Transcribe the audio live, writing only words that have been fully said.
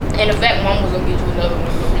And the fact mom was gonna get you another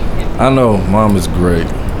one. I know, mom is great.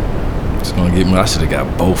 She's gonna get me. I should have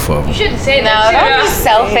got both of them. You shouldn't say No, that.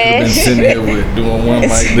 don't be Been selfish. sitting here with doing one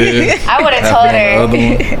like this. I would have half told on the her. other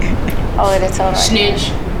one. I would have told her.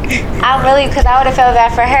 Snitch. Because I would have felt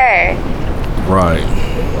bad for her. Right.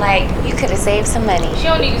 Like, you could have saved some money. She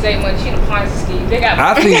don't need to save money. She in a Ponzi scheme. They got.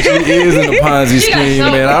 I think she is in a Ponzi She got scheme,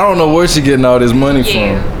 something. man. I don't know where she getting all this money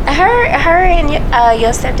Yeah. from. Her and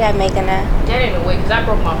your stepdad making a. That ain't no way, because I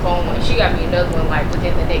broke my phone once. She got me another one like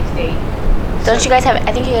within the next day. Don't you guys have?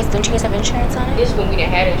 Don't you guys have insurance on it? This is when we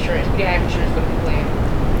didn't have insurance. We didn't have insurance for the plan.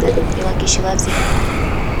 You're lucky she loves you. I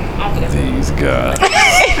don't think that's These guys.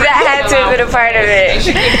 That had to have been a part of And she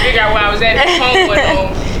it. couldn't figure out where I was at. The phone went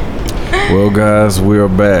home. Well, guys, we are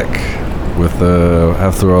back with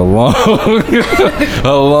after a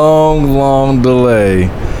long delay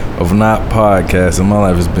of not podcasting. My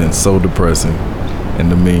life has been so depressing in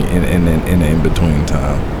the in between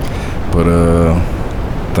time. But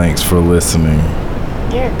thanks for listening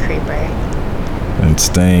You're a creeper. and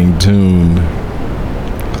staying tuned.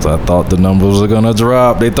 Cause I thought the numbers were gonna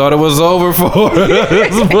drop. They thought it was over for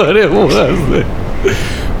us, but it wasn't.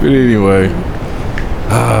 But anyway,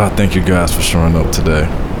 thank you guys for showing up today.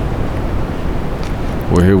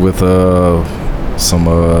 We're here with some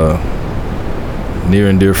near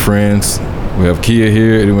and dear friends. We have Kia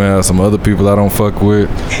here, and we have some other people I don't fuck with.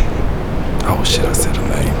 Oh shit, I said her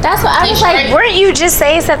name. That's what I was like. Weren't you just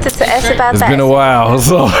saying something to us about It's that? been a while,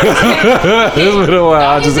 so it's been a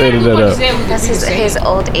while. I just edited that up. That's his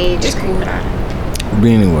old age. Creeping on. But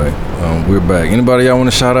anyway, we're back. Anybody y'all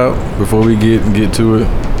want to shout out before we get to it?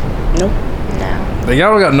 Nope. No. Like,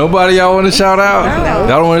 y'all don't got nobody y'all want to shout out? No.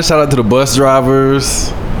 Y'all don't want to shout out to the bus drivers,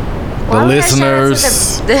 the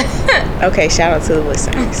listeners. Okay, shout out to the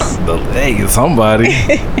listeners. Hey, somebody.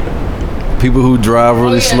 People who drive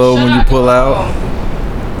really slow when you pull out.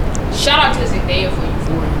 Shout out to Zendaya for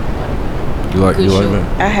Euphoria. You like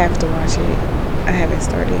that? I have to watch it. I haven't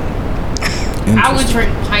started. I would drink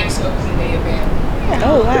pints of Zendaya bath.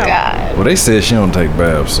 Oh, wow. God. Well, they said she don't take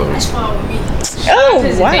baths, so That's fine with me. Oh, Shout out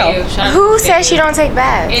to wow. Zendaya. Shout out Who to says Zendaya. she don't take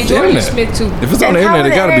baths? And The Jordan internet. Smith too. if it's on the How internet,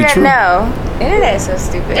 would it gotta be internet true. know? The internet is so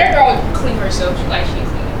stupid. That girl clean herself like she clean.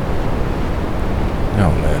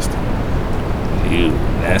 Y'all nasty. You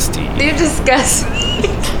nasty. You disgust me.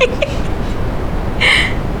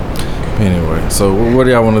 Anyway, so what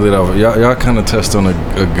do y'all want to lead off? Y'all kind of touched on a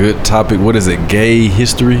good topic. What is it? Gay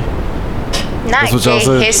history? Not what y'all gay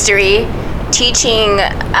said? history. Teaching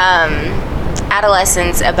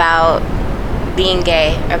adolescents about being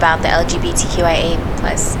gay, about the LGBTQIA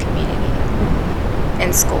plus community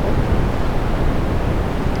in school.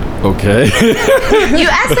 Okay. You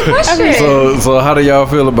asked the question. So how do y'all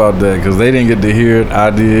feel about that? Because they didn't get to hear it.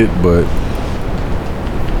 I did, but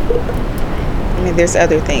I mean, there's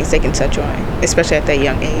other things they can touch on, especially at that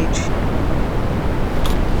young age.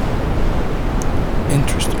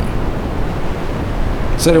 interesting.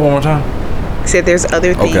 Say it one more time. Said there's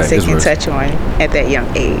other things Okay, they it's can worse. touch on at that young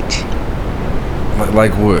age.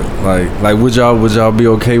 Like what? Like would y'all be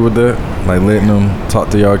okay with that? Like letting them talk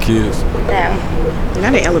to y'all kids? No.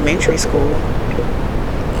 Not in elementary school.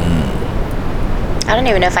 I don't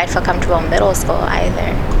even know if I'd feel comfortable in middle school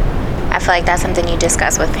either. I feel like that's something you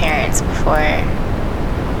discuss with parents before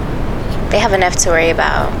they have enough to worry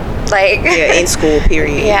about. Like, Yeah, in school,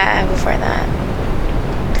 period. yeah, before that.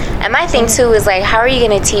 And my thing too is like, how are you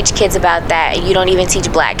going to teach kids about that? You don't even teach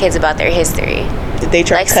black kids about their history. They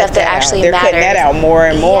try Like to cut stuff that out. actually They're cutting that matters. out more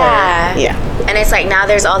and more. Yeah. Yeah. And it's like now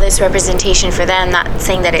there's all this representation for them. Not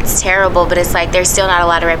saying that it's terrible, but it's like there's still not a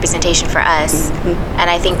lot of representation for us. And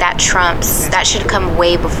I think that trumps. That should come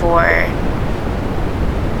way before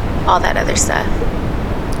all that other stuff.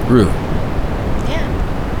 Really?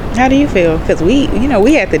 Yeah. How do you feel? Because we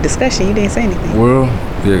had the discussion. You didn't say anything. Well,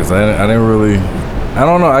 yeah, because I didn't really. I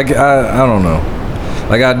don't know. I don't know.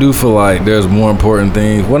 Like, I do feel like there's more important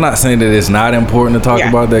things. We're not saying that it's not important to talk Yeah.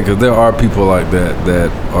 about that, because there are people like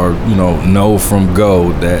that are, know from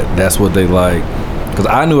go that that's what they like. Because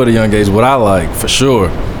I knew at a young age what I liked, for sure.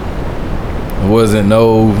 It wasn't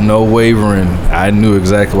no wavering. I knew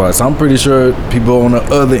exactly what. So I'm pretty sure people on the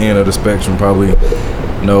other end of the spectrum probably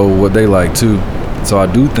know what they like too. So I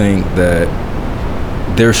do think that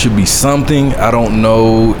there should be something. I don't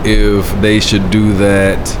know if they should do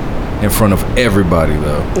that in front of everybody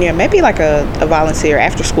though. Yeah, maybe like a volunteer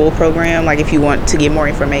after school program, like if you want to get more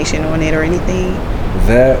information on it or anything.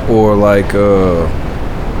 That or like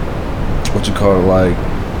what you call it, like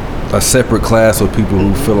a separate class of people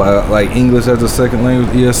who feel like English as a second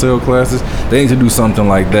language, ESL classes. They need to do something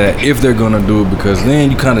like that if they're gonna do it, because then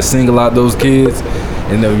you kind of single out those kids,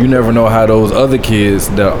 and then you never know how those other kids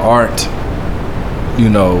that aren't, you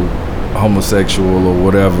know, homosexual or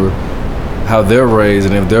whatever, how they're raised.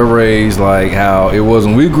 And if they're raised like how it was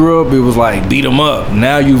when we grew up, it was like beat them up.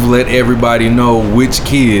 Now you've let everybody know which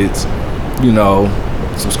kids, you know,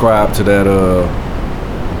 subscribe to that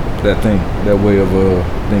thing, that way of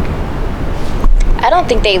thinking. I don't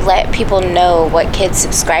think they let people know what kids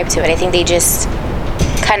subscribe to it. I think they just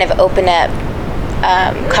kind of open up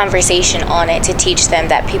conversation on it to teach them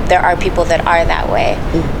that there are people that are that way,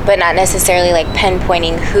 but not necessarily like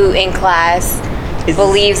pinpointing who in class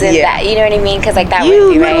believes in that. You know what I mean? Because like that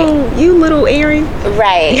wouldn't be right. You little Aaron.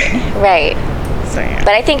 Right, right. So, yeah.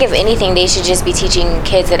 But I think if anything, they should just be teaching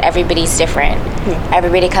kids that everybody's different.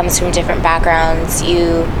 Everybody comes from different backgrounds.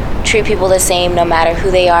 You treat people the same no matter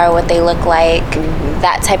who they are, what they look like,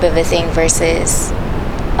 that type of a thing, versus,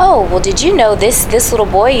 oh, well, did you know this little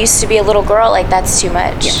boy used to be a little girl? Like, that's too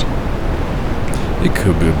much. It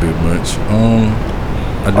could be a bit much.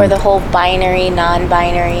 Or the whole binary,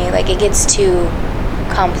 non-binary. Like, it gets too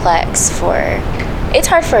complex for... It's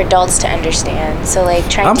hard for adults to understand. So, like,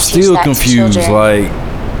 trying to teach that to children. I'm still confused, like...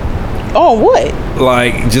 Oh, what?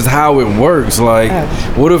 Like, just how it works. Like,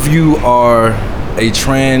 what if you are a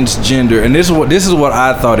transgender, and this is what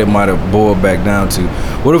I thought it might have boiled back down to.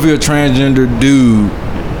 What if you're a transgender dude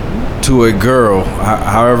to a girl,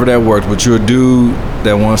 however that works, but you're a dude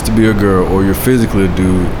that wants to be a girl, or you're physically a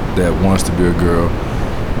dude that wants to be a girl,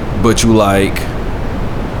 but you like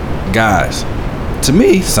guys. To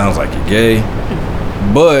me, sounds like you're gay,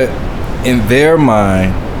 but in their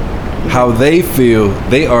mind, how they feel,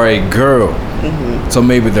 they are a girl. So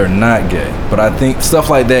maybe they're not gay. But I think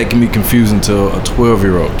stuff like that can be confusing to a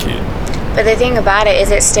 12-year-old kid. But the thing about it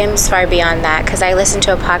is it stems far beyond that, because I listened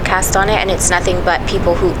to a podcast on it, and it's nothing but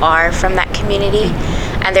people who are from that community.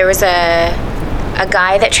 And there was a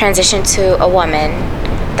guy that transitioned to a woman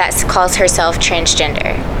that calls herself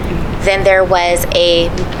transgender. Then there was a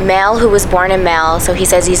male who was born a male, so he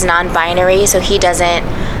says he's non-binary, so he doesn't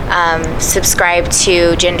subscribe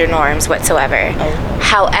to gender norms whatsoever.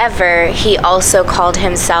 However, he also called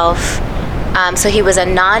himself, so he was a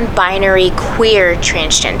non-binary queer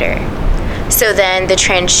transgender. So then the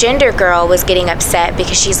transgender girl was getting upset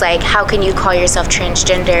because she's like, how can you call yourself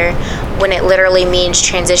transgender when it literally means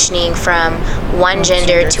transitioning from one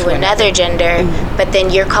gender to another gender, but then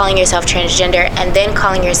you're calling yourself transgender and then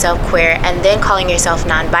calling yourself queer and then calling yourself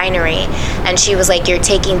non-binary. And she was like, you're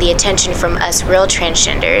taking the attention from us real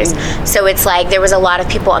transgenders. So it's like there was a lot of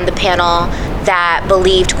people on the panel that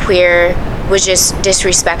believed queer was just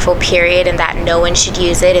disrespectful, period, and that no one should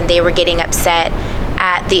use it, and they were getting upset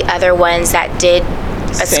at the other ones that did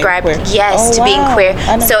ascribe to being queer.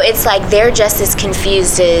 So it's like they're just as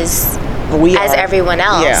confused as everyone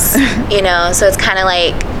else. You know, so it's kind of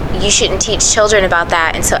like you shouldn't teach children about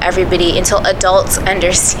that until adults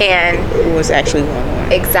understand what's actually going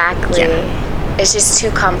on. Exactly. It's just too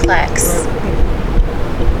complex.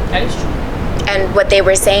 That is true. And what they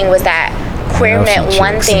were saying was that queer meant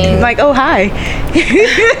one thing. Like, oh, hi.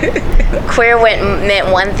 Queer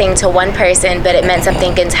meant one thing to one person, but it meant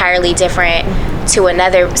something entirely different to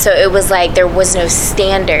another. So it was like there was no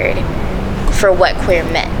standard for what queer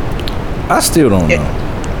meant. I still don't know.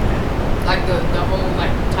 Like the whole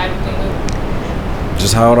like title thing.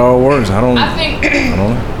 Just how it all works. I don't know.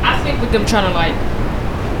 I think with them trying to like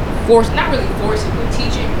not really force it, but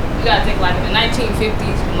teach it. You gotta think like in the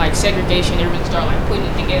 1950s when like segregation, they really started like putting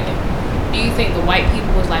it together. Do you think the white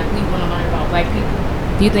people was like, we want to learn about black people?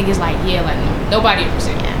 Do you think it's like, yeah, like nobody ever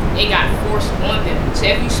said that. It got forced on them. So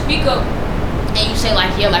if you speak up and you say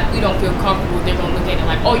like, yeah, like we don't feel comfortable, they're gonna look at it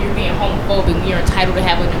like, oh, you're being homophobic, you're entitled to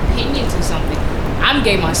have an opinion to something. I'm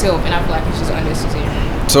gay myself, and I feel like it's just unnecessary.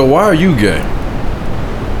 So why are you gay?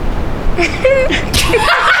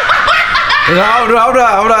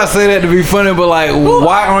 I'm not saying that to be funny, but like,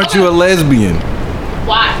 why aren't you a lesbian?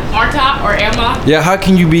 Why? Aren't I or am I? Yeah, how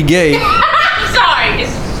can you be gay? Sorry,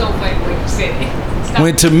 it's so funny when you said it. Stop.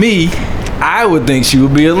 When to me, I would think she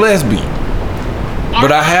would be a lesbian.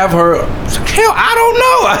 But I have her. Hell, I don't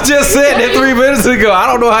know. I just said that 3 minutes ago. I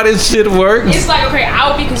don't know how this shit works. It's like, okay, I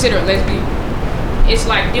would be considered lesbian. It's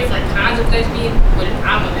like different kinds of lesbian, but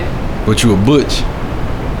I'm a lesbian. But you a butch.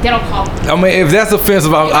 They don't call me. I mean, if that's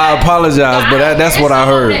offensive, I apologize, but that's what I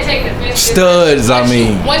heard. Studs, I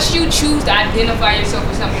mean. Once you choose to identify yourself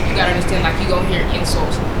with something, you gotta understand, like, you gonna hear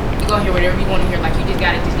insults. You gonna hear whatever you wanna hear, like, you just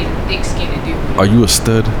gotta just get a thick skin to do. Are you a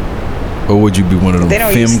stud? Or would you be one of them they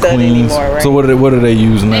don't femme use stud queens? anymore, right? So what do they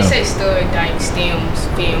use now? They say stud, dyke, stems,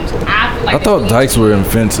 femmes. I thought dykes were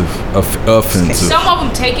offensive. Some of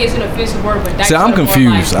them take it as an offensive word, but dykes. See, I'm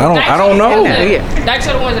confused. Like, I don't know. Dykes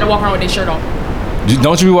are the ones that walk around with their shirt off.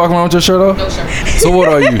 Don't you be walking around with your shirt off? No, sir. So what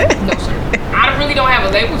are you? No, sir. I really don't have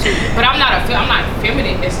a label to it, but I'm not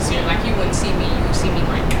feminine necessarily. Like you wouldn't see me, you would see me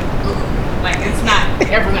like it's not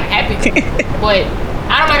ever gonna happen. But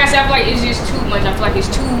I don't like I said, I feel like it's just too much. I feel like it's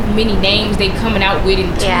too many names they coming out with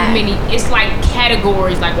and too many. It's like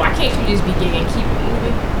categories. Like why can't you just be gay and keep it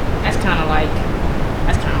moving? That's kind of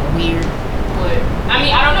weird. But I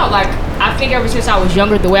mean I don't know. Like I think ever since I was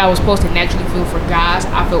younger, the way I was supposed to naturally feel for guys,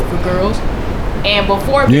 I felt for girls. And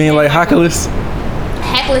before you ain't like Hackless?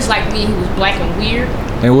 Hackless like me, he was black and weird.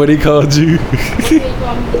 And what he called you? What did he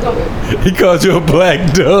call me? He called you a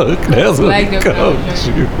black duck. That's what he called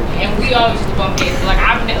you. And we always used to bump heads. Like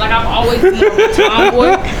I've always been more of a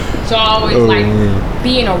tomboy, so I always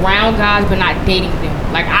being around guys but not dating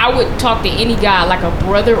them. Like I would talk to any guy like a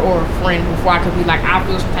brother or a friend before I could be like I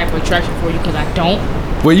feel some type of attraction for you because I don't.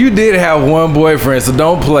 Well, you did have one boyfriend, so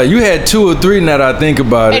don't play. You had 2 or 3 now that I think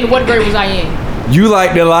about it. And what grade was I in? You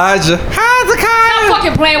liked Elijah. Hezekiah. Stop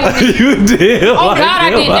fucking playing with me. You did. Oh God, I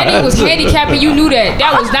did. That nigga was handicapped and you knew that.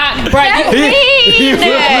 That was not right. He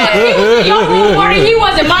was your room party. He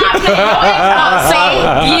wasn't my place.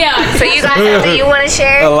 Yeah. So you got something you want to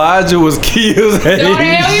share? Elijah was Kia's age. No, the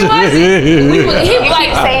hell he wasn't. He was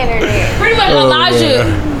like saying her name. pretty much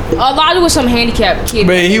Elijah was some handicapped kid.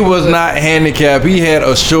 Man, he was not handicapped. He had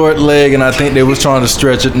a short leg, and I think they was trying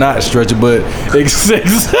to not stretch it, but extend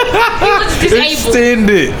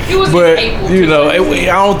it. He was but disabled. you know, I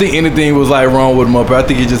don't think anything was like wrong with him up. I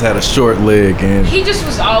think he just had a short leg, and He just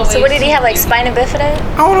was always. So what did he have, like spina bifida?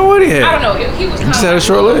 I don't know what he had. I don't know. He was. He just had a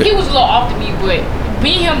short leg. He was a little off to me, but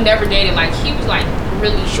me and him never dated. Like he was like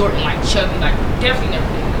really short and like chubby. Like definitely never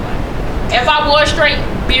dated. If I was straight,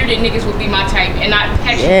 bearded niggas would be my type, and not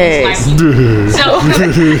patchy niggas like you. So,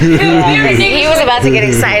 bearded niggas. He was about to get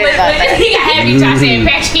excited about that. He got happy time saying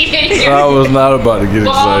patchy niggas. I was not about to get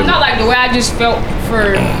excited. Not like the way I just felt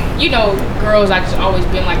for, girls. I just always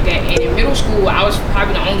been like that. And in middle school, I was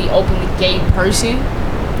probably the only openly gay person.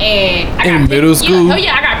 And I got middle school? I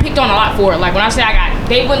got picked on a lot for it. Like when I say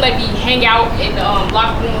they wouldn't let me hang out in the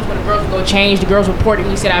locker rooms when the girls would go change. The girls reported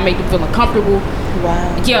me, said I made them feel uncomfortable.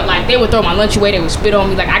 Wow. Yeah, like they would throw my lunch away. They would spit on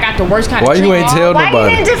me. Like I got the worst kind of treatment. Why you ain't tell Why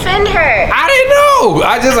nobody? you didn't defend her? I didn't know.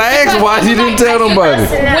 I just asked why you didn't tell nobody.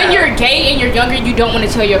 When you're gay and you're younger, you don't want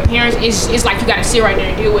to tell your parents. It's like you got to sit right there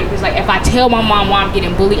and deal with it. It's like if I tell my mom why I'm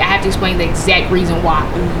getting bullied, I have to explain the exact reason why.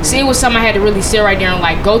 See, it was something I had to really sit right there and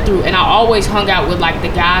like go through. And I always hung out with like the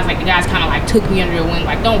guys. Like the guys kind of like took me under their wing.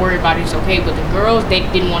 Like don't worry about it, it's okay. But the girls, they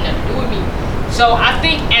didn't want nothing to do with me. So I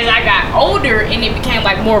think as I got older and it became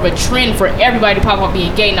like more of a trend for everybody to pop up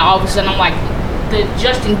being gay, now all of a sudden I'm like the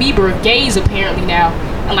Justin Bieber of gays apparently now,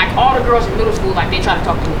 and like all the girls in middle school like they try to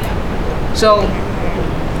talk to me now. So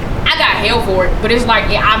I got hell for it, but it's like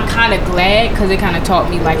I'm kind of glad because it kind of taught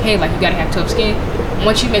me like, hey, like you gotta have tough skin.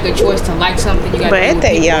 Once you make a choice to like something, you gotta. But at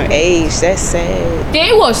that young age, that's sad. Yeah,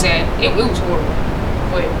 it was sad. It was horrible.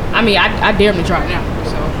 But I mean, I dare them to try it now.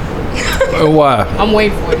 So. Why? I'm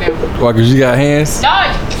waiting for it now. Why? Cause you got hands? No,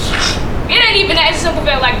 it ain't even that simple.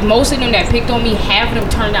 That like most of them that picked on me, half of them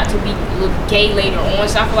turned out to be gay later on.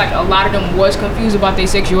 So I feel like a lot of them was confused about their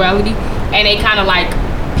sexuality, and they kind of like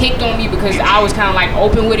picked on me because I was kind of like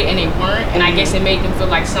open with it, and they weren't. And I guess it made them feel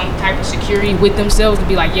like some type of security with themselves to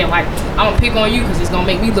be like, yeah, like I'm gonna pick on you because it's gonna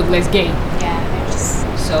make me look less gay. Yeah, they're just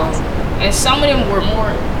so. And some of them were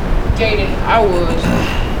more gay than I was.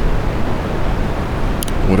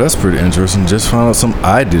 Well, that's pretty interesting. Just found out something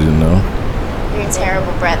I didn't know. You're a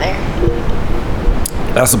terrible brother.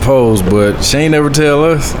 I suppose, but she ain't never tell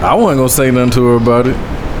us. I wasn't gonna say nothing to her about it.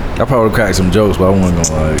 I probably cracked some jokes, but I wasn't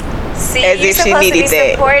gonna like. See, As you're if she supposed to be needed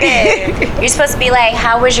that. supportive. You're supposed to be like,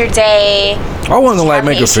 how was your day? I wasn't gonna like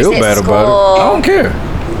make her feel bad about it. I don't care.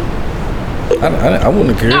 I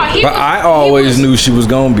wouldn't care. No, but I always knew she was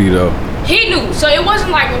gonna be though. He knew, so it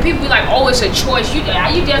wasn't like when people be like, "Oh, it's a choice." You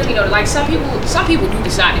definitely know. Like some people do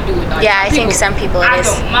decide to do it. Like, yeah, I think some people. I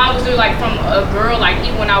don't. Mine was like from a girl. Like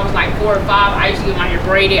even when I was like 4 or 5, I used to get my hair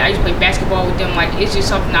braided. I used to play basketball with them. Like it's just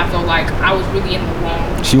something I felt like I was really in the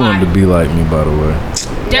wrong. She wanted to be like me, by the way.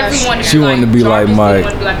 Definitely wanted. She wanted to be like Mike.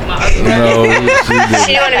 No, she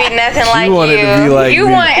didn't want to be nothing like you. She wanted to be like you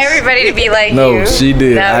me. Want everybody to be like you. No, she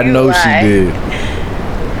did. I know she did.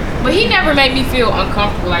 But he never made me feel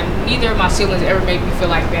uncomfortable. Like neither of my siblings ever made me feel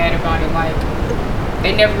like bad about it. Like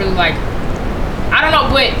they never really like. I don't know,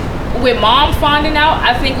 but with mom finding out,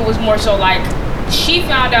 I think it was more so like she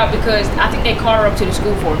found out because I think they called her up to the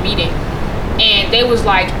school for a meeting, and they was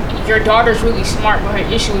like, "Your daughter's really smart, but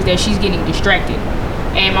her issue is that she's getting distracted."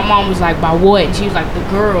 And my mom was like, by what? And she was like, the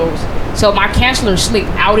girls. So my counselor slick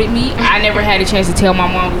outed me. I never had a chance to tell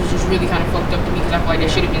my mom. It was just really kind of fucked up to me because I feel like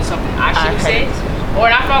that should have been something I should have said. Or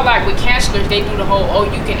and I felt like with counselors, they do the whole, oh,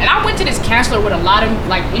 you can. And I went to this counselor with a lot of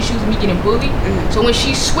like issues, me getting bullied. So when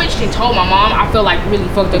she switched and told my mom, I felt like really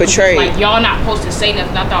fucked up. Betrayed. Like, y'all not supposed to say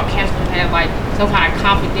nothing. I thought counselors had like some kind of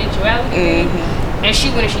confidentiality. And she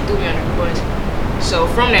went and she threw me under the bus. So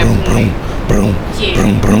from that point,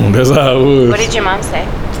 That's how it was. What did your mom say?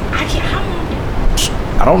 I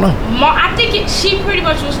don't know. I think she pretty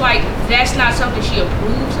much was like, that's not something she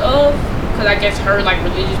approves of. Because I guess her like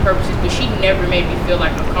religious purposes, but she never made me feel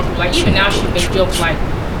like uncomfortable. Like even now she makes jokes like,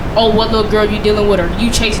 oh, what little girl you dealing with, or you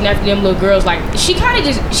chasing after them little girls. Like she kind of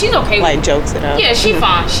she's okay with Like jokes it up. Yeah, she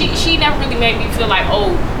fine. She never really made me feel like,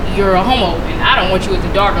 oh, you're a homo and I don't want you as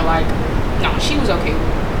a daughter. Like, no, she was okay with it.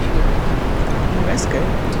 That's good.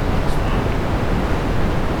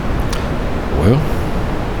 Well,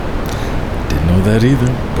 didn't know that either,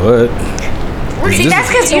 but See, that's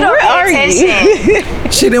because you don't pay attention.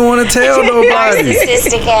 she didn't want to tell nobody.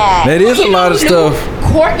 Narcissistic ass. That is a lot of stuff.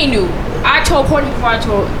 Courtney knew. I told Courtney before I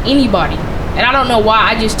told anybody. And I don't know why.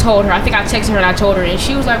 I just told her. I think I texted her and I told her. And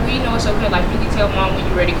she was like, well, you know, it's okay. Like, you can tell mom when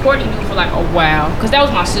you're ready. Courtney knew for like a while. Because that was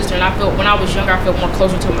my sister. And I felt, when I was younger, I felt more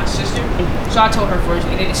closer to my sister. So I told her first.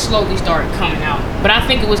 And then it slowly started coming out. But I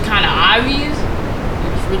think it was kind of obvious. It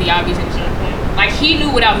was really obvious at a certain point. Like, he knew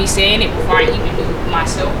without me saying it before I even knew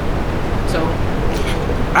myself. So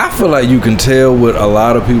I feel like you can tell with a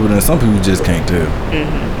lot of people, and some people just can't tell.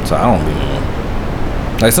 So I don't be knowing.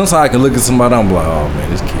 Like sometimes I can look at somebody, I'm like, oh man,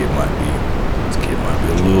 this kid might be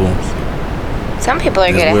a little. Some people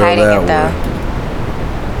are good at hiding it though.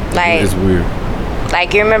 Like it's weird.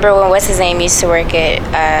 Like you remember when what's his name used to work at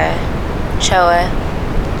Choa?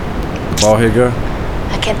 Bald head guy.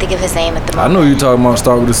 I can't think of his name at the I moment. know you talking about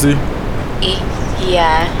Start with a C.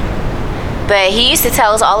 Yeah, but he used to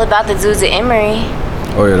tell us all about the dudes at Emory.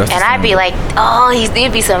 Oh yeah, that's. And I'd be like, oh,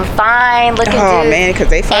 there'd be some fine looking dudes. Oh man, because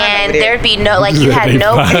they fine And over there. there'd be no, like you had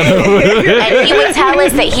no clue. And he would tell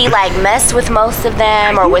us that he like messed with most of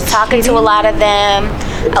them or was talking to a lot of them.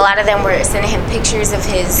 A lot of them were sending him pictures of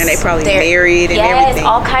his. And they probably married and everything. Yes,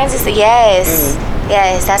 all kinds of stuff. Yes,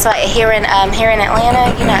 yes. That's why here in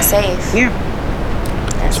Atlanta, you're not safe. Yeah.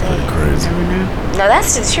 Not safe. pretty crazy. No,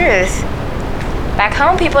 that's the truth. Back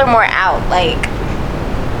home, people are more out. Like.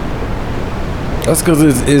 That's because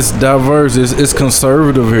it's diverse. It's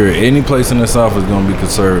conservative here. Any place in the South is gonna be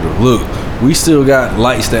conservative. Look, we still got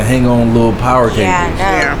lights that hang on little power cables.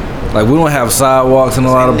 Yeah, no. Like we don't have sidewalks in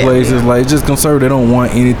a lot of places. Like it's just conservative. They don't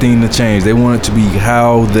want anything to change. They want it to be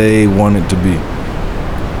how they want it to be.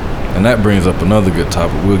 And that brings up another good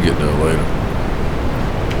topic. We'll get there later.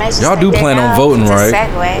 Y'all do plan on voting, right?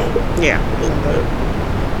 Segue. Yeah.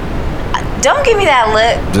 Don't give me that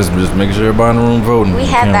look. Just make sure everybody in the room voting. We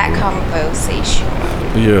had that conversation.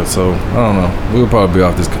 Yeah, so I don't know. We'll probably be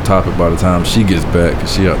off this topic by the time she gets back,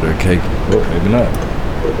 cause she out there caking. Well, maybe not.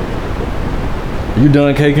 You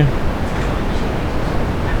done caking?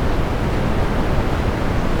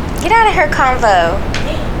 Get out of her convo.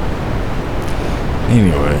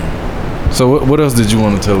 Anyway, so what else did you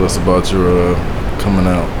want to tell us about your coming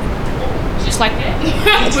out? just like that.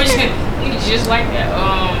 Just like that.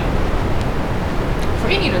 For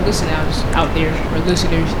any of the listeners out there, or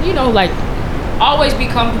listeners, you know, like, always be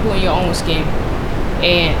comfortable in your own skin.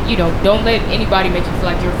 And, you know, don't let anybody make you feel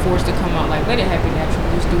like you're forced to come out. Like, let it happen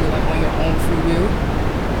naturally. Just do it, like, on your own free will.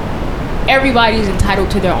 Everybody is entitled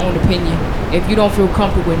to their own opinion. If you don't feel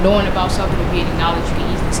comfortable with knowing about something or being acknowledged, you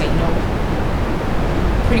can easily say no.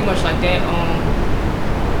 Pretty much like that.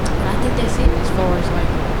 But I think that's it as far as, like,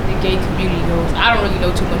 the gay community goes. I don't really know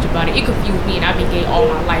too much about it. It confused me, and I've been gay all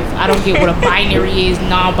my life. I don't get what a binary is,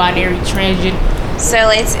 non-binary, transgender. So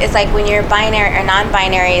it's like when you're binary or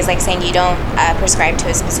non-binary is like saying you don't prescribe to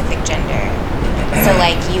a specific gender. So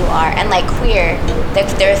like you are, and like queer,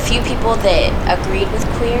 there are a few people that agreed with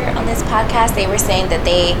queer on this podcast. They were saying that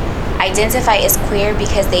they identify as queer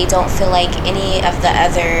because they don't feel like any of the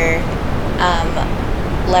other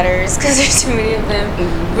letters, because there's too many of them,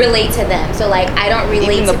 relate to them. So like I don't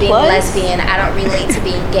relate to being lesbian, I don't relate to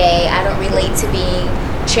being gay, I don't relate to being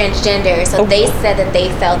transgender. So they said that they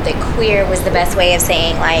felt that queer was the best way of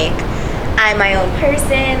saying like I'm my own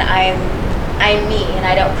person, I'm me, and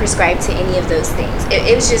I don't prescribe to any of those things.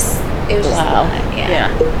 It was just wow. Yeah.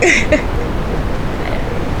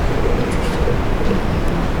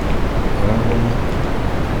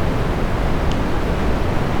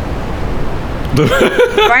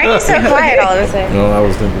 Why are you so quiet all of a sudden? No, I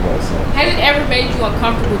was thinking about something. Has it ever made you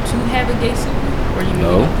uncomfortable to have a gay sibling? Or you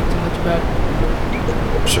really don't think too much about it?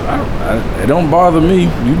 It don't bother me.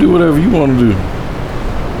 You do whatever you want to do.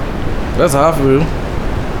 That's how I feel.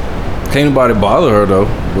 Can't nobody bother her though,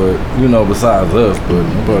 but besides us, but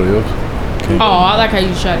nobody else. Oh, I like how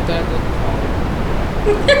you shot that.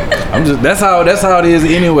 I'm just that's how it is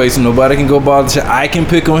anyway. So nobody can go bother. I can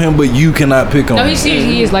pick on him, but you cannot pick on him. No, he's serious.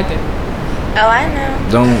 He is like that. Oh, I know.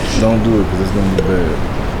 Don't do it because it's gonna be bad.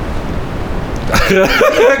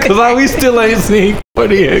 Because we still ain't seen for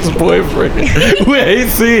the ex-boyfriend. We ain't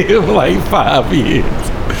seen him like 5 years.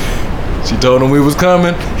 She told him we was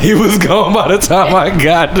coming. He was gone by the time I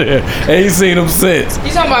got there. Ain't seen him since.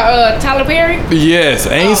 You talking about Tyler Perry? Yes,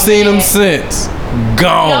 ain't seen him since.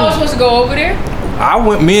 Gone. Y'all was supposed to go over there?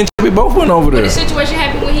 Me and Chubby both went over there. But the situation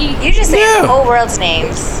happened when he... You just said the whole world's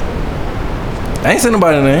names. I ain't said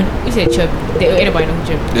nobody's name. You said Chubb. Anybody know who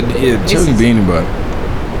Chubb is? Yeah, Chubb can be anybody.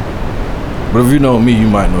 But if you know me, you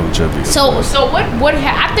might know who Chubb is. So what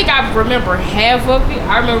I think I remember half of it.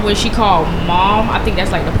 I remember when she called mom. I think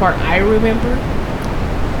that's like the part I remember.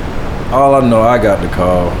 All I know, I got the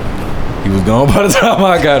call. He was gone by the time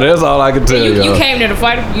I got there. That's all I can tell you. You came there to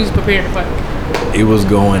fight him? You was prepared to fight him? It was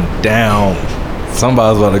going down.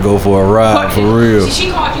 Somebody's about to go for a ride, for real.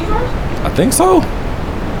 She called you first? I think so.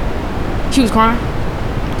 She was crying?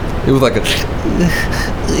 It was like a...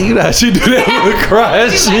 You know how she do that with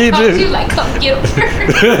crying? She was like, come get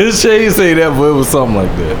him. She ain't say that, but it was something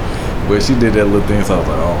like that. But she did that little thing, so I was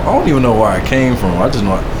like, oh, I don't even know where I came from. I just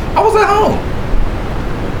know I was at home.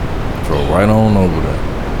 Drove right on over there.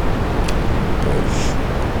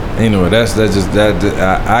 But anyway, that's just that.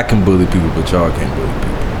 I can bully people, but y'all can't bully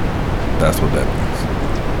people. That's what that means.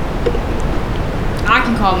 I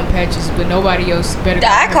can call him Patches, but nobody else better.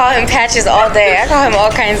 I call him Patches all day. I call him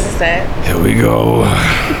all kinds of stuff. Here we go.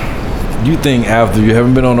 You think after you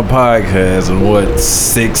haven't been on a podcast in what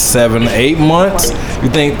 6, 7, 8 months, you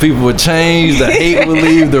think people would change? The hate would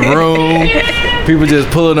leave the room. People just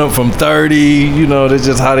pulling up from 30. That's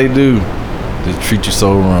just how they do. Just treat you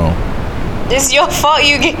so wrong. It's your fault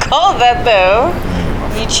you get called that though.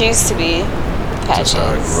 You choose to be Patches. Just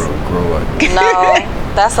how I grow up.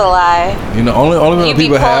 No, that's a lie. Only when You be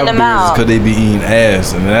people have pulling them beards is out. because they be eating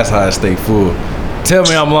ass, and that's how I stay full. Tell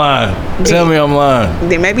me I'm lying. Tell me I'm lying.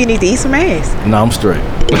 Then maybe you need to eat some ass. No, I'm straight.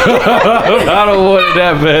 I don't want it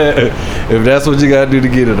that bad. If that's what you gotta do to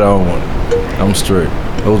get it, I don't want it. I'm straight.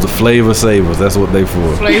 Those are flavor savers. That's what they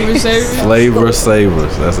for. Flavor savers? Flavor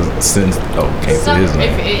savers. That's a sentence. Oh, can't say his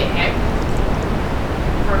name.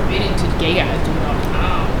 Forbidden to gay guys do it all the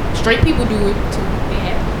time. Straight people do it too.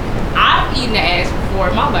 I've eaten the ass before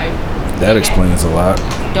in my life. That explains a lot.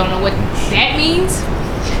 Don't know what that means,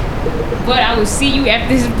 but I will see you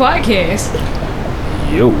after this podcast.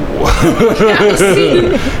 Yo. I will see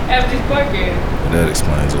you after this podcast. That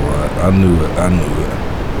explains a lot. I knew it. I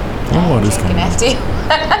don't want this coming out.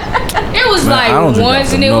 It was Man, I don't like drink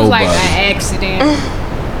once, that and for it was like nobody. an accident.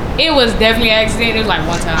 It was definitely an accident. It was like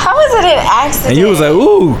one time. How is it an accident? And you was like,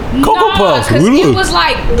 ooh, Cocoa Puffs. Because Ooh. it was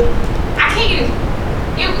like, I can't even,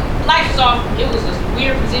 life was off, it was a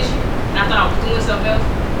weird position, and I thought I was doing something else,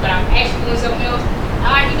 but I'm actually doing something else.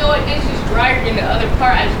 I'm like, you know what, this is drier than the other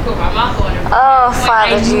part. I just put my mouth on it. Oh, Like,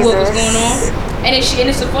 Father I knew Jesus. what was going on. And it's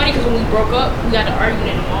so funny because when we broke up, we got to arguing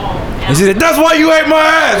in the mall. And she said, that's why you ate my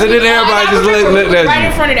ass. And then everybody just looked at right you.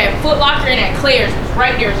 in front of that Foot Locker and that Claire's, was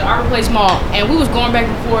right there. It's the Arbor Place Mall. And we was going back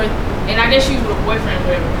and forth. And I guess she was with a boyfriend or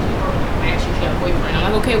whatever. Actually, she got a boyfriend. I'm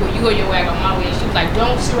like, okay, well, you go your way, I go my way. And she was like,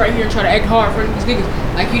 don't sit right here and try to act hard for these niggas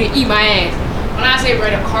like you didn't eat my ass. When I say, bro,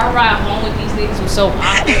 the car ride home with these niggas was so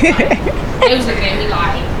awkward. Like, they was looking at me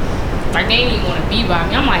like they didn't even want to be by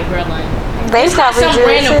me. I'm like, bro, like, They it's not probably some do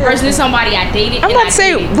random too. person. It's somebody I dated. I'm and about I to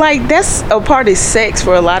say, dated. like, that's a part of sex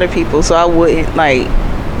for a lot of people, so I wouldn't, like...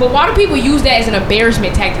 But why do people use that as an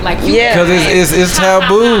embarrassment tactic? Like, you Yeah. Because it's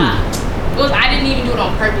taboo. I didn't even do it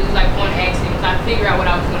on purpose. It was like on accident. I figured out what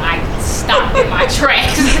I was doing. I stopped in my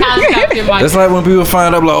tracks. That's like when people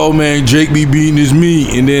find out, like, oh man, Jake be beating his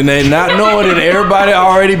meat, and then they not knowing that everybody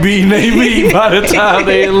already beating their meat by the time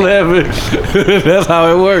they 11. That's how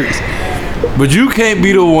it works. But you can't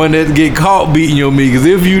be the one that get caught beating your meat, because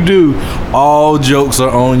if you do, all jokes are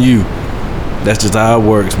on you. That's just how it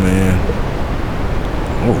works, man.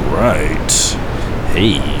 All right.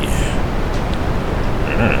 Hey.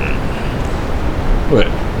 What?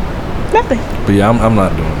 Nothing. But yeah, I'm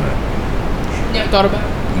not doing that. Never thought about it.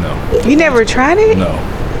 No. You never tried it? No.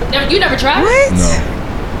 You never tried it? What?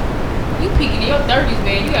 No. You peaking in your 30s,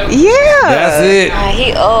 man. You gotta. Yeah. That's it.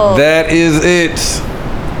 He old. That is it.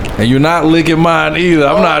 And you're not licking mine either.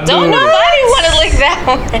 I'm not Don't doing it. nobody want to lick that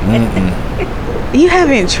one. You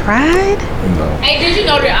haven't tried? No. Hey, did you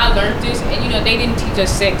know that I learned this? And they didn't teach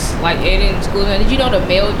us sex like ed in school. Now, did you know the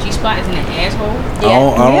male G spot is in the asshole?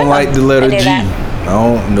 I don't like the letter I did G. that. I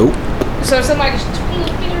don't. Nope. So if somebody just twirl a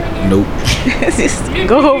finger in there. Nope. Just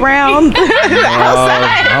go around.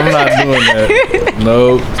 I'm not doing that.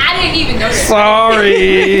 Nope. I didn't even know that.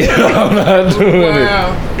 Sorry. I'm not doing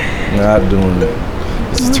Wow. it. Not doing it.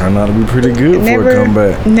 It's turned out to be pretty good before it come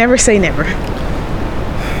back. Never say never.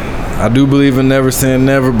 I do believe in never saying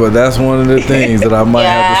never, but that's one of the things that I might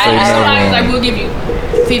have to say never Somebody's on. like, we'll give you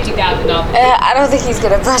 $50,000. I don't think he's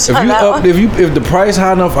gonna budge If on you that up, one. if the price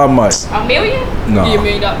high enough, I might. $1 million? No, Give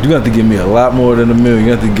me $1 million. you have to give me a lot more than $1 million.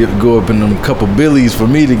 You have to go up in them couple billies for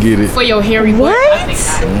me to get it. For your hairy butt? I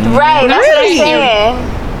think not. Right, that's Really? what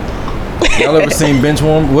I'm saying. Y'all ever seen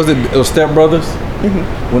Benchwarm? Was it Step Brothers?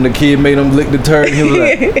 When the kid made him lick the turd, he was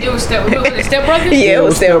like, It was Step Brothers? Yeah, it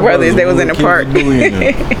was Step Brothers. They was in the Kids park. bullying them.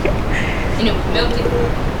 And it was melted.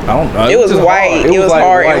 I don't know. It was just white. hard. It was like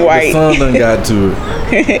hard and white. The sun done got to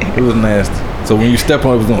it. It was nasty. So when you step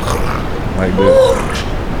on it, it was going like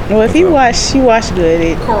that. Well, if you wash good,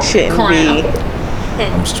 it shouldn't be.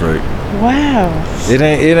 I'm straight. Wow. It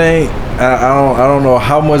ain't. I don't know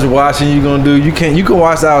how much washing you gonna do. You can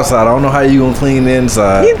wash the outside. I don't know how you gonna clean the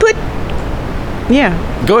inside. You put. Yeah.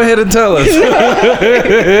 Go ahead and tell us.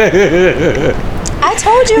 I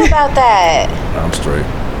told you about that. I'm straight.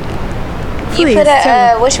 You Please, put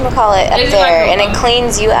tell a whatchamacallit up It's there, like a- and it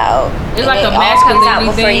cleans you out. It's And like it a all comes out masculinity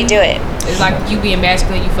before thing. you do it. It's like you being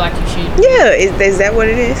masculine, you feel like you should. Yeah. Is that what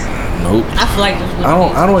it is? Nope. I feel like that's what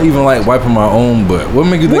I don't even like wiping my own butt. What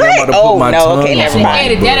make you think I'm What? about to put Oh, my no, tongue okay, on never somebody's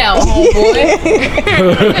Edit butt? that out, homeboy.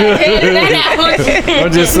 Edit that out.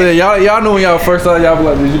 I'm just saying, y'all know when y'all first saw y'all be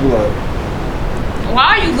like this, you be like,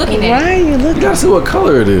 Why are you looking at Why are you you looking? gotta see what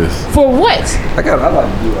color it is. it? For what? I like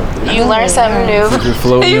to do like that. You learn something new. Just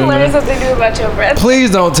float You in learn there. something new about your breath. Please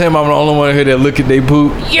don't tell me I'm the only one here that look at they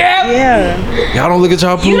poop. Yeah. Yeah. Y'all don't look at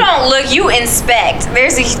y'all poop? You don't look. You inspect.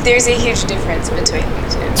 There's a huge difference between the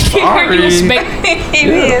two. Sorry. You respect.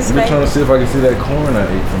 You I'm inspect. trying to see if I can see that corn I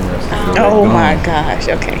ate from yesterday. Oh my gosh.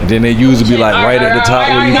 Okay. And then they usually be like right at the top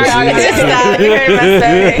where you can see it. Stop. You heard my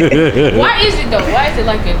story. Why is it though? Why is it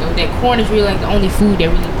like that though? That corn is really like the only food that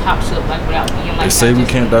really pops up like without being like. They say we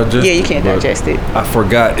can't digest Yeah, you it, can't but digest it. I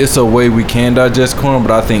forgot. It's a way we can digest corn,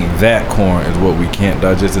 but I think that corn is what we can't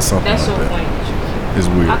digest. It's something That's so like that. funny. It's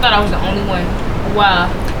weird. I thought I was the only one. Wow.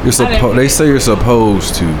 They say you're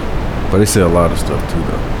supposed to, but they say a lot of stuff too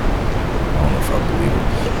though. I don't know if I believe it.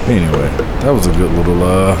 Anyway, that was a good little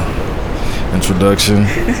introduction.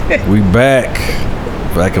 We back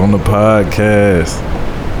on the podcast.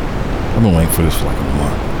 I've been waiting for this for like a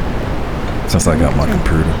month since I got my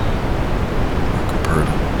computer.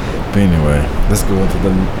 But anyway, let's go into the.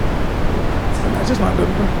 I just not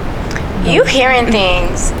the. You hearing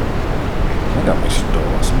things. I got my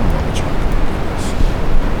store. Someone got me trying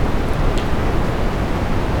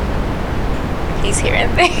to He's hearing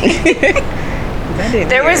things. I didn't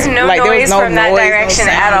There hear was it. no there noise from that direction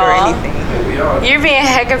sound at or all. anything. You're being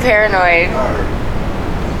hecka paranoid.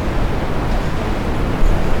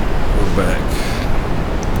 We're back.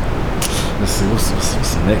 Let's see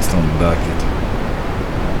what's next on the docket.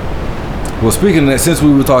 Well, speaking of that, since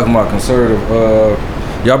we were talking about conservative,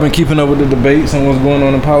 y'all been keeping up with the debates and what's going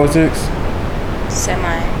on in politics?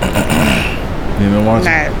 Semi. You been watching?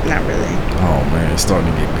 Not really. Oh man, it's starting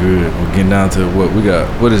to get good. We're getting down to what we got.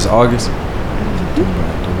 What is August?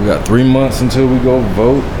 We got 3 months until we go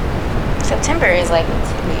vote. September is like 2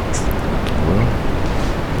 weeks. Well,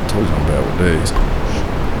 I told you I'm bad with days.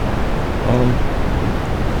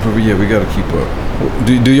 But yeah, we gotta keep up.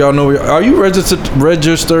 Do y'all know? Are you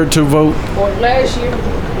registered to vote? Or last year.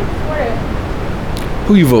 Before that.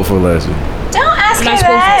 Who you vote for last year? Don't ask I'm me not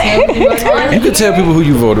supposed to tell that. you. You can tell people who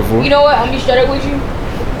you voted for. You know what? I'm gonna be straight up with you.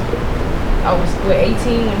 I was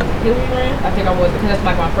 18 when Hillary ran. I think I was because that's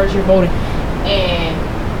like my first year voting, and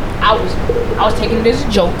I was taking it as a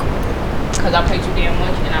joke because I played too damn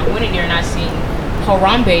much, and I went in there and I seen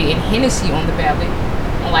Harambe and Hennessy on the ballot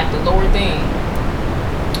on like the lower thing.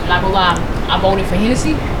 I'm not gonna lie, I voted for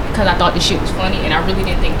Hennessy because I thought this shit was funny, and I really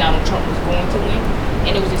didn't think Donald Trump was going to win.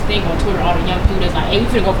 And it was this thing on Twitter, all the young people that's like, hey, we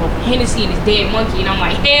finna go for Hennessy and this dead monkey. And I'm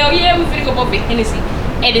like, hell yeah, we finna go vote for Hennessy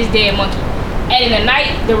and this dead monkey. And in the night,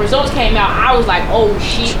 the results came out, I was like, oh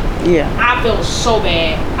shit. Yeah. I felt so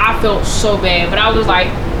bad. But I was like,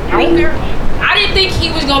 I don't care. I didn't think he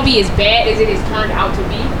was gonna be as bad as it has turned out to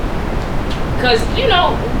be. Cause, you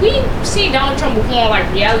know, we seen Donald Trump before on like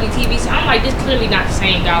reality TV. So I'm like, this clearly not the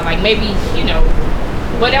same guy. Like maybe, you know.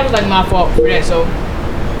 But that was like my fault for that. So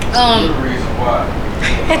the reason why.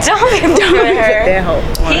 Don't be moving Put her. that hoe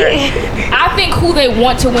on her. I think who they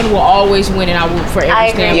want to win will always win, and I will forever I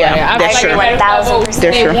agree. stand by Yeah, that. I that's feel true. like no matter who 1000%. That's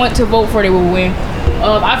they true. want to vote for, they will win.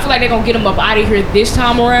 I feel like they're gonna get him up out of here this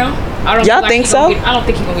time around. I don't Y'all feel like think he gonna so? I don't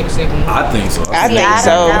think he's gonna get a second one. I think so. I See, think I so.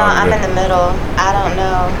 don't know. I'm in the middle. I don't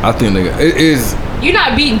know. I think it is. You're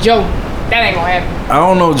not beating Joe. That ain't gonna happen. I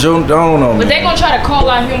don't know, Joe. I don't know. But man. they gonna try to call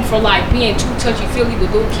out him for like being too touchy feely with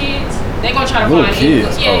little kids. They gonna try to Little find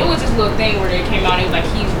kids? him. Yeah, Oh. it was this little thing where they came out and it was like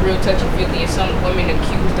he's real touchy feely, and some women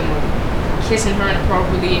accused him of kissing her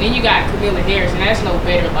inappropriately. And then you got Camilla Harris, and that's no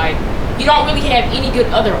better. Like you don't really have any good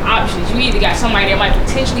other options. You either got somebody that might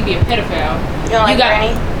potentially be a pedophile. You don't like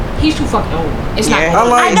Bernie? He's too fucking old. It's Yeah. not. I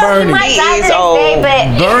like I know Bernie. he might die He the is next day, old.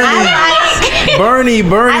 but Bernie.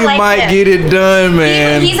 Bernie I like might him. get it done,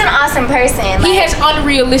 man. he's an awesome person. He Like, has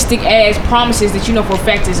unrealistic ass promises that you know for a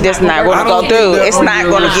fact is That's not not gonna going work. to go think through. they're It's not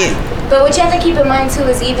going to unrealistic. get. but what you have to keep in mind too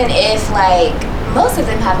is even if like most of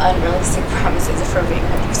them have unrealistic promises, if we're being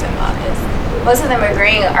 100% honest, most of them are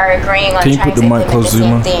agreeing on Can you trying put to the mic implement the closer to same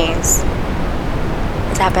your mouth? things.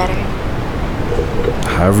 Is that better?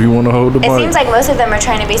 However you want to hold the It mic. seems like most of them are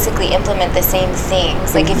trying to basically implement the same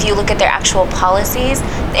things. Like if you look at their actual policies,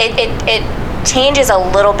 it changes a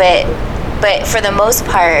little bit, but for the most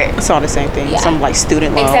part, It's all the same thing. Yeah. Some like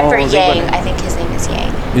student loans. except for they Yang, wanna- I think his name is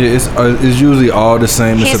Yang. Yeah, it's usually all the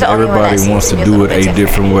same, He's except the only one that everybody seems wants to to be a do little it a bit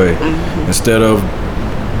different way. Instead of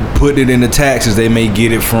putting it in the taxes, they may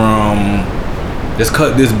get it from. Let's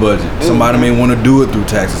cut this budget. Somebody may want to do it through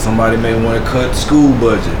taxes. Somebody may want to cut school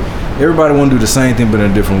budget. Everybody want to do the same thing, but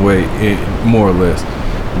in a different way, more or less.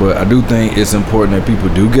 But I do think it's important that people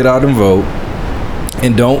do get out and vote,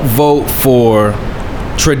 and don't vote for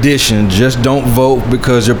tradition. Just don't vote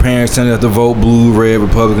because your parents tell you to vote blue, red,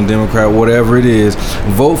 Republican, Democrat, whatever it is.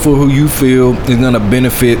 Vote for who you feel is going to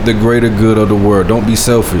benefit the greater good of the world. Don't be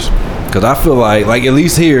selfish. Because I feel like at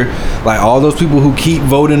least here, like all those people who keep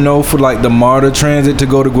voting no for like the MARTA transit to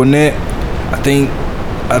go to Gwinnett, I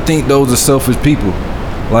think those are selfish people.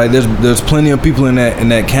 Like there's plenty of people in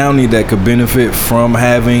that county that could benefit from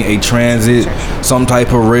having a transit, some type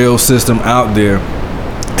of rail system out there.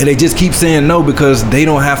 And they just keep saying no because they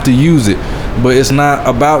don't have to use it. But it's not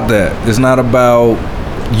about that. It's not about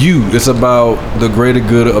you. It's about the greater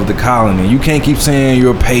good of the colony. You can't keep saying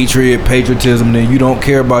you're a patriotism, then you don't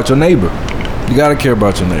care about your neighbor. You gotta care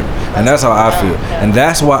about your neighbor. And that's how I feel. And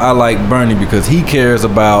that's why I like Bernie, because he cares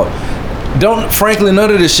about frankly, none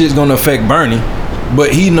of this shit's gonna affect Bernie.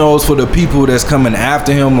 But he knows for the people that's coming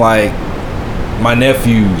after him, like my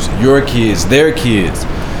nephews, your kids, their kids,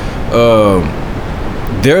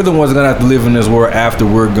 they're the ones that are gonna have to live in this world after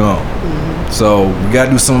we're gone. So we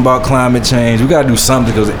gotta do something about climate change. We gotta do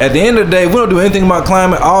something, because at the end of the day, if we don't do anything about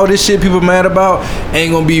climate, all this shit people mad about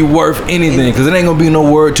ain't gonna be worth anything, because it ain't gonna be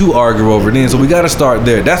no word to argue over then. So we gotta start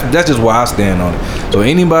there. That's just where I stand on it. So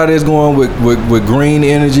anybody that's going with green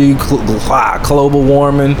energy, global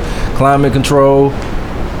warming, climate control,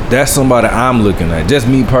 that's somebody I'm looking at. Just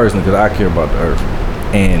me personally, because I care about the earth.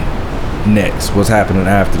 And next, what's happening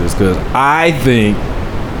after this? Because I think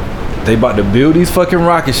they about to build these fucking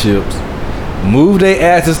rocket ships, move their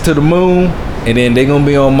asses to the moon, and then they gonna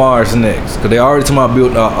be on Mars next. Because they already talking about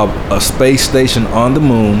building a space station on the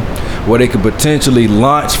moon where they could potentially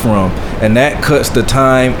launch from, and that cuts the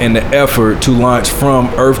time and the effort to launch from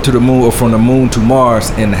Earth to the moon or from the moon to Mars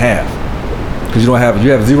in half. Because you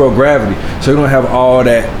have zero gravity, so you don't have all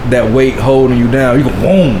that weight holding you down. You can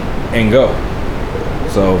boom and go.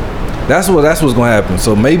 So that's what's gonna happen.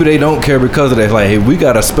 So maybe they don't care because of that. Like, hey, we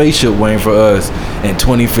got a spaceship waiting for us in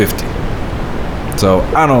 2050. So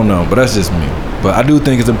I don't know, but that's just me. But I do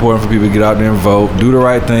think it's important for people to get out there and vote, do the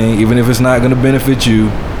right thing, even if it's not gonna benefit you.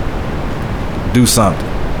 Do something.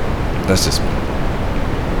 That's just me.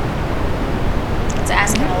 It's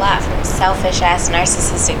asking a lot from selfish ass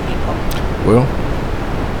narcissistic people. Well,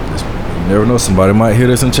 you never know. Somebody might hear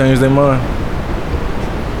this and change their mind.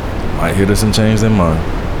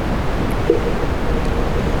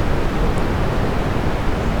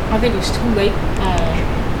 I think it's too late.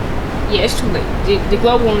 Yeah, it's too late. The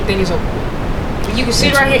global warming thing is over. You can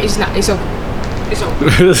sit right here. It's not. It's over. It's over.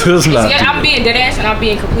 It's not. I'm being dead ass and I'm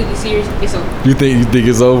being completely serious. It's over. You think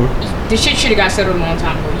it's over? The shit should have got settled a long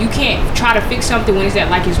time ago. You can't try to fix something when it's at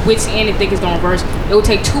like its wits end and think it's gonna reverse. It will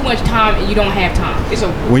take too much time and you don't have time. It's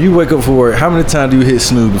over. When you wake up for work, how many times do you hit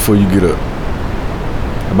snooze before you get up?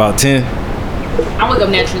 About 10? I wake up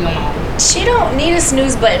naturally on my own. She don't need a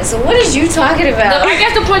snooze button, so what is you talking about? I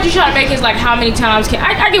guess the point you're trying to make is like how many times can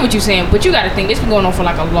I get what you're saying, but you got to think it's been going on for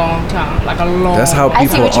like a long time, like a long. That's how I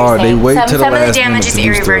see people what you're are. They saying. wait some till the of the last damage minute is to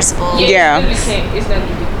do stuff. irreversible. Yeah, Yeah. It's nothing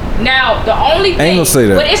you can do. Now, the only thing, I ain't gonna say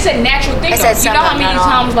that. but it's a natural thing. I Though. said You know how something, many not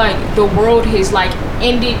all. times like the world has like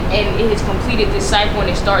ended and it has completed this cycle and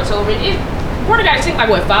it starts over. We're gonna think like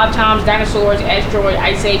what 5 times dinosaurs, asteroid,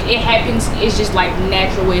 ice age. It happens. It's just like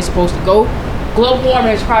natural way it's supposed to go. Global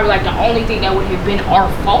warming is probably like the only thing that would have been our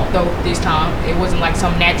fault though this time. It wasn't like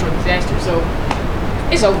some natural disaster. So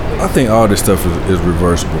it's over with. I think all this stuff is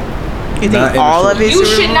reversible. You Not think in the all short- of it? You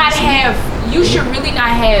should not have. You should really not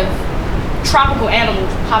have tropical animals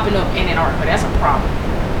popping up in Antarctica. That's a problem.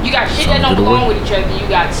 You got shit that don't Something to belong do with each other. You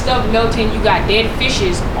got stuff melting. You got dead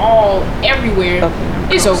fishes all everywhere.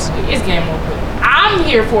 Okay. It's over. It's game over. I'm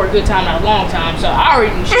here for a good time, not a long time. So I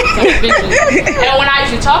already knew shit was coming eventually. And when I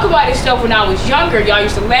used to talk about this stuff when I was younger, y'all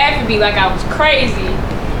used to laugh at me like I was crazy.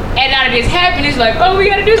 And now that it's happened, it's like, oh, we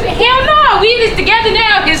gotta do this. Hell no, we in this together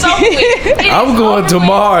now. It's over with. I'm going to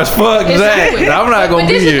Mars. Fuck It's that. over with. I'm not But gonna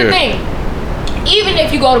be this here. is the thing. Even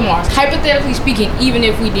if you go to Mars, hypothetically speaking, even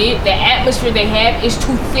if we did, the atmosphere they have is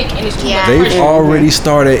too thick and it's too Yeah. much They've pressure. already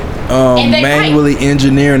started And they manually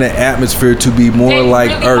engineering the atmosphere to be more They like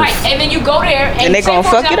really Earth. might. And then you go there and they say, gonna for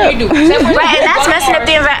fuck it example, up. You do. Say, for example, Right, and you that's go to messing up Mars,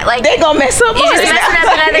 the environment. Like, They gonna mess up you're Mars. just messing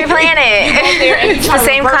up another you go planet. there and you It's try the to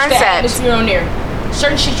same reverse the concept. atmosphere on there.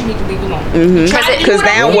 Certain shit you need to leave alone. Because it- Because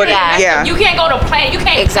now what? Yeah. Yeah. You can't go to planet. You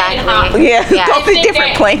can't Exactly. planet hop. Yeah. Yeah. Go to Think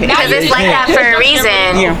different that- planets. now Because you it's can't. like that for a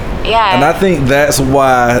reason. Yeah. And I think that's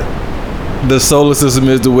why the solar system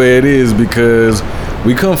is the way it is, because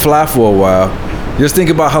we couldn't fly for a while. Just think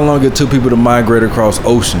about how long it took people to migrate across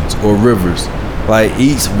oceans or rivers. Like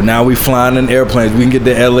now we flying in airplanes. We can get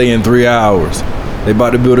to LA in 3 hours. They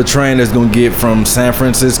about to build a train that's gonna get from San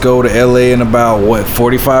Francisco to LA in about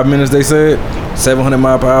 45 minutes, they said? 700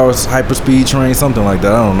 mile per hour hyperspeed train, something like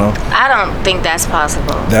that. I don't know. I don't think that's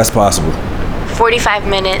possible. That's possible. 45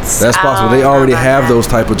 minutes. That's I possible. don't They know already about have that. those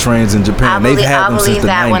type of trains in Japan. They've had I'll them since believe the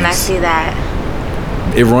that 90s. when I see that.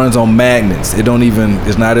 It runs on magnets. It don't even.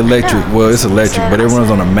 It's not electric. know. Well, it's electric, but it runs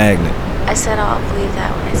on a magnet. I said I'll believe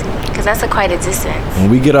that when I see it. Because that's quite a distance. When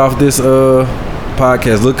we get off this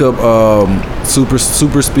podcast, look up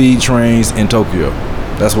super speed trains in Tokyo.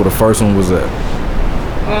 That's where the first one was at.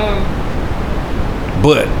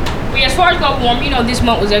 But As far as global warming, this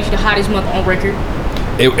month was actually the hottest month on record.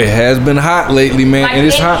 it has been hot lately, man, Like and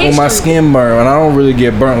it's in hot when my history. skin burn. And I don't really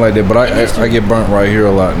get burnt like that, but In I history. get burnt right here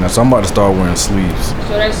a lot now. So I'm about to start wearing sleeves.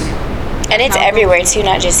 So that's And it's How- everywhere too,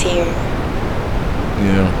 not just here.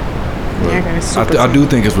 Yeah. But Yeah, it's super I do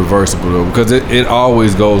think it's reversible though, because it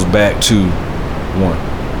always goes back to 1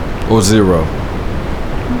 or 0.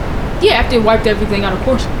 yeah. After it wiped everything out, of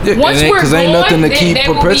course. Yeah, Once and we're 'cause ain't gone, nothing to keep then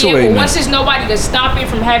we'll be perpetuating able- it. Once there's nobody to stop it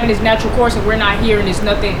from having its natural course, and we're not here, and there's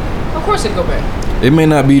nothing. Of course, it'll go back. It may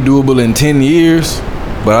not be doable in 10 years,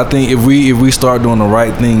 but I think if we start doing the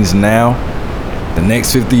right things now, the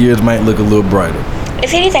next 50 years might look a little brighter.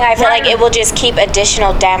 If anything, I feel Right. like it will just keep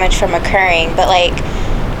additional damage from occurring. But like,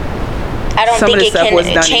 I don't Some of think the it stuff was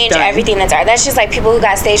can done, change done. everything that's just like people who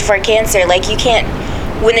got stage 4 cancer. Like you can't,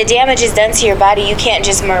 when the damage is done to your body, you can't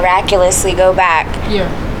just miraculously go back Yeah.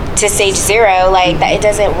 to stage 0. Like that, it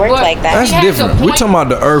doesn't work But like that. That's He has a different. We're point. talking about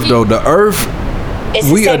the Earth though. The Earth, It's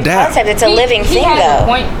we the same adapt. concept. It's a living he thing has a though.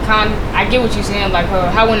 point, I get what you're saying, like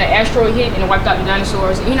how when the asteroid hit and it wiped out the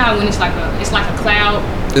dinosaurs. You know how when it's like a cloud.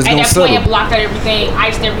 It's at gonna that point, settle. it blocked out everything,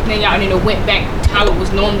 iced everything out, and then it went back to how it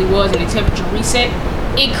was normally was, and the temperature reset.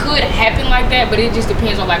 It could happen like that, but it just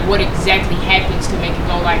depends on like what exactly happens to make it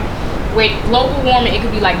go. Like with global warming, it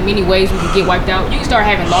could be like many ways we could get wiped out. You can start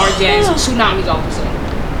having large ass tsunamis all of a sudden.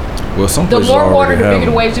 well, some The places more already water, the have bigger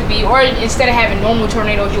the them. waves would be. Or instead of having normal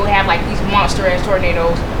tornadoes, you'll have like these monster ass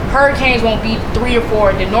tornadoes. Hurricanes won't be 3 or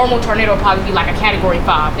 4. The normal tornado will probably be like a category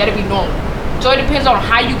 5. That'll be normal. So it depends on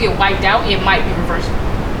how you get wiped out. It might be reversible.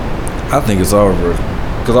 I think it's all reversible,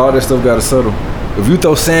 because all that stuff got to settle. If you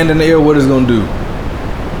throw sand in the air, what is it gonna do?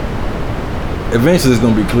 Eventually, it's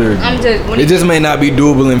gonna be clear again. It just may not be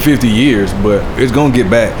doable in 50 years, but it's gonna get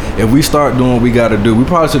back. If we start doing what we got to do, we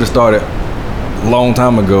probably should have started a long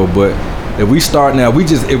time ago. But if we start now, if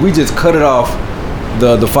we just cut it off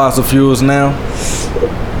the fossil fuels now,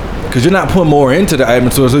 because you're not putting more into the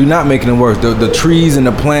atmosphere, so you're not making it worse. The trees and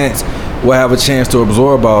the plants will have a chance to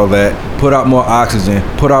absorb all that, put out more oxygen,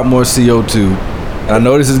 put out more CO2. And I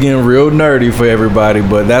know this is getting real nerdy for everybody,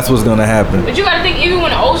 but that's what's gonna happen. But you gotta think, even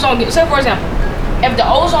when the ozone gets, say for example, if the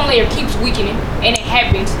ozone layer keeps weakening and it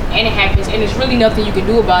happens and there's really nothing you can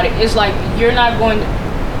do about it, it's like you're not gonna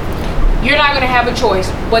have a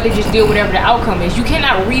choice but to just deal with whatever the outcome is. You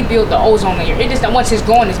cannot rebuild the ozone layer. It just, once it's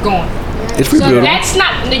gone, it's gone. It's So rebuildable. that's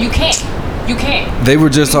not, no, you can't. You can't. They were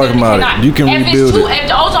just talking about it. You can rebuild it. If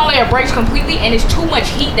the ozone layer breaks completely and it's too much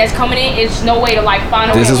heat that's coming in, it's no way to like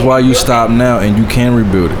find a way. This is why you stop now and you can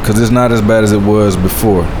rebuild it because it's not as bad as it was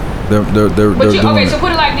before. They're okay, so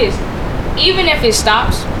put it like this: even if it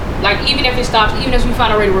stops, even as we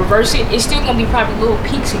find a way to reverse it, it's still gonna be probably little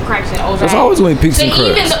peaks and cracks in the ozone. There's always gonna be peaks and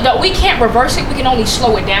cracks. Even though we can't reverse it, we can only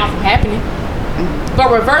slow it down from happening. But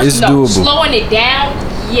It's doable. Slowing it down,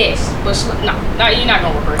 yes, but no, you're not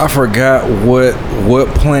gonna reverse it. I forgot what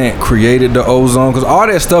plant created the ozone because all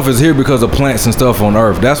that stuff is here because of plants and stuff on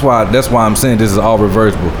Earth. That's why I'm saying this is all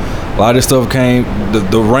reversible. A lot of this stuff came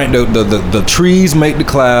the trees make the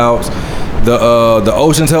clouds, the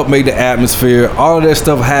oceans help make the atmosphere. All of that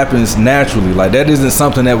stuff happens naturally. Like that isn't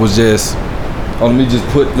something that was just. Oh,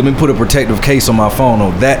 let me put a protective case on my phone.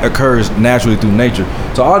 Oh, that occurs naturally through nature.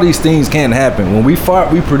 So all these things can happen. When we fart,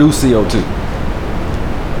 we produce CO2.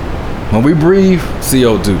 When we breathe,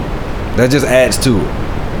 CO2. That just adds to it.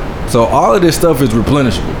 So all of this stuff is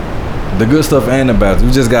replenishable. The good stuff and the bad. We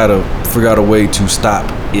just gotta figure out a way to stop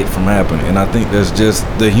it from happening. And I think that's just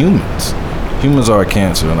the humans. Humans are a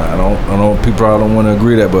cancer, and I know people probably don't want to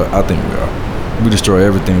agree that, but I think we are. We destroy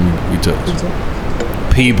everything we touch.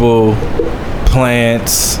 People.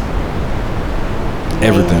 Plants,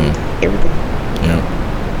 everything. Yeah.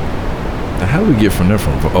 Now, how do we get from there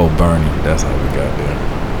from? Oh, Bernie. That's how we got there.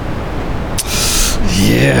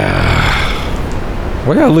 Yeah.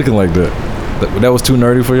 Why y'all looking like that? That was too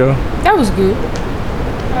nerdy for y'all? That was good.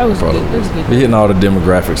 That was good. We're hitting all the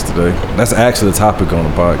demographics today. That's actually the topic on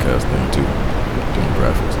the podcast thing too.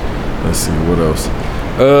 Demographics. Let's see what else.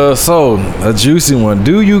 So a juicy one.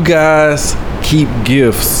 Do you guys keep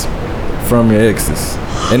gifts from your exes?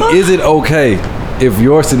 And is it okay if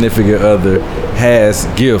your significant other has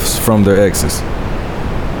gifts from their exes?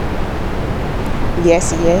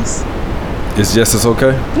 Yes and yes. It's just as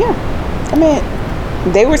okay? Yeah. I mean,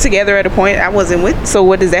 they were together at a point I wasn't with, so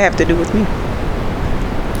what does that have to do with me?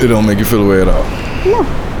 It don't make you feel the way at all? No.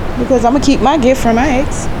 Because I'm going to keep my gift from my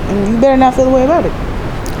ex, and you better not feel the way about it.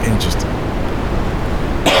 Interesting.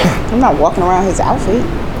 I'm not walking around his outfit.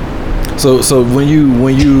 So when you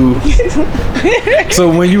so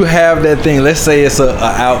when you have that thing, let's say it's a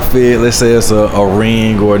outfit, let's say it's a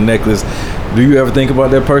ring or a necklace, do you ever think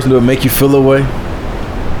about that person? Do it make you feel a way?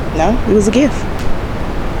 No, it was a gift.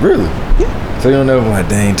 Really? Yeah. So you don't ever like,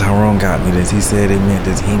 dang, Tyrone got me this. He said it meant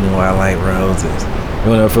this. He knew I like roses.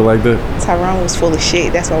 You don't ever feel like that? Tyrone was full of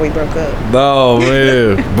shit. That's why we broke up. No,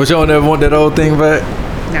 man. But you don't ever want that old thing back?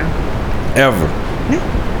 No. Ever? No.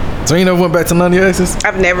 So you never went back to none of your exes?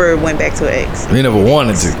 I've never went back to an ex. You never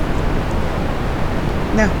wanted to?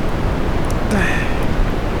 No.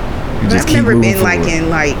 You just I've never been forward.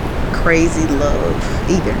 in crazy love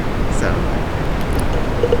either. So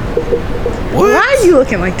what? Why are you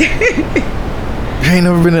looking like that? You ain't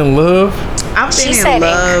never been in love? I've been in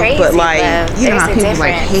love, but you know how people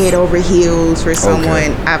head over heels for someone.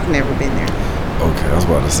 Okay. I've never been there. Okay, I was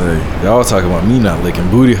about to say, y'all talking about me not licking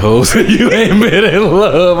booty holes. You ain't been in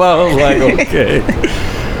love. I was like, okay.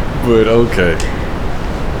 But okay.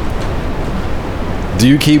 Do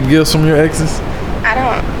you keep gifts from your exes? I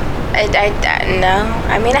don't. No.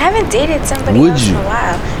 I mean, I haven't dated somebody else in a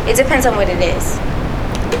while. It depends on what it is.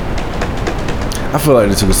 I feel like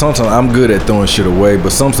this because sometimes I'm good at throwing shit away,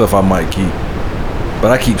 but some stuff I might keep. But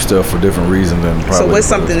I keep stuff for different reasons than probably. So what's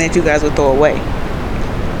something that you guys would throw away?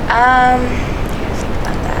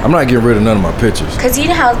 I'm not getting rid of none of my pictures. Because you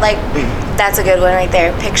know how, that's a good one right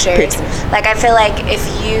there, pictures. I feel like if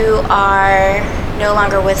you are no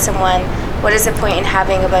longer with someone, what is the point in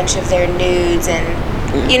having a bunch of their nudes and,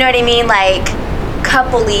 you know what I mean?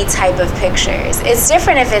 Couple-y type of pictures. It's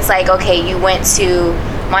different if it's okay, you went to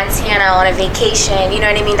Montana on a vacation, you know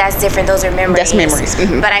what I mean? That's different. Those are memories. That's memories.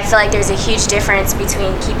 Mm-hmm. But I feel like there's a huge difference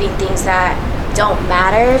between keeping things that don't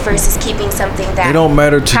matter versus keeping something that they don't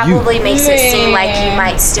matter to probably you. Makes it seem like you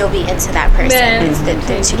might still be into that person.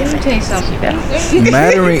 They're two different things.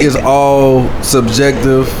 Mattering is all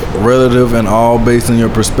subjective, relative, and all based on your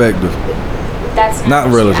perspective. That's not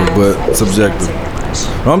relative, but subjective.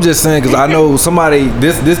 I'm just saying because I know somebody.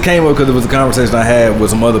 This came up because it was a conversation I had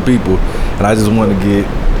with some other people, and I just wanted to get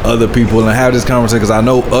other people and have this conversation because I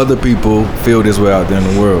know other people feel this way out there in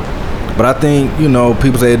the world. But I think,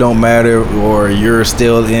 people say it don't matter or you're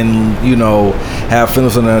still in, have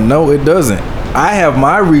feelings on that. No, it doesn't. I have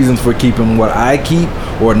my reasons for keeping what I keep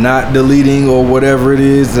or not deleting or whatever it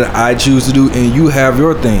is that I choose to do, and you have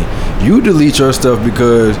your thing. You delete your stuff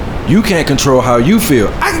because you can't control how you feel.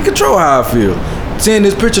 I can control how I feel. Seeing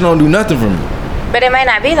this picture don't do nothing for me. But it might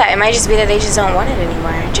not be that. It might just be that they just don't want it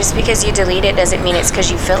anymore. Just because you delete it doesn't mean it's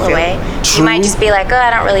because you feel away. True. You might just be like, oh, I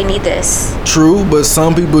don't really need this. True, but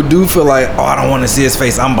some people do feel like, oh, I don't want to see his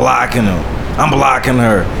face. I'm blocking him. I'm blocking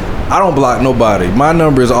her. I don't block nobody. My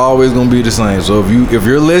number is always gonna be the same. So if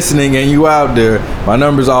you're listening and you out there, my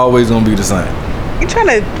number is always gonna be the same. You trying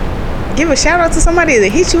to give a shout out to somebody that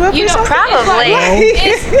hit you up? You or know, something? Probably.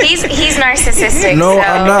 He's narcissistic. No, so.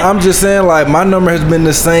 I'm not. I'm just saying, like, my number has been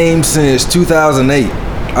the same since 2008.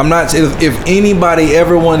 I'm not. If anybody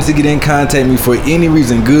ever wanted to get in contact with me for any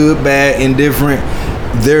reason, good, bad, indifferent,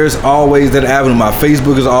 there's always that avenue. My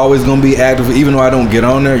Facebook is always going to be active, even though I don't get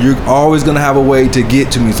on there. You're always going to have a way to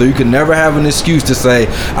get to me. So you can never have an excuse to say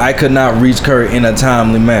I could not reach Kurt in a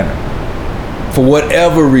timely manner, for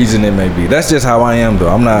whatever reason it may be. That's just how I am, though.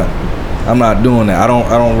 I'm not doing that. I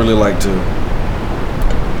don't really like to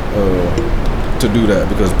do that,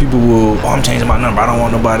 because people will, I'm changing my number. I don't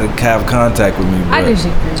want nobody to have contact with me. I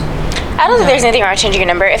disagree. I don't think there's anything wrong with changing your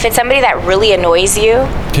number. If it's somebody that really annoys you,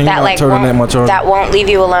 Can you that not like turn that much on? that won't leave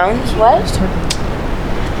you alone. What?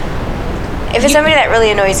 If it's somebody that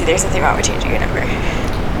really annoys you, there's nothing wrong with changing your number.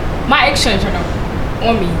 My ex changed her number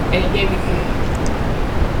on me, and it gave me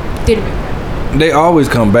didn't make that. They always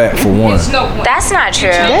come back for one. It's no point. That's not true.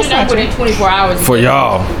 That's not within 24 hours. For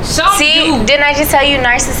y'all. Some See, do. didn't I just tell you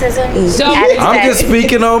narcissism? Some At its I'm best. just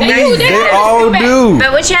speaking on me. do. They all do.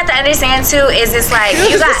 But what you have to understand too is it's like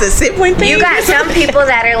you Is got this a sibling thing? you got some people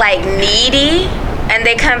that are like needy and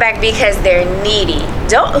they come back because they're needy.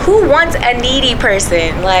 Who wants a needy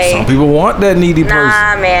person? Like, Some people want that needy person.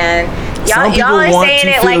 nah, man. Some Y'all are people want saying to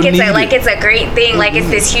it feel like it's needed. a great thing, like it's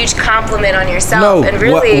this huge compliment on yourself. No, And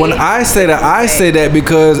really, when I say that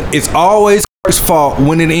because it's always Kurt's fault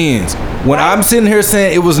when it ends. When I'm sitting here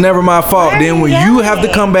saying it was never my fault, then when you have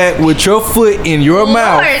to come back with your foot in your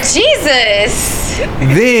mouth, Lord Jesus.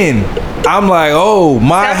 then I'm like, oh,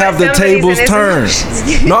 might have the tables turned.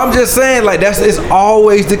 No, I'm just saying, like, it's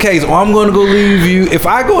always the case. Or I'm gonna go leave you. If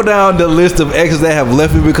I go down the list of exes that have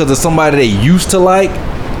left me because of somebody they used to like,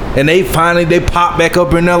 and they pop back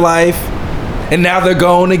up in their life, and now they're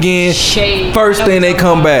gone again. Shade. First thing they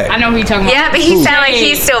come back. I know who you talking about. Yeah, but he sound like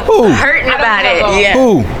he's still Who? hurting about it. Yeah.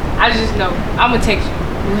 Who? I just know. I'm gonna text you.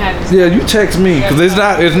 You had this. Yeah, you text me, because it's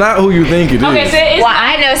not who you think it is. Okay, so it's Well, not-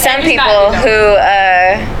 I know some it's people not, who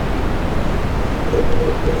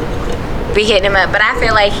be hitting him up, but I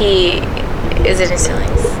feel like he is in his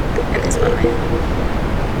feelings in this moment.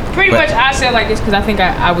 Pretty much, I said like this because I think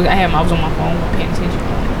I was on my phone paying attention.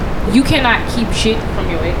 You cannot keep shit from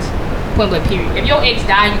your ex. Point blank period. If your ex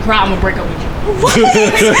die and you cry, I'm gonna break up with you.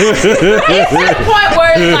 It's to the point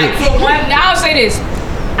where it's like, for one, now I'll say this.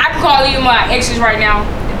 I can call you my exes right now.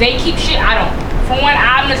 They keep shit. I don't. For one,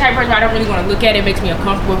 I'm the type of person where I don't really want to look at it. It makes me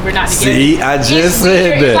uncomfortable if we're not together. See, I just It's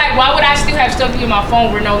said that. weird. It's like, why would I still have stuff in my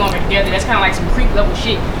phone? We're no longer together. That's kind of like some creep level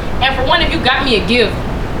shit. And for one, if you got me a gift,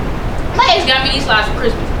 my ex got me these slides for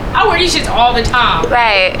Christmas. I wear these shits all the time.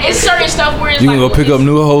 Right. It's certain stuff where it's You like, gonna go pick up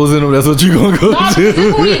new hoes in them? That's what you gonna go no, do? this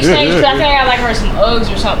is what we exchange. I think I got like her some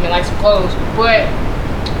Uggs or something, like some clothes. But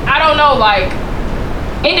I don't know, like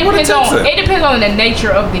it depends on the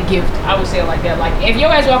nature of the gift. I would say it like that. Like if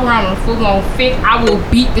your ass walk around in a full blown fit, I will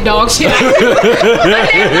beat the dog shit out of you.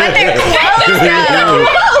 But they're clothes though.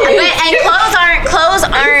 And clothes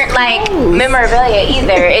aren't like memorabilia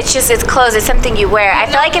either. It's clothes. It's something you wear. I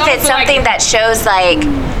feel like if it's something that shows like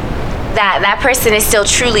that person is still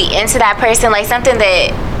truly into that person, like something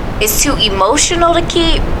that is too emotional to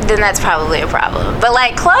keep, then that's probably a problem. But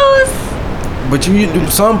like clothes. But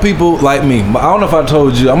some people like me. I don't know if I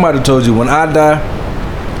told you. I might have told you. When I die,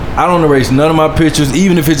 I don't erase none of my pictures,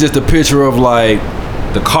 even if it's just a picture of like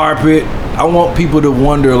the carpet. I want people to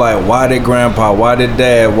wonder like, why did grandpa, why did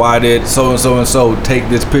dad, why did so and so and so take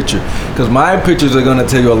this picture? Because my pictures are gonna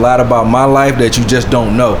tell you a lot about my life that you just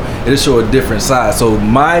don't know. It'll show a different side. So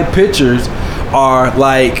my pictures are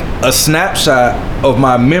like a snapshot of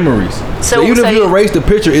my memories. So even if you erase the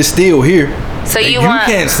picture, it's still here. So you want,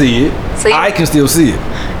 can't see it. So I can still see it.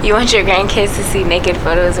 You want your grandkids to see naked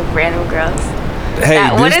photos of random girls? Hey,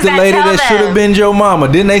 this the lady that should have been your mama.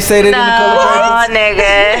 Didn't they say that in the color purple?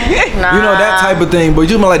 Nigga. Nah. You know, that type of thing. But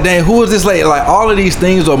you be like, dang, who is this lady? Like, all of these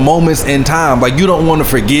things are moments in time. Like, you don't want to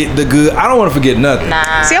forget the good. I don't want to forget nothing.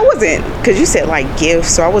 Nah. See, I wasn't, because you said like gifts,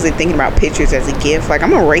 so I wasn't thinking about pictures as a gift. Like,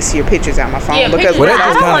 I'm gonna erase your pictures out my phone because well,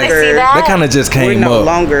 I don't want to see that. That kind of just came we're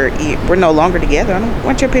up. We're no longer together. I don't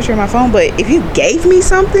want your picture in my phone. But if you gave me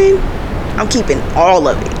something, I'm keeping all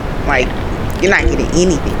of it. Like, you're not getting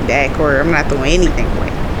anything back, or I'm not throwing anything away.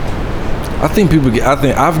 I think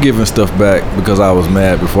I've given stuff back because I was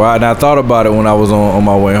mad before. And I thought about it when I was on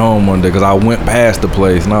my way home one day because I went past the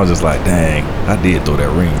place and I was just like, dang, I did throw that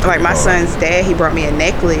ring. Like my son's dad, he brought me a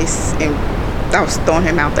necklace and I was throwing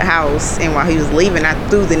him out the house. And while he was leaving, I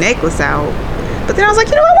threw the necklace out. But then I was like,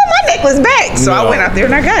 I want my necklace back. So I went out there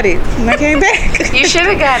and I got it. And I came back. You should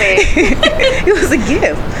have got it. It was a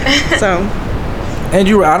gift. So. And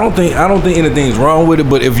you're right. I don't think anything's wrong with it.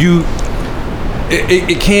 But if you,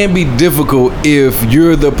 it can be difficult if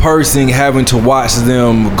you're the person having to watch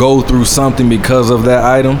them go through something because of that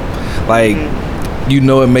item. Like,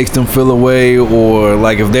 it makes them feel away, or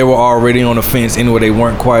like if they were already on the fence anyway, they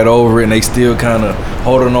weren't quite over it and they still kind of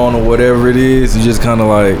holding on to whatever it is. You just kind of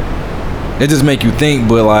like. It just make you think,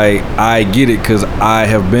 but like I get it because I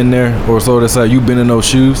have been there, or so that's how you've been in those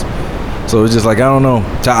shoes. So it's just like I don't know.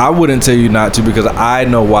 I wouldn't tell you not to because I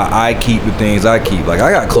know why I keep the things I keep. Like I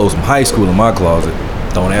got clothes from high school in my closet.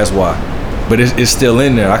 Don't ask why, but it's still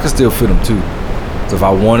in there. I can still fit them too. So if I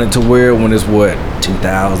wanted to wear it when it's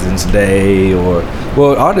 2000s day or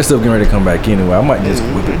all this stuff getting ready to come back anyway, I might just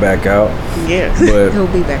whip it back out. Yeah, but he'll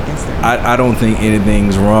be back in stock. I don't think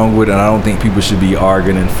anything's wrong with it, and I don't think people should be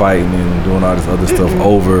arguing and fighting and doing all this other stuff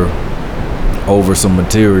over some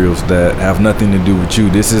materials that have nothing to do with you.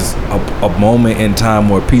 This is a moment in time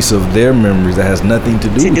or a piece of their memories that has nothing to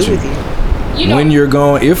do with you. When you're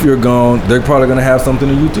gone, if you're gone, they're probably gonna have something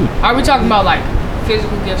to you too. Are we talking about like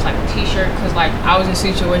physical gifts, like a t-shirt? Because like I was in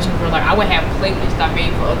situations where like I would have playlists I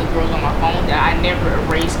made for other girls on my phone that I never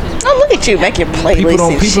erased. Look at you making playlists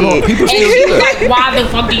and shit. People still and do that. like, why the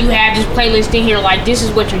fuck do you have this playlist in here? Like, this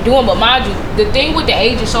is what you're doing. But mind you, the thing with the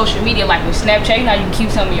age of social media, like with Snapchat, now you can keep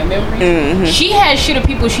some of your memories. She had shit of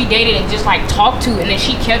people she dated and just like talked to, and then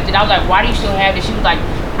she kept it. I was like, why do you still have it? She was like,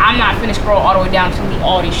 I'm not finna scroll all the way down to delete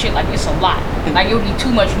all this shit. Like, it's a lot. Like, it would be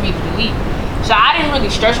too much for me to delete. So I didn't really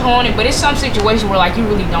stress her on it, but it's some situation where like you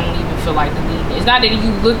really don't even feel like deleting it. It's not that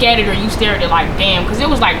you look at it or you stare at it like damn, because it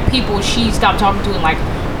was like people she stopped talking to in like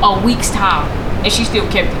a week's time, and she still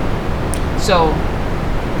kept it. So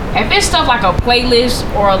if it's stuff like a playlist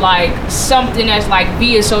or like something that's like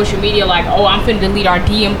via social media, like I'm finna delete our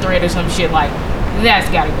DM thread or some shit, like that's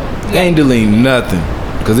gotta go. Ain't deleting nothing.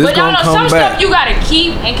 Cause it's gonna come some back. Stuff you gotta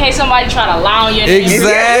keep in case somebody try to lie on your name.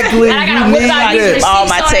 Exactly. And I gotta whip out these receipts all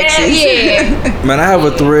my texts. Yeah. Man, I have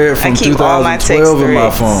a thread from 2012 in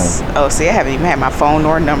my phone. Oh, see, I haven't even had my phone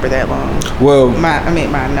or number that long. Well, my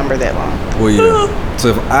number that long. Well, yeah. So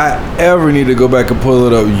if I ever need to go back and pull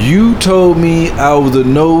it up, you told me I was a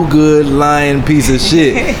no good lying piece of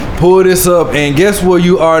shit. Pull this up, and guess where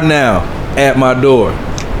you are now? At my door.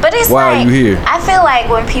 But it's why are you here? I feel like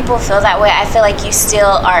when people feel that way, I feel like you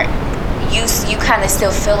still are, you kind of still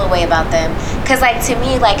feel a way about them. Because like to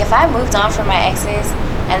me, like if I moved on from my exes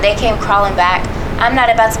and they came crawling back, I'm not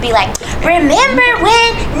about to be like, remember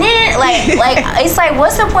when, like it's like,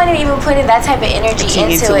 what's the point of even putting that type of energy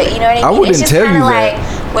into it? You know what I mean? I wouldn't it's just tell you like,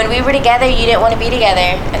 that. When we were together, you didn't want to be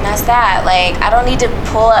together, and that's that. Like, I don't need to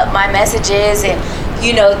pull up my messages and,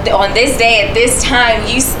 on this day at this time,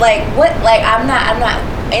 you like what? Like, I'm not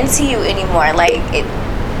into you anymore. Like,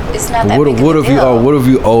 it's not that big of a deal. What if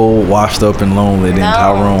you old, washed up and lonely, then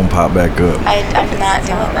Tyrone pop back up? I'm not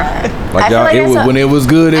doing that. Like y'all, when it was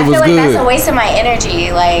good, it was good. I feel like that's a waste of my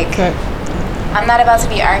energy. Like, I'm not about to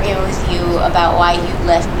be arguing with you about why you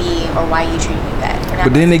left me or why you treated me bad.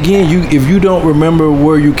 But then again, if you don't remember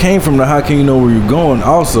where you came from, then how can you know where you're going?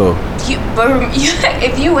 Also,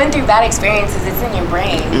 if you went through bad experiences, it's in your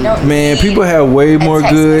brain. You don't man, people have way more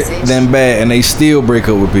good than bad, and they still break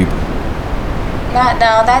up with people.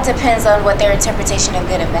 No, that depends on what their interpretation of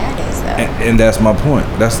good and bad is, though. And that's my point.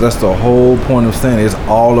 That's the whole point of saying it's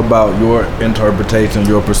all about your interpretation,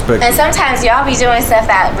 your perspective. And sometimes y'all be doing stuff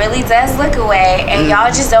that really does look away, and y'all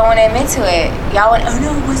just don't want to admit to it. Y'all want, oh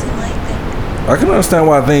no, it wasn't like that. I can understand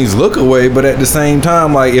why things look away, but at the same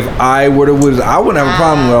time, like if I were to, I wouldn't have a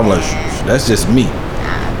problem with it. I'm like, that's just me.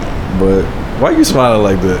 But why are you smiling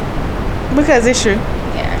like that? Because it's true.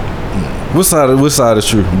 Yeah. What side is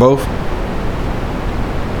true? Both?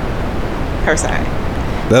 Her side.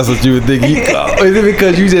 That's what you would think. Is it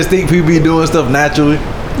because you just think people be doing stuff naturally?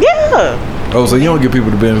 Yeah. Oh, so you don't give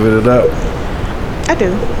people the benefit of the doubt? I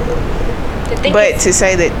do. But to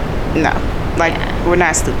say that, no. Like, we're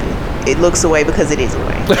not stupid. It looks away because it is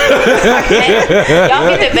away. Y'all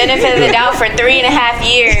get the benefit of the doubt for 3.5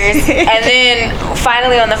 years, and then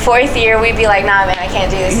finally on the 4th year, we'd be like, nah, man, I can't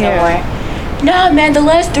do this no more. Nah, man, the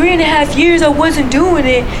last 3.5 years I wasn't doing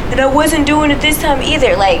it, and I wasn't doing it this time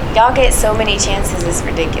either. Like, y'all get so many chances, it's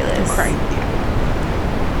ridiculous. Crazy.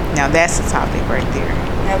 Now that's the topic right there.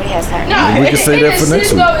 Nobody has time. No, We can say that for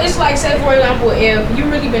next week. It's like, say for example, if you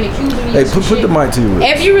really been accusing me. Hey, of some put the shit, mic to your lips.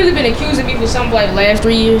 If you really been accusing me for something like the last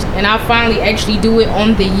 3 years, and I finally actually do it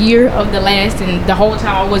on the year of the last, and the whole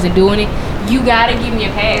time I wasn't doing it, you gotta give me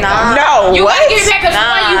a pass. Nah. No, You what? gotta give me a pass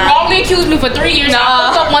because you wrongly accused me for 3 years. Nah.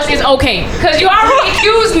 I fucked up once is okay, because you already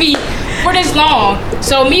accused me for this long.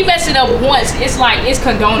 So me messing up once, it's like it's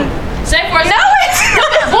condonable. Say for example,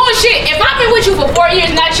 bullshit. If I've been with you for 4 years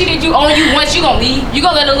and I cheated you on you once, you gonna leave? You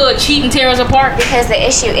gonna let a little cheat and tear us apart? Because the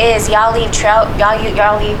issue is y'all leave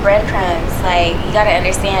y'all leave breadcrumbs. Like, you gotta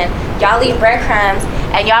understand, y'all leave breadcrumbs,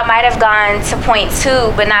 and y'all might have gone to point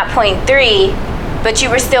 2 but not point 3. But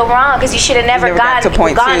you were still wrong because you should have never got to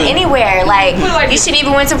point gone 2. anywhere. Like, you should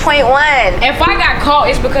even went to point 1. If I got caught,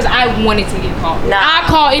 it's because I wanted to get caught. Nah. I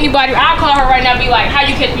call anybody. I call her right now and be like, how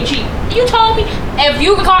you catch me cheating? You told me. If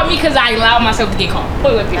you caught me because I allowed myself to get caught.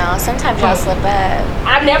 Put it up here. No, sometimes y'all slip up.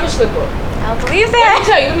 I never slip up. I don't believe Let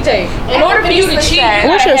that. me tell you. In order for you to cheat,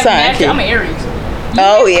 you What's gotta your have sign, master. kid? I'm an Aries.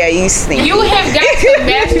 Oh yeah, you sneaky. You have got to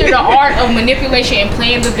master the art of manipulation and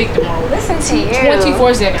playing the victim role. Listen to you.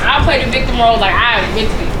 24/7. I play the victim role like I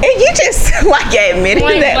mentally. And you just like admitted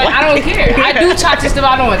Like, that. I don't care. I do toxic stuff.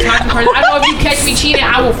 I don't want toxic person. I know if you catch me cheating,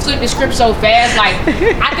 I will flip the script so fast. Like,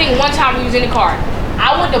 I think one time we was in the car.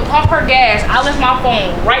 I went to pump her gas. I left my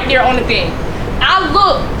phone right there on the thing. I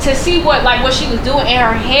looked to see what she was doing, and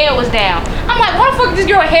her head was down. I'm like, why the fuck this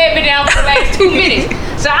girl head been down for the last 2 minutes?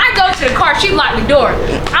 So I go to the car. She locked the door.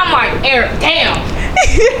 I'm like, Era, damn.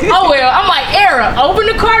 Oh well. I'm like, Era, open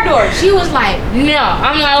the car door. She was like, no.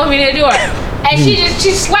 I'm like, open the door. And she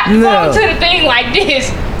slapped the phone to the thing like this.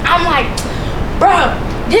 I'm like, bro,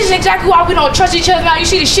 this is exactly why we don't trust each other now. You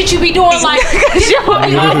see the shit you be doing, like, you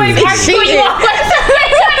always argue, you always threats and shit.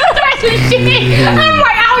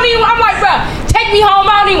 I'm like, bro, take me home.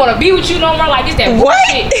 I don't even want to be with you no more. Like, it's that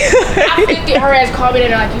bullshit. I flipped it. Her ass called me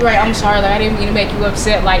and like, you're right. I'm sorry. Like, I didn't mean to make you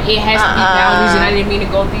upset. Like, it has to be boundaries, and I didn't mean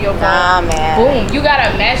to go through your phone. Nah, man. Boom. You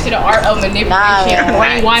gotta master the art of manipulation,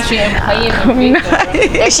 brainwashing, and playing the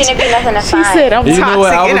victim. There shouldn't be nothing to find. She said I'm You toxic. know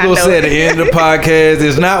what? I was and gonna know say at it. the end of the podcast,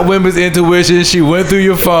 it's not women's intuition. She went through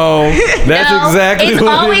your phone. That's exactly it's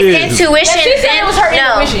what always it is. intuition. She said it was her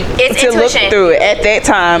intuition. It's to look intuition. through it at that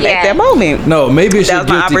time, at that moment. No, maybe it's your That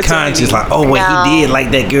was my guilty opportunity. conscience. Like, oh, wait, No. he did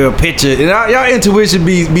like that girl picture. And y'all intuition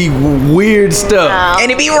be weird stuff.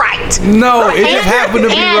 And it be right. No, it just happened to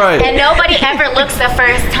be right. And nobody ever looks the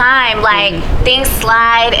first time. Like, things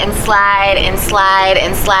slide and slide and slide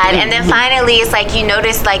and slide, and then finally it's like you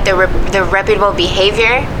notice like the reputable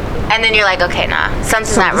behavior, and then you're like, okay, nah,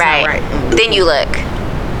 something's not right. Then you look.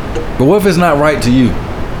 But what if it's not right to you?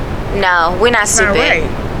 No, we're not stupid. Right.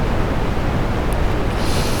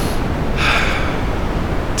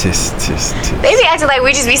 Tisk. They be acting like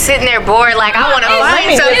we just be sitting there bored. Like, I want to find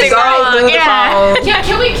mean, something it's all wrong. through the Yeah. phone.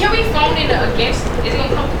 Can we phone in against? Is it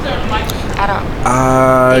gonna come through on the mic? I don't.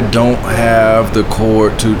 I don't have the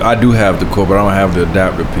cord to. I do have the cord, but I don't have the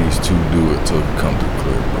adapter piece to do it to come through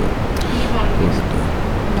clear. But Can you phone what in? is it?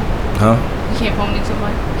 Huh? You can't phone into the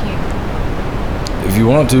mic. You can't. If you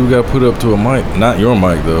want to, we gotta put it up to a mic. Not your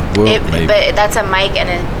mic though. Well, maybe. But that's a mic and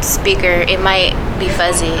a speaker. It might be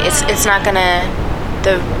fuzzy. It's not gonna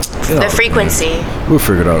the frequency. We'll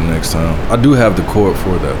figure it out next time. I do have the cord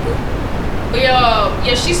for that though. But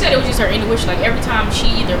yeah, she said it was just her intuition. Like, every time she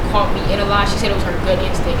either caught me in a lie, she said it was her gut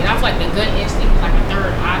instinct. And I feel like the gut instinct is like a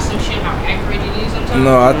third eye, some shit, how accurate it is sometimes.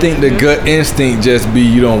 No, I think the gut instinct just be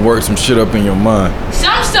you don't work some shit up in your mind.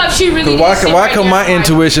 Some stuff she really. Why did sit why right come there my and like,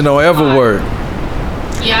 intuition don't ever work?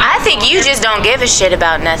 Yeah, I think you just don't give a shit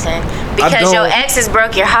about nothing because your don't. exes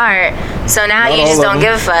broke your heart. So now Not you just all of don't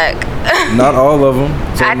them. give a fuck. Not all of them.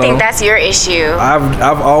 So I no. think that's your issue.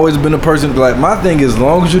 I've always been a person like my thing is as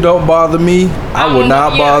long as you don't bother me, I will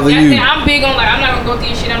not bother you. I'm big on like I'm not gonna go through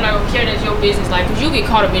your shit. I'm not gonna care. That's your business. Like, cause you get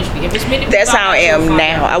caught eventually. If it's meant to be. That's how I am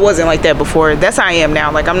now. I wasn't like that before. That's how I am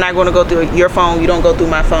now. Like, I'm not going to go through your phone. You don't go through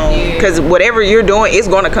my phone. Yeah. Because whatever you're doing, it's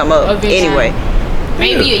going to come up Eventually. anyway.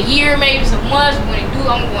 Maybe a year, maybe some months. When it do,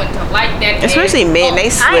 I'm going to like that. Especially men, they I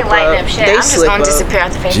slip ain't lighting up. up shit. They I'm just slip gonna up. disappear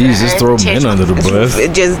off the face Jesus, of the throw earth. men under the bus.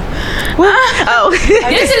 It just. Oh.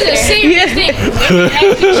 This is a serious thing. Women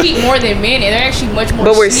actually cheat more than men, and they're actually much more.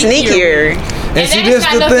 But we're sneakier. And see, that is this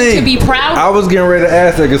not the nothing thing. to be proud of. I was getting ready to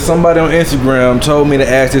ask that because somebody on Instagram told me to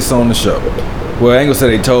ask this on the show. Well, I ain't gonna say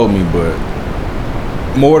they told me, but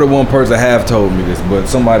more than one person have told me this. But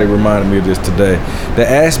somebody reminded me of this today. They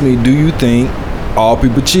asked me, "Do you think all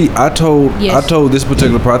people cheat?" I told this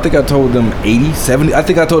particular part. I think I told them 80, 70. I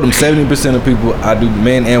think I told them 70% of people I do,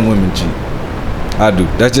 men and women cheat. I do.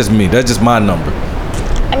 That's just me. That's just my number.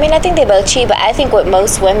 I mean, I think they both cheat, but I think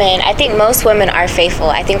most women are faithful.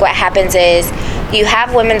 I think what happens is you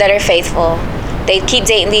have women that are faithful. They keep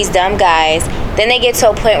dating these dumb guys. Then they get to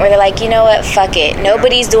a point where they're like, you know what, fuck it.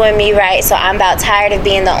 Nobody's doing me right, so I'm about tired of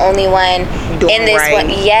being the only one in this right. one.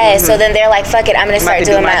 Yeah, so then they're like, fuck it, I'm going to start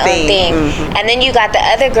doing my own thing. And then you got the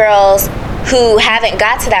other girls who haven't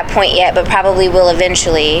got to that point yet, but probably will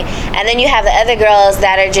eventually. And then you have the other girls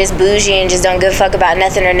that are just bougie and just don't give a fuck about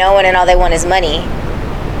nothing or no one, and all they want is money.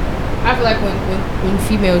 I feel like when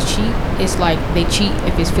females cheat, it's like they cheat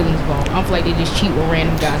if it's feelings involved. I don't feel like they just cheat with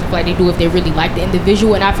random guys. I feel like they do if they really like the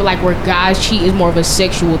individual, and I feel like where guys cheat is more of a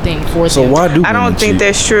sexual thing for them. So why do I don't women think cheat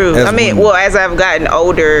that's true. as I mean, women? well, as I've gotten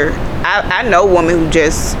older, I know women who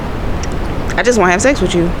just, I just want to have sex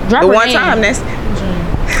with you. Drop the her one name. time, that's, I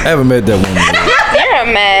haven't met that woman yet. You're a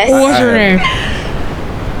mess. What's her name?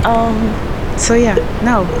 so yeah,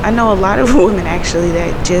 no, I know a lot of women actually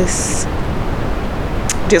that just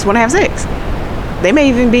want to have sex. They may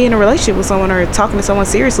even be in a relationship with someone or talking to someone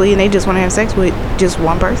seriously, and they just want to have sex with just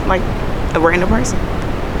one person, like a random person.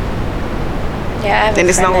 Yeah, I have Then a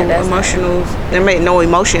there's no friend that does that. emotional, there may no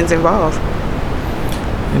emotions involved.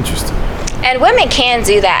 Interesting. And women can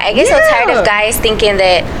do that. I get so tired of guys thinking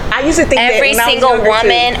that I used to think every that when I was single younger,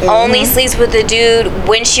 woman too. only sleeps with the dude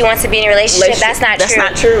when she wants to be in a relationship. That's not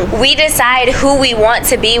true. We decide who we want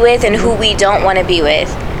to be with and who we don't want to be with.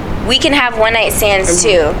 We can have one night stands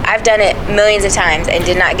too. I've done it millions of times and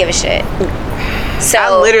did not give a shit. So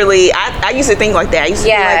I used to think like that. I used to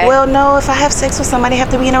be like, well, no, if I have sex with somebody, I have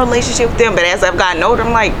to be in a relationship with them. But as I've gotten older,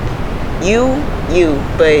 I'm like,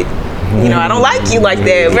 but you know, I don't like you like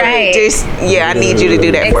that. Right. Just, I need you to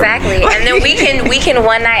do that exactly. for me. And then we can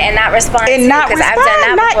one night and not respond and to not because respond, I've done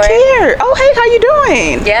that not before. care. Oh, hey, how you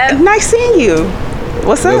doing? Yeah. Nice seeing you.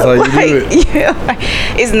 What's That's up? how you do it.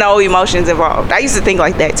 It's no emotions involved. I used to think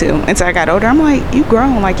like that too. Until I got older, I'm like, you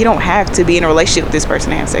grown. Like, you don't have to be in a relationship with this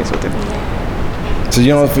person and have sex with them. So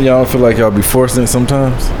y'all don't feel like y'all be forcing it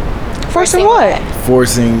sometimes? Forcing what?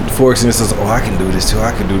 Forcing it says, I can do this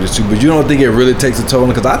too, but you don't think it really takes a toll?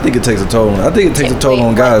 Because I think it takes a toll. I think it takes a toll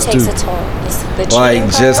on guys too. Takes a toll? The Like cheating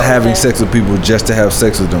just part having or sex with people just to have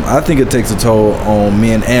sex with them. I think it takes a toll on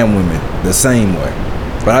men and women the same way.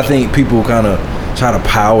 But I think people kind of try to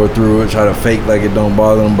power through it, try to fake like it don't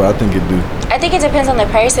bother them, but I think it do. I think it depends on the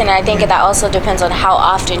person, and I think that also depends on how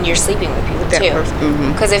often you're sleeping with people too.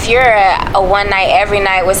 Because if you're a one night every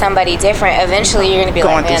night with somebody different, eventually you're gonna be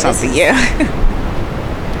going like, through man, something.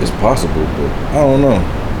 It's possible, but I don't know.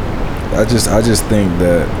 I just think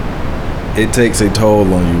that it takes a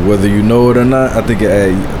toll on you, whether you know it or not. I think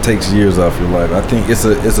it takes years off your life. I think it's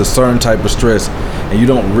a certain type of stress, and you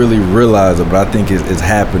don't really realize it, but I think it's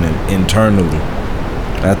happening internally.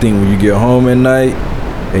 And I think when you get home at night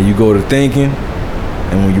and you go to thinking,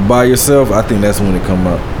 and when you by yourself, I think that's when it come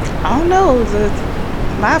up. I don't know.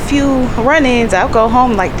 My few run-ins, I'll go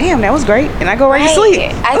home like, damn, that was great, and I go right to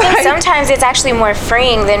sleep. I think sometimes it's actually more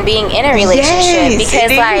freeing than being in a relationship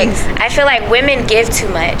because, I feel like women give too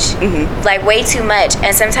much, like way too much,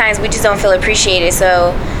 and sometimes we just don't feel appreciated.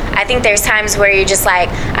 So I think there's times where you're just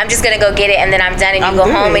like, I'm just gonna go get it, and then I'm done, and you go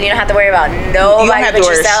home, and you don't have to worry about nobody. You don't have to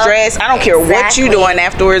worry stress. I don't care what you doing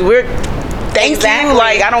afterwards. Thank you.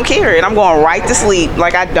 Like, I don't care, and I'm going right to sleep.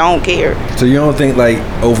 Like, I don't care. So you don't think like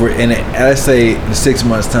over in let's say in 6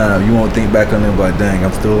 months time, you won't think back on it like, dang,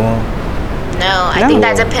 I'm still on? No, I think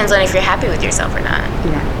that depends on if you're happy with yourself or not.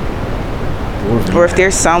 Yeah. Or if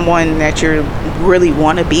there's someone that you really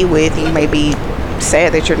want to be with, you may be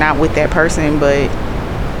sad that you're not with that person, but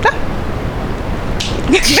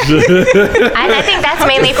I think that's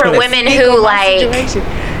mainly for women who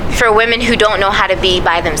for women who don't know how to be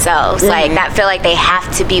by themselves, like that feel like they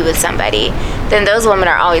have to be with somebody. Then those women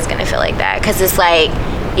are always going to feel like that because it's like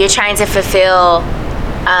you're trying to fulfill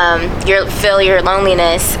your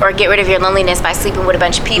loneliness or get rid of your loneliness by sleeping with a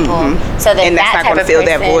bunch of people. So then that's not going to fill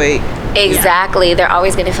that void. Exactly, they're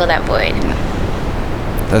always going to fill that void.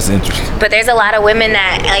 That's interesting. But there's a lot of women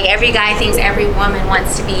that, like, every guy thinks every woman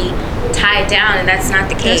wants to be tied down, and that's not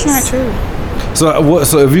the case. That's not true.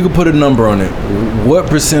 So if you could put a number on it, what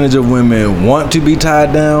percentage of women want to be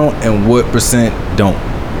tied down and what percent don't?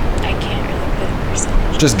 I can't really put a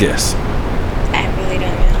percentage. Just guess. I really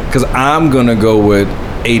don't know. Because I'm going to go with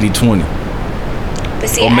 80-20. But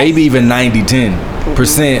see, Or maybe even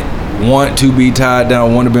 90-10% want to be tied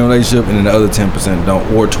down, want to be in a relationship, and then the other 10% don't,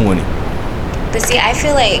 or 20. But see, I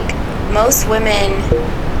feel like most women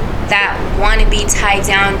that want to be tied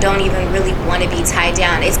down don't even really want to be tied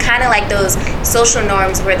down. It's kind of like those social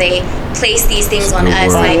norms where they place these things on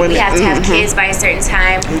us, like we have to have kids by a certain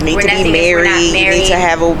time. You need to be married. You need to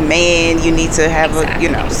have a man. You need to have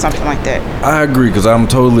something like that. I agree, because I'm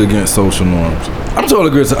totally against social norms. I'm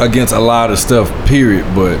totally against a lot of stuff, period.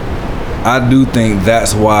 But I do think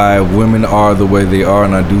that's why women are the way they are,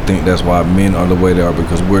 and I do think that's why men are the way they are,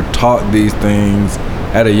 because we're taught these things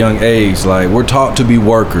at a young age. Like, we're taught to be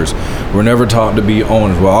workers. We're never taught to be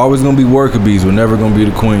owners. We're always going to be worker bees. We're never going to be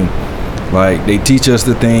the queen. Like, they teach us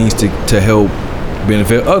the things to help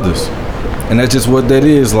benefit others. And that's just what that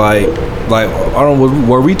is. Like I don't know,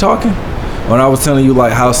 were we talking? When I was telling you,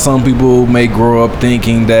 like, how some people may grow up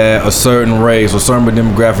thinking that a certain race or certain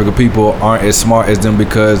demographic of people aren't as smart as them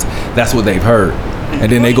because that's what they've heard.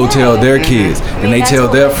 And then they go tell their kids, and they tell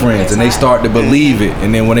their friends, and they start to believe it.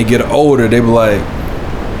 And then when they get older, they be like,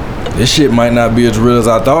 this shit might not be as real as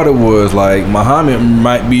I thought it was. Like, Muhammad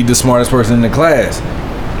might be the smartest person in the class.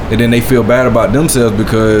 And then they feel bad about themselves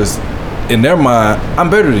because in their mind, I'm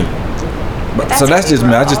better than you. But so that's just me.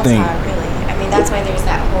 I just think. Really. I mean, that's why there's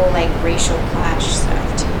that whole like racial clash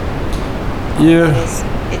stuff too. Yeah.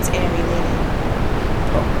 It's interrelated.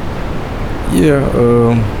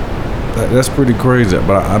 Yeah. That's pretty crazy.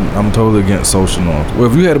 But I'm totally against social norms.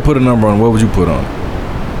 Well, if you had to put a number on, what would you put on it?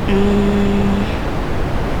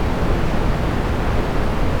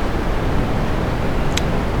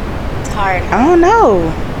 It's hard. I don't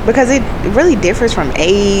know, because it really differs from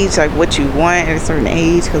age, like what you want at a certain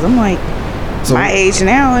age. Because I'm like, my age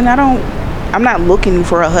now, and I'm not looking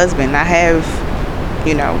for a husband. I have,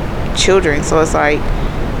 children, so it's like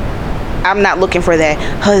I'm not looking for that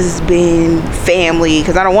husband, family,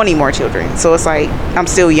 because I don't want any more children. So it's like I'm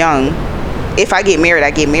still young. If I get married,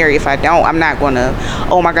 I get married. If I don't, I'm not gonna,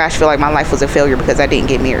 oh my gosh, feel like my life was a failure because I didn't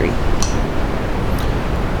get married.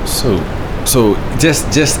 So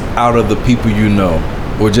just out of the people you know,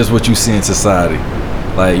 or just what you see in society,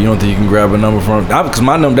 like, you don't think you can grab a number from? Because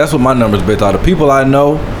that's what my number's based on. The people I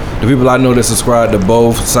know that subscribe to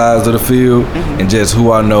both sides of the field, and just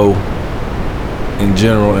who I know in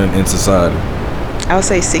general in society. I would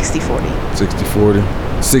say 60-40. 60-40.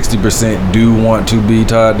 60% do want to be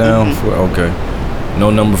tied down. Okay,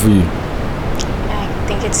 no number for you. I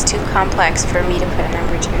think it's too complex for me to put a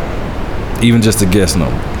number to it. Even just a guess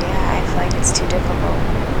number. Yeah, I feel like it's too difficult.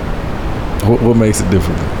 What makes it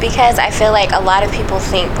difficult? Because I feel like a lot of people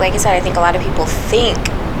think, like I said, I think a lot of people think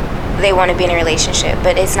they want to be in a relationship,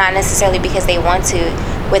 but it's not necessarily because they want to.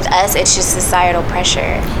 With us, it's just societal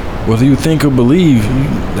pressure. Whether you think or believe.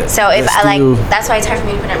 So if that's why it's hard for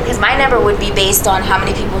me to put a number, because my number would be based on how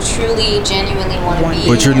many people truly, genuinely want to be.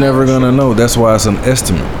 But you're never gonna know. That's why it's an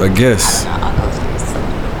estimate, I guess. I don't know. I'll go with this.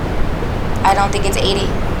 I don't think it's 80.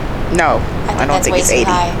 No, I don't think it's 80.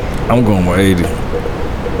 High. I'm going with 80.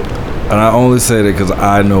 And I only say that because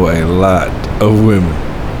I know a lot of women.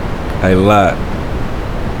 A lot.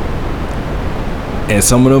 And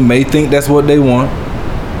some of them may think that's what they want.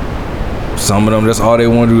 Some of them, that's all they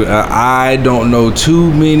want to do. I don't know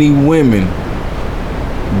too many women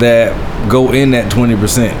that go in that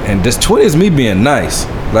 20%. And this 20 is me being nice.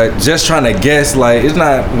 Like, just trying to guess. Like, it's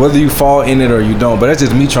not whether you fall in it or you don't. But that's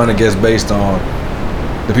just me trying to guess based on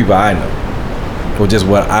the people I know. Or just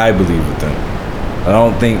what I believe with them. I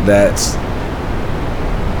don't think that's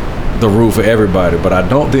the rule for everybody, but I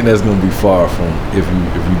don't think that's going to be far from if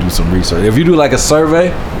you do some research. If you do like a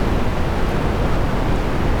survey,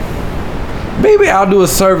 maybe I'll do a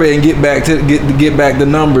survey and get back the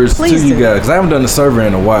numbers to you guys, because I haven't done a survey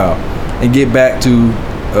in a while, and get back to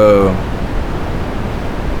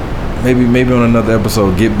maybe on another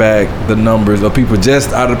episode, get back the numbers of people,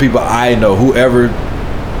 just out of the people I know, whoever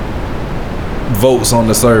votes on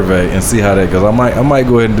the survey, and see how that goes. I might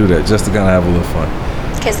go ahead and do that just to kind of have a little fun.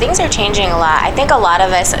 Because things are changing a lot. I think a lot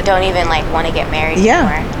of us don't even want to get married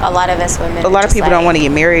anymore. A lot of us women. A lot of people don't want to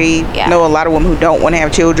get married. Yeah. Know a lot of women who don't want to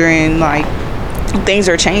have children. Like, things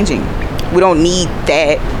are changing. We don't need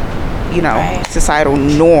that, societal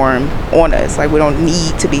norm on us. Like, we don't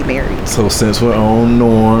need to be married. So since we're on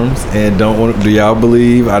norms and do y'all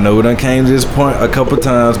believe? I know we done came to this point a couple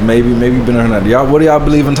times. Maybe been on that. What do y'all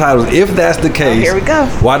believe in titles? If that's the case, here we go.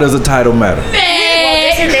 Why does a title matter? Well,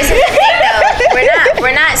 this is the thing, though.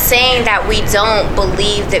 We're not saying that we don't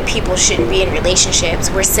believe that people shouldn't be in relationships.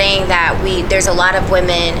 We're saying that there's a lot of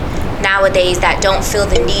women nowadays that don't feel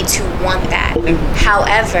the need to want that.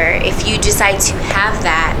 However, if you decide to have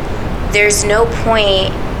that, there's no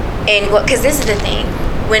point in because this is the thing.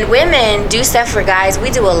 When women do stuff for guys, we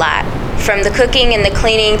do a lot. From the cooking and the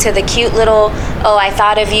cleaning to the cute little, I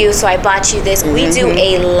thought of you, so I bought you this. We do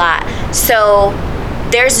a lot. So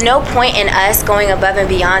there's no point in us going above and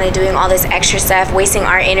beyond and doing all this extra stuff, wasting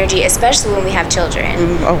our energy, especially when we have children,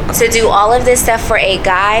 to do all of this stuff for a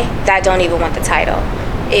guy that don't even want the title.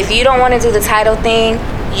 If you don't want to do the title thing,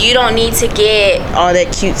 you don't need to get all that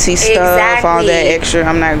cutesy stuff, all that extra.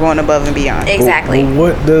 I'm not going above and beyond. Exactly. But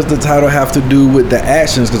what does the title have to do with the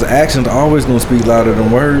actions? Because actions are always going to speak louder than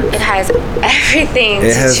words. It has everything to do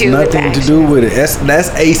with It has nothing to do with it. That's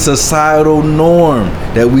a societal norm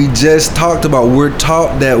that we just talked about. We're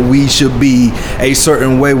taught that we should be a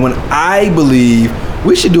certain way, when I believe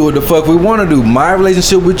we should do what the fuck we want to do. My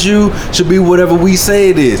relationship with you should be whatever we say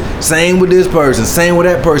it is. Same with this person, same with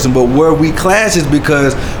that person. But where we clash is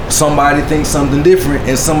because somebody thinks something different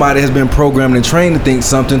and somebody has been programmed and trained to think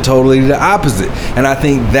something totally the opposite. And I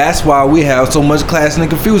think that's why we have so much clashing and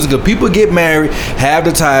confusion. Because people get married, have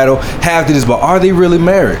the title, have this, but are they really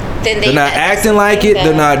married? They're not acting like it.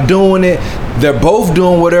 They're not doing it. They're both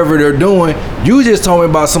doing whatever they're doing. You just told me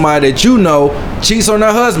about somebody that you know cheats on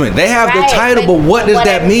their husband. They have the title, but what does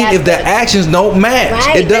that mean if their actions don't match?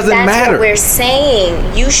 Right, it doesn't that's matter. What we're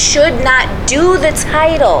saying, you should not do the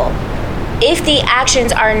title if the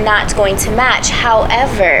actions are not going to match.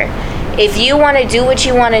 However, if you want to do what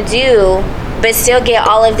you want to do, but still get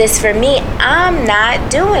all of this for me, I'm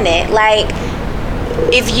not doing it. Like,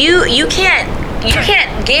 if you can't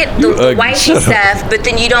get the wifey stuff, but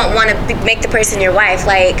then you don't want to make the person your wife.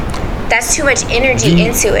 Like, that's too much energy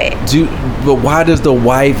into it. But why does the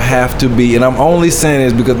wife have to be? And I'm only saying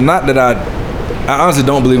this because not that I honestly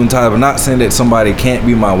don't believe in titles. I'm not saying that somebody can't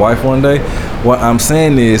be my wife one day. What I'm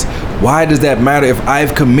saying is, why does that matter if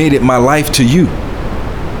I've committed my life to you?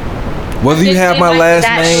 Whether you have my last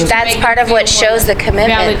name. That's part of what shows the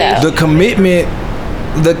commitment, though.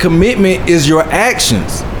 The commitment is your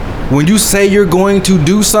actions. When you say you're going to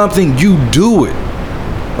do something, you do it.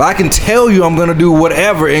 I can tell you I'm going to do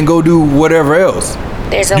whatever and go do whatever else.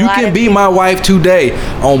 You can be my wife today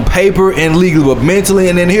on paper and legally, but mentally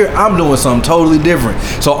and in here, I'm doing something totally different.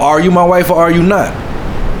 So are you my wife or are you not?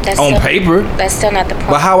 On paper. That's still not the point.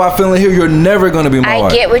 But how I feel in here, you're never going to be my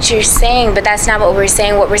wife. I get what you're saying, but that's not what we're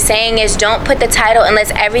saying. What we're saying is don't put the title unless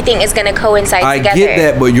everything is going to coincide together. I get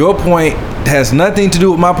that, but your point has nothing to do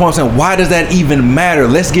with my point. I'm saying, why does that even matter?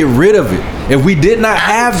 Let's get rid of it. If we did not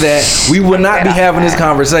have that, we would not be having this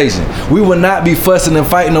conversation. We would not be fussing and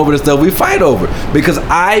fighting over the stuff we fight over. Because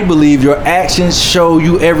I believe your actions show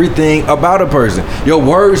you everything about a person. Your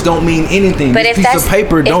words don't mean anything. But this piece of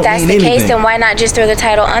paper don't mean anything. If that's the case, then why not just throw the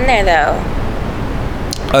title on there, though?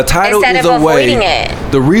 A title instead is of a way. avoiding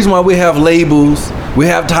it. The reason why we have labels, we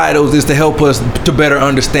have titles, is to help us to better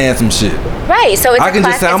understand some shit. Right, so it's I can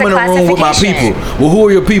just say I'm in a room with my people. Well, who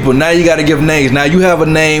are your people? Now you got to give names. Now you have a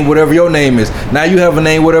name, whatever your name is. Now you have a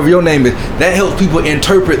name, whatever your name is. That helps people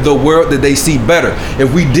interpret the world that they see better.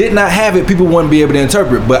 If we did not have it, people wouldn't be able to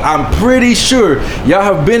interpret. But I'm pretty sure y'all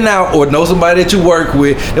have been out or know somebody that you work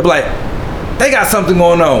with. They'll be like, they got something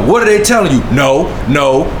going on. What are they telling you? No.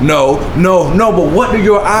 But what do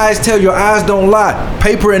your eyes tell? Your eyes don't lie.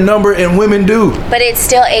 Paper and number and women do. But it's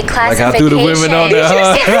still a classification. Like I threw the women on there.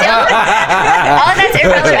 All that's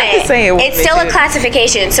irrelevant. It's still a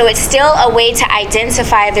classification. So it's still a way to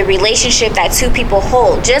identify the relationship that two people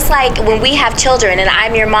hold. Just like when we have children and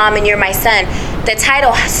I'm your mom and you're my son, the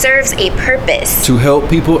title serves a purpose. To help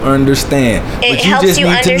people understand. It helps you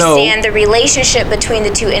understand the relationship between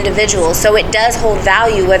the two individuals. So it does hold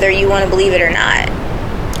value whether you want to believe it or not.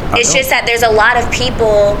 It's just that there's a lot of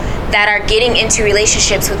people that are getting into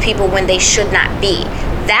relationships with people when they should not be.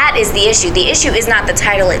 That is the issue. The issue is not the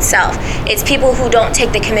title itself. It's people who don't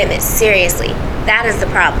take the commitment seriously. That is the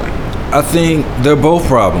problem. I think they're both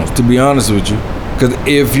problems, to be honest with you. Because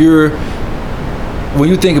when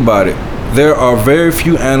you think about it, there are very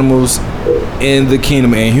few animals in the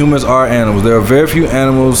kingdom, and humans are animals. There are very few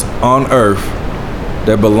animals on earth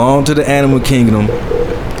that belong to the animal kingdom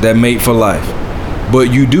that mate for life.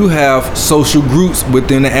 But you do have social groups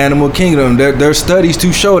within the animal kingdom. There are studies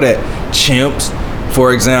to show that. Chimps,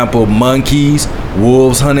 for example, monkeys,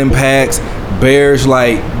 wolves hunting packs, bears,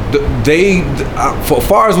 like for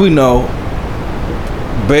far as we know,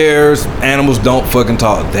 bears, animals don't fucking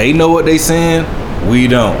talk. They know what they saying, we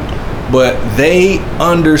don't. But they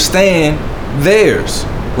understand theirs.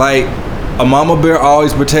 Like, a mama bear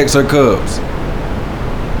always protects her cubs.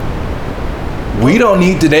 We don't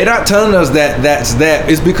need to. They're not telling us that that's that.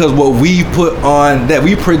 It's because what we put on, that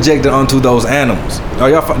we projected onto those animals.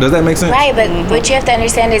 Does that make sense? Right, but what you have to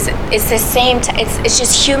understand is it's the same. It's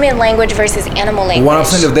just human language versus animal language. What I'm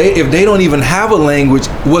saying, if they don't even have a language,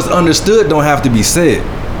 what's understood don't have to be said.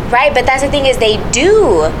 Right, but that's the thing is they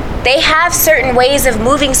do. They have certain ways of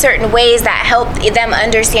moving certain ways that help them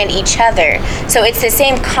understand each other. So it's the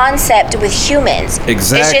same concept with humans.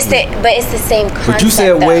 Exactly. It's just that, but it's the same concept. But you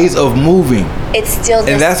said though. ways of moving. It's still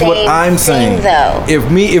the And that's same what I'm saying. thing, though.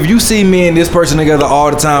 If you see me and this person together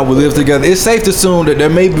all the time, we live together, it's safe to assume that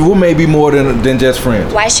we may be more than just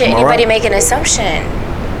friends. Why should Am I anybody right? make an assumption?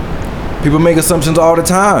 People make assumptions all the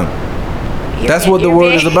time. That's what the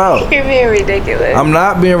word is about. You're being ridiculous. I'm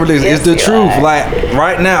not being ridiculous. Yes, It's the you truth. are. Like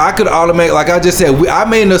right now, I could automate. Like I just said, I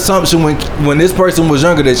made an assumption when this person was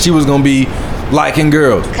younger that she was gonna be liking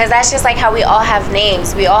girls. Because that's just like how we all have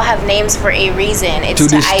names. We all have names for a reason. It's To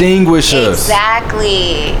distinguish us.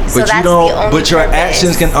 Exactly. So But that's you don't. the only But your purpose.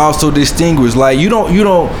 actions can also distinguish. Like you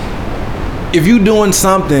don't. If you doing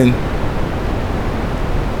something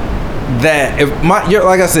that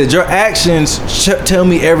like I said, your actions tell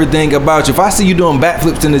me everything about you. If I see you doing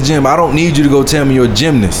backflips in the gym, I don't need you to go tell me you're a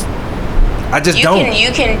gymnast. I just don't.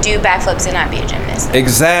 You can do backflips and not be a gymnast.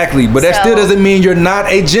 Exactly, but that still So- doesn't mean you're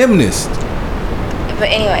not a gymnast. But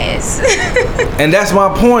anyways, And that's my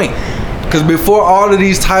point. Because before all of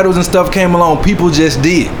these titles and stuff came along, people just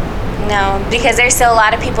did. no, because there's still a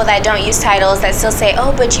lot of people that don't use titles that still say,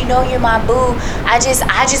 "Oh, but you know you're my boo. I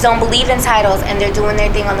just don't believe in titles," and they're doing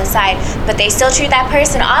their thing on the side. But they still treat that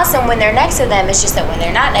person awesome when they're next to them. It's just that when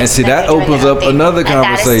they're not next And see, to them, that they're doing opens their own up thing. another And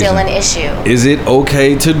that is conversation. still an issue. Is it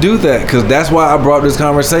okay to do that? Because that's why I brought this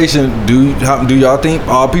conversation. Do y'all think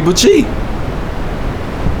all people cheat?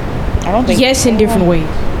 I don't think. Yes, in different ways.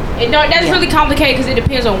 That's really complicated because it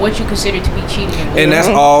depends on what you consider to be cheating. And that's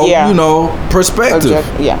all, Yeah. perspective.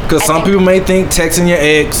 Yeah. Because I some think- people may think texting your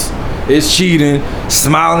ex is cheating,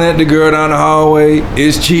 smiling at the girl down the hallway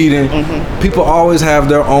is cheating. People always have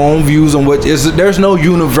their own views on what is. There's no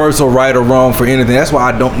universal right or wrong for anything. That's why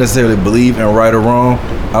I don't necessarily believe in right or wrong.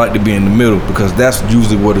 I like to be in the middle because that's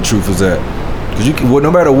usually where the truth is at. Because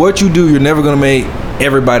no matter what you do, you're never gonna make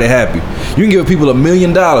everybody happy. You can give people $1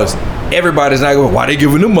 million. Everybody's not going, why they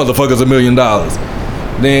giving them motherfuckers $1 million?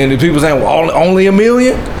 Then the people saying, well, only $1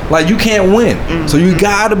 million? Like, you can't win. So you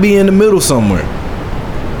gotta be in the middle somewhere.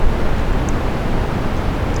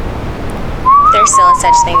 There's still a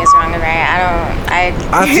such thing as wrong and right. I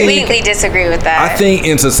think- completely disagree with that. I think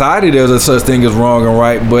in society there's a such thing as wrong and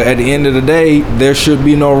right, but at the end of the day, there should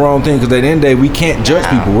be no wrong thing because at the end of the day, we can't judge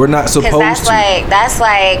people. We're not supposed Because to. that's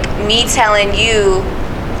like me telling you,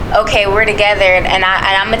 okay, we're together, and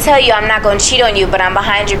I'm gonna tell you I'm not gonna cheat on you, but I'm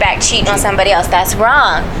behind your back cheating on somebody else. That's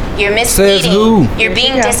wrong. You're misleading. Says who? You're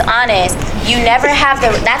being dishonest. You never have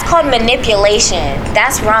the. That's called manipulation.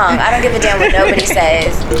 That's wrong. I don't give a damn what nobody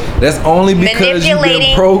says. That's only because you've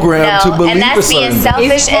been programmed to believe and that's a being certain thing.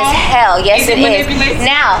 selfish Is it as wrong? hell. Yes, Is it it is. manipulation?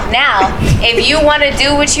 Now, if you want to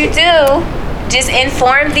do what you do, just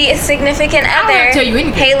inform the significant don't other. wanna tell you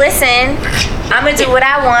anything. Hey, listen, I'm gonna do what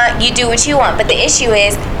I want. You do what you want. But the issue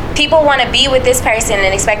is, people want to be with this person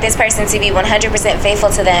and expect this person to be 100% faithful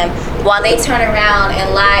to them, while they turn around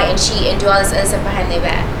and lie and cheat and do all this other stuff behind their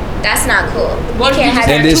back. That's not cool. What You if can't you have just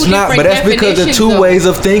And that. it's two not, but different that's because the definitions, two though. ways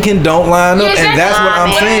of thinking don't line up, Yes, and that's what I'm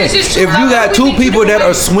Nah, saying. man. It's just If you got two people that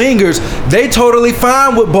are swingers, they totally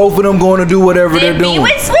fine with both of them going to do whatever they're Then be doing.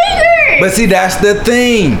 with swingers. But see, that's the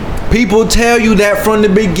thing. People tell you that from the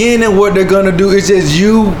beginning what they're gonna do. It's just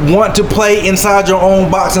you want to play inside your own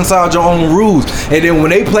box, inside your own rules. And then when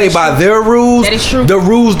they play by their rules, That is true. the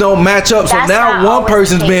rules don't match up. So That's now not one always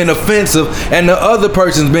person's the being case. offensive and the other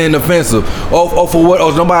person's being offensive. Or for what?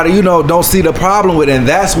 Or nobody, don't see the problem with it. And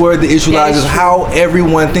that's where the issue That lies, is is true. how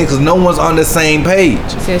everyone thinks, because no one's on the same page.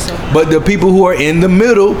 Says so. But the people who are in the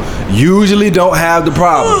middle usually don't have the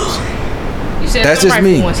problems. You said That's something just right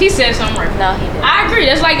me. for once. He said something right. No, he didn't. I agree.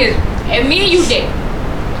 That's like it. And me and you date.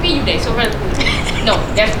 Me and you date. So no,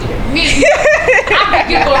 that's good. Me and you. I'm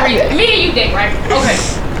gonna go read it. Me and you date, right? Okay.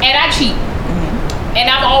 And I cheat. And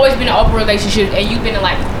I've always been in open relationships, and you've been in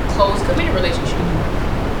like closed, committed relationships.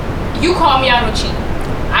 You call me out on cheating.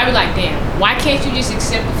 I be like, damn. Why can't you just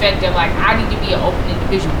accept the fact that like I need to be an open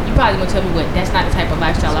individual? You probably gonna tell me what? That's not the type of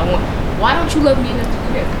lifestyle I want. Why don't you love me enough to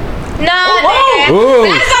do that? No, Whoa.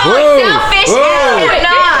 nigga. That's Whoa. all selfish. Whoa.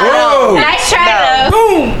 No. Whoa. Nice try, though.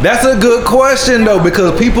 Boom. That's a good question though,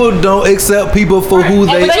 because people don't accept people for who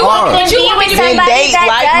they But you are. want to be with Then somebody date that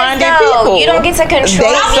like-minded does, though. people. You don't get to control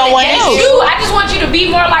Date me. someone Yes, else. You, I just want you to be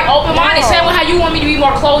more like open-minded. No. Same with how you want me to be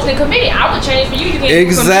more closed and committed. I would change for you. You can't do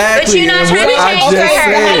it for me. Exactly. But you're not and trying what to I change just her.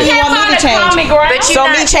 How do said. you want me to change? Common ground. But you So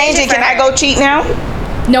not me change it, changing can for I her. go cheat now?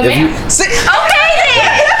 No, if ma'am.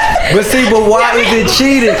 But why is it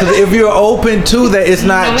cheating? Because if you're open to that, it's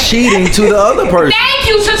not cheating to the other person. Thank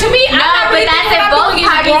you. So to me, No, but that's if both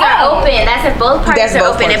parties are open. That's if both parties are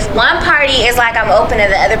open. If one party is like, I'm open, and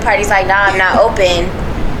the other party's like, nah, I'm not open.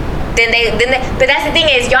 But that's the thing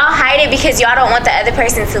is, y'all hide it because y'all don't want the other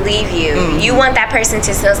person to leave you. You want that person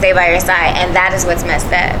to still stay by your side, and that is what's messed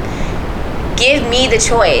up. Give me the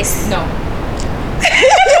choice. No.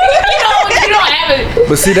 you don't have it.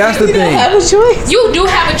 But see, that's the thing. Have a choice. You do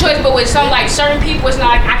have a choice, but with some like certain people, it's not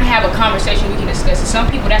like I can have a conversation, we can discuss it. Some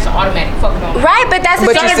people, that's an automatic fucking on. Right, but that's the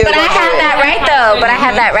But thing you is, still but I gonna have do it. that right though. But I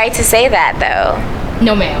have that right to say that though.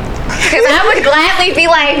 No, ma'am. Because I would gladly be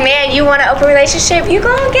like, man, you want an open relationship? You go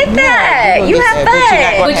get that. You have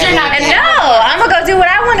fun. But you're not. And no, I'm gonna go do what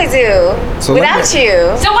I want to do So without you.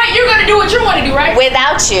 So wait, you're gonna do what you want to do, right?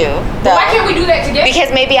 Without you, though. Why can't we do that together? Because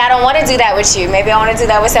maybe I don't want to do that with you. Maybe I want to do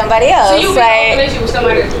that with somebody else. So you be in a Like, relationship with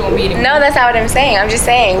somebody that you gonna meet. no, that's not what I'm saying. I'm just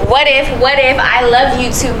saying, what if I love you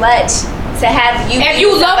too much to have you? If be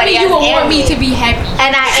you with love somebody me, you else will want and me to be happy.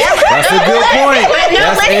 And I am. That's a good point. But no,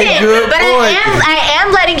 That's listen. a good But point. I am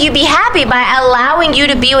letting you be happy by allowing you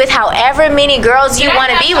to be with however many girls you That's want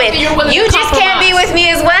to not be with. something you're willing You to just can't be compromise. with me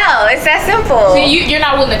as well. It's that simple. See, you're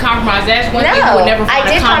not willing to compromise. That's one thing you No, would never I find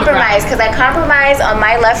did a compromise because I compromised on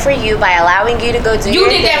my love for you by allowing you to go do You your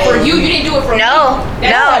did that thing. for you. You didn't do it for No, me.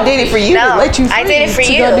 no. I did it for you. No, To let you I did it for free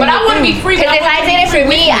to you. go do But I your want to thing. be free. Because if I did it for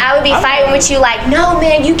me, I would be fighting with you like, no,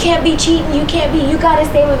 man, you can't be cheating. You can't be. You gotta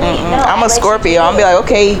stay with me. No, I'm I a let you Scorpio. do I'm it. be like,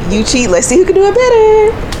 okay, you cheat. Let's see who can do it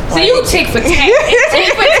better. So you tick for tat.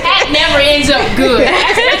 Tick for tat never ends up good.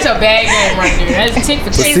 That's a bad game right there. That's tick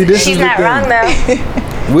for tat. See, this She's is the not thing. wrong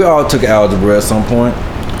though. We all took algebra at some point.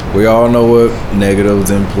 We all know what negatives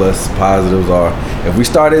and plus positives are. If we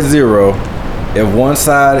start at 0, if one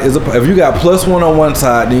side is if you got +1 on one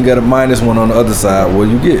side, then you got a -1 on the other side, what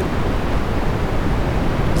do you get?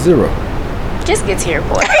 0. Just get to your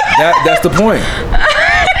point. That's the point.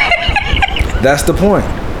 That's the point.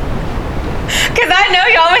 Because I know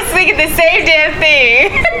y'all was thinking the same damn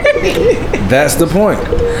thing. That's the point.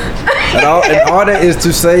 And all that is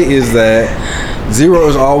to say is that 0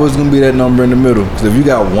 is always going to be that number in the middle. Because if you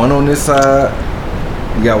got 1 on this side,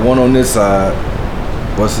 you got 1 on this side,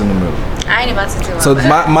 what's in the middle? I ain't about to do it. So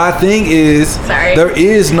my thing is, Sorry. there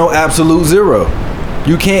is no absolute 0.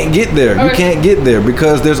 You can't get there. You can't get there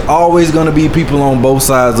because there's always going to be people on both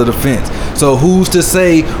sides of the fence. So who's to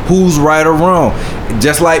say who's right or wrong?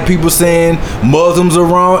 Just like people saying Muslims are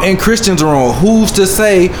wrong and Christians are wrong. Who's to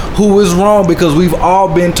say who is wrong? Because we've all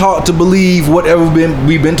been taught to believe whatever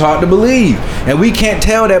we've been taught to believe. And we can't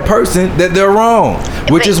tell that person that they're wrong.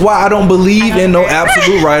 Which is why I don't believe in no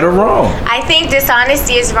absolute right or wrong. I think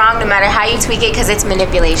dishonesty is wrong no matter how you tweak it because it's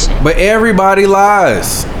manipulation. But everybody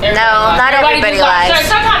lies. Not everybody just lies. So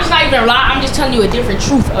sometimes it's not even a lie. I'm just telling you a different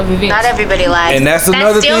truth of events. Not everybody lies. And that's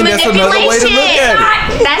another still thing. That's another way to look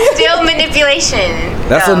at it. That's still manipulation.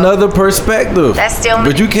 That's though. another perspective. That's still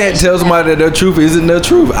But you can't tell somebody that their truth isn't their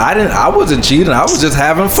truth. I wasn't cheating. I was just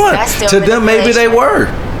having fun. That's still To them, maybe they manipulation.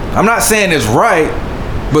 were. I'm not saying it's right,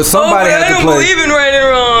 but somebody had to play. in right and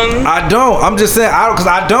wrong. I don't. I'm just saying because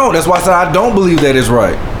I don't. That's why I said I don't believe that it's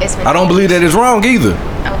right. I don't believe that it's wrong either.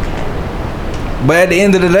 Okay. But at the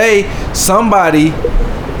end of the day, somebody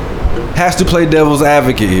has to play devil's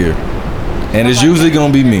advocate here, and it's usually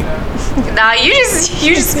gonna be me. Nah, you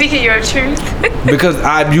just speaking your truth. Because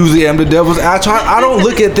I usually am the devil's. I don't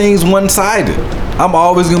look at things one-sided. I'm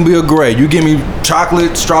always gonna be a gray. You give me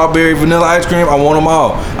chocolate, strawberry, vanilla ice cream, I want them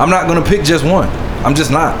all. I'm not gonna pick just one. I'm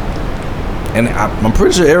just not. And I'm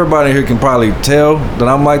pretty sure everybody here can probably tell that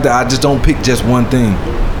I'm like that. I just don't pick just one thing.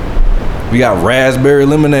 We got raspberry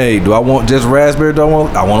lemonade. Do I want just raspberry? I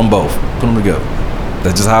want them both. Put them together.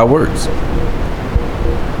 That's just how it works.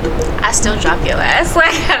 I still drop your ass.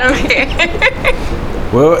 Like, I don't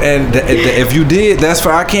care. Well, and if you did, that's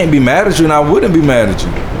fine. I can't be mad at you, and I wouldn't be mad at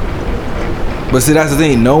you. But see, that's the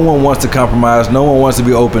thing. No one wants to compromise. No one wants to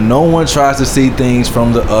be open. No one tries to see things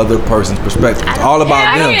from the other person's perspective. It's all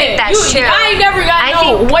about them. think that's true. I ain't never got I to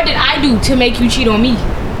know think- what did I do to make you cheat on me.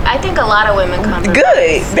 I think a lot of women compromise.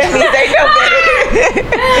 Good. That means they know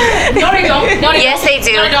better. No, they don't. No, they Yes, don't. they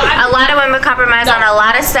do. No, they don't. A lot of women compromise on a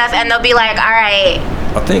lot of stuff, and they'll be like, "All right,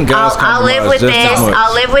 I think guys I'll live with compromise just this. as much.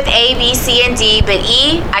 I'll live with A, B, C, and D, but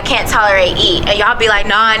E, I can't tolerate E." And y'all be like,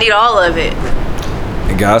 "Nah, I need all of it."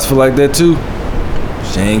 And guys feel like that too.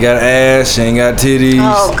 She ain't got ass. She ain't got titties.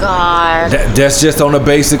 Oh God. That's just on a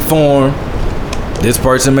basic form. This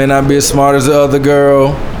person may not be as smart as the other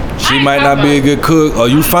girl. She might not be a good cook. Oh,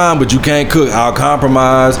 you fine, but you can't cook. I'll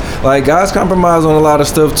compromise. Like, guys compromise on a lot of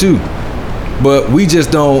stuff too. But we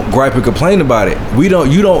just don't gripe and complain about it. You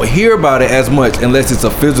don't hear about it as much unless it's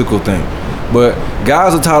a physical thing. But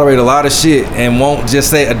guys will tolerate a lot of shit and won't just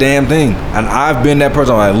say a damn thing. And I've been that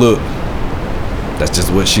person. I'm like, look, that's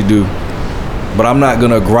just what she do. But I'm not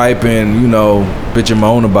gonna gripe and, bitch and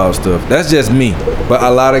moan about stuff. That's just me. But a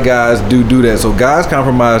lot of guys do that. So guys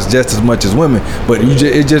compromise just as much as women. But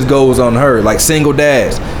it just goes on her. Like single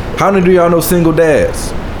dads. How many do y'all know single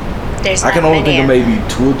dads? I can only think of maybe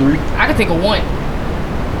 2 or 3. I can think of one.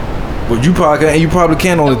 Well, you probably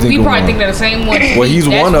can only think of one. We probably think they're the same one. Well, he's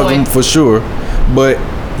one of them for sure. But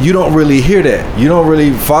you don't really hear that. You don't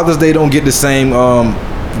really. Father's Day don't get the same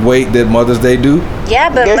weight that Mother's Day do. Yeah,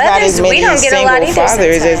 but there's mothers, not as many we don't get a lot either.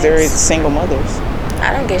 Fathers as there is single mothers.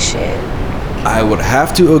 I don't get shit. I would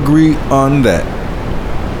have to agree on that.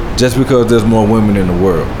 Just because there's more women in the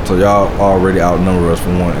world. So y'all already outnumber us for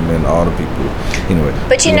one, and then all the people. Anyway.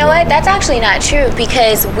 But you know what? That's actually not true,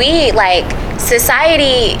 because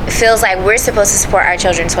society feels like we're supposed to support our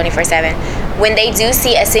children 24/7. When they do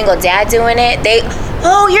see a single dad doing it,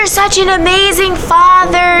 you're such an amazing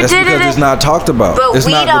father. That's because it's not talked about. But it's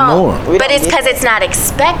not the norm. But it's because it's not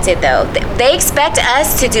expected, though. They expect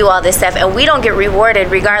us to do all this stuff, and we don't get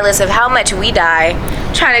rewarded regardless of how much we die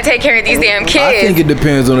trying to take care of these damn kids. I think it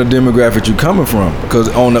depends on the demographic you're coming from. Because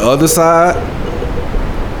on the other side,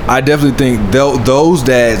 I definitely think those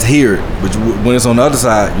dads hear it. But when it's on the other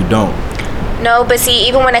side, you don't. No, but see,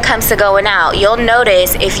 even when it comes to going out, you'll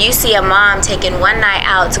notice if you see a mom taking one night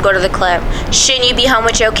out to go to the club, shouldn't you be home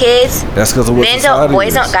with your kids? That's because of what society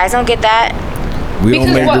is. Guys don't get that.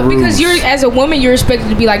 Because you're, as a woman, you're expected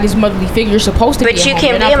to be like this motherly figure. You're supposed to be. But you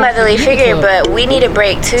can be a motherly figure, but we need a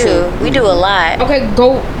break too. We do a lot. Okay,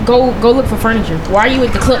 go look for furniture. Why are you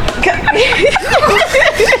at the club?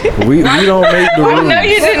 we don't make the rules. No,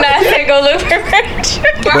 you did not say go look for furniture.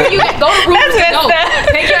 Why are you go to rooms to go?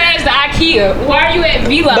 Take your ass to IKEA. Why are you at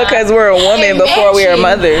Villa? Because we're a woman before we're a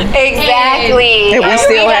mother. Exactly. And we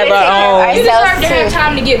still have our own. You deserve to have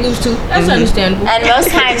time to get loose too. That's understandable. And most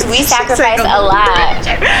times we sacrifice a lot.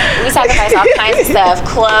 We sacrifice all kinds of stuff: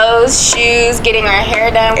 clothes, shoes, getting our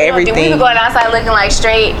hair done. Everything. We be going outside looking like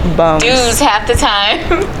straight bums dudes half the time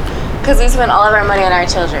because we spend all of our money on our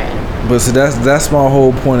children. But see, that's my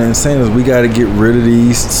whole point in saying is we got to get rid of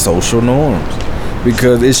these social norms,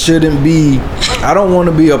 because it shouldn't be. I don't want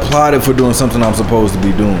to be applauded for doing something I'm supposed to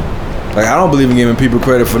be doing. Like, I don't believe in giving people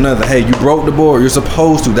credit for nothing. Hey, you broke the board. You're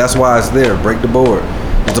supposed to. That's why it's there. Break the board.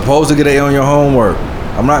 You're supposed to get an A on your homework.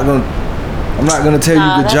 I'm not gonna tell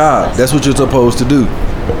you good job. That's what you're supposed to do.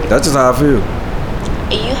 That's just how I feel.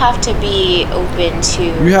 You have to be open to.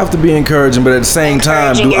 You have to be encouraging, but at the same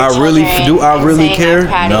time, do I really care?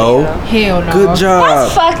 No. Hell no. Good job.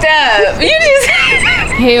 That's fucked up. You just.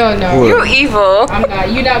 Hell no. You're evil. I'm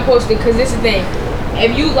not. You're not supposed to, because this is the thing.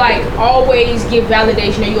 If you always give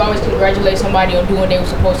validation, or you always congratulate somebody on doing what they were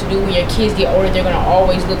supposed to do, when your kids get older, they're gonna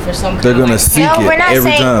always look for some. They're gonna seek it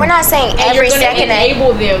every time. We're not saying every second.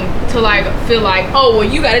 Enable them to feel like, oh, well,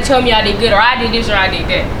 you gotta tell me I did good, or I did this, or I did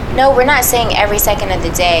that. No, we're not saying every second of the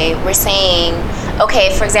day. We're saying,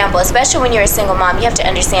 okay, for example, especially when you're a single mom, you have to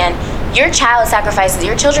understand your children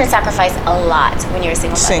sacrifice a lot when you're a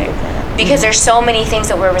single mother. Because there's so many things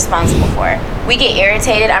that we're responsible for. We get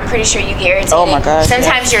irritated. I'm pretty sure you get irritated. Oh my gosh.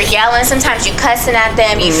 Sometimes you're yelling. Sometimes you cussing at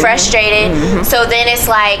them. You frustrated. So then it's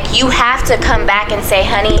like you have to come back and say,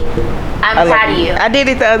 honey, I'm proud of you. I did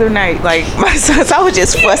it the other night. Like, my sons, I was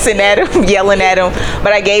just fussing at them, yelling at them.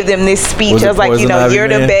 But I gave them this speech. I was like, you're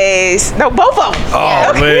the best. No, both of them.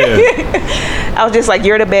 Oh, man. I was just like,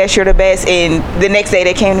 you're the best, you're the best. And the next day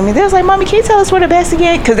they came to me. They was like, Mommy, can you tell us we're the best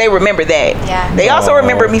again? Because they remember that. Yeah. They also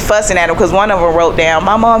remember me fussing at them, because one of them wrote down,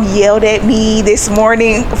 my mom yelled at me this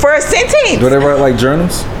morning for a sentence. Do they write like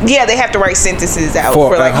journals? Yeah, they have to write sentences out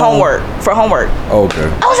for like homework. For homework. Oh, okay.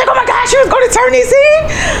 I was like, oh my gosh, you was going to turn this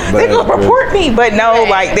in? They're going to report me. But no,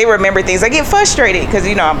 like, they remember things. I get frustrated because,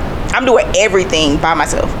 I'm doing everything by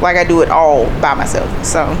myself. Like, I do it all by myself.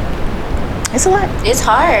 So, it's a lot. It's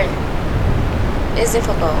hard. It's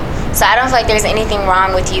difficult. So I don't feel like there's anything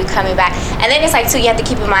wrong with you coming back. And then it's like, too, you have to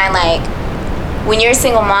keep in mind, like, when you're a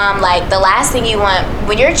single mom, like, the last thing you want,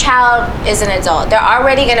 when your child is an adult, they're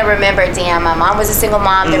already going to remember, damn, my mom was a single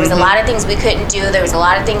mom. There was a lot of things we couldn't do. There was a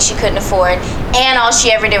lot of things she couldn't afford. And all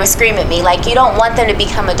she ever did was scream at me. Like, you don't want them to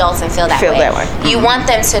become adults and feel that way. You want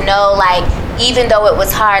them to know, like, even though it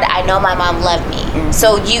was hard, I know my mom loved me.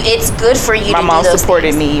 So it's good for you to do those things. My mom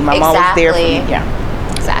supported me. My mom was there for me. Yeah.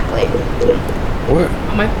 Exactly. What?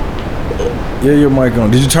 Mic? Yeah, your mic on.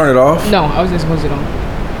 Did you turn it off? No, I was just supposed to it on.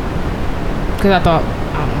 Because I thought,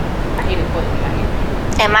 I don't know. I hate it, but I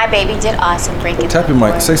hate it. And my baby did awesome breaking. Tap your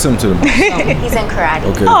mic. Say something to the mic. He's in karate.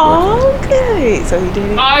 Okay. Oh, good. So he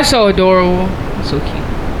did it. Oh, it's so adorable. So cute.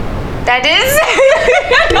 That is.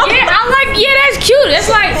 Yeah, I'm like, yeah, that's cute. That's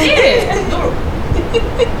like, yeah, that's adorable.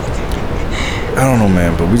 I don't know,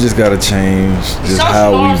 man, but we just gotta change just Social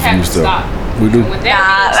how we norms have view to stuff. stop. We do. With that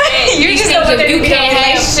being said, You these just things don't want that there to be can't no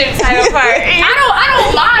have- relationship title part. I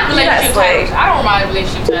don't mind relationship slay. titles. I don't mind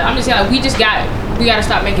relationship titles. I'm just saying, like, we gotta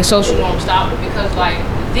stop making social norms stop it, because like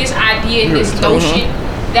this idea and this notion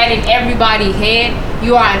that in everybody's head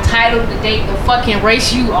you are entitled to date the fucking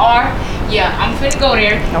race you are. Yeah, I'm finna go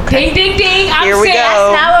there. Okay. Ding, ding, ding. I'm Here we saying,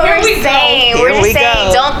 go. That's not what Here we're we go. saying. Here We're we just saying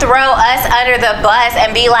go. don't throw us under the bus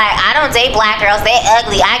and be like, I don't date black girls. They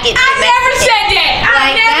ugly. I get. I never said that. I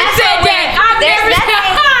Like, never that's said what that. I there's never said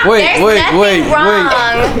nothing- Wait, There's nothing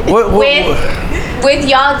wrong with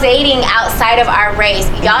y'all dating outside of our race.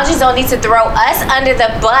 Y'all just don't need to throw us under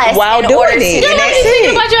the bus While in order doing it. to. And that's Think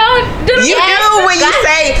it. about y'all. You Yes, do when you God,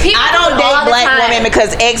 say, people I don't do all date the black time. women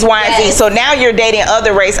because X, Y, and Z. Yes. So now you're dating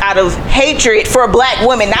other race out of hatred for black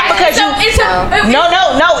women. Not because you...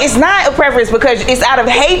 No, it's not a preference because it's out of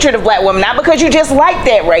hatred of black women, not because you just like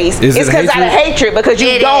that race. Is it's it because out of hatred because you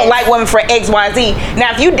It don't is. like women for X, Y, Z.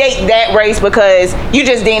 Now, if you date that race because you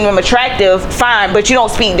just deem them attractive, fine, but you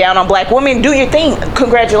don't speak down on black women, do your thing.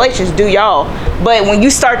 Congratulations, do y'all. But when you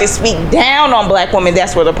start to speak down on black women,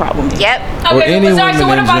 that's where the problem is. Yep. Or Okay, any but sorry, so women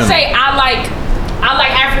what in if I general. say I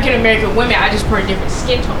like African American women? I just prefer different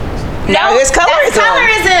skin tones. Now it's colorism. That's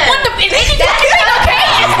colorism. What the? Is any That's fucking thing okay?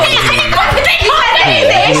 Is any fucking thing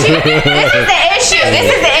This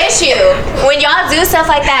is the issue. When y'all do stuff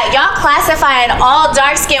like that, y'all classifying all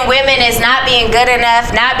dark-skinned women as not being good enough,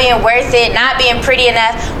 not being worth it, not being pretty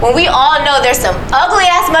enough. When we all know there's some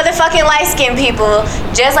ugly-ass motherfucking light-skinned people,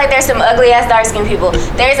 just like there's some ugly-ass dark-skinned people.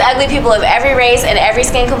 There's ugly people of every race and every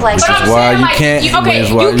skin complexion. Which is why you can't- that's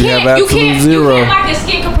why you have absolute zero. You can't like a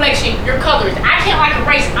skin complexion, your colors. I can't like a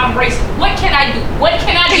race, I'm racist. What can I do? What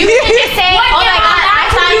can I do? You can just say, What oh can my God, I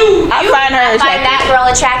I do? find her I find that girl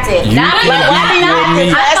attractive. You Not can like, be why do you with have me.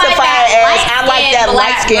 to Classify it as, I like that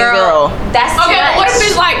light-skinned girl. That's too Okay, much. but what if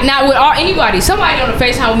it's like not with anybody? Somebody on the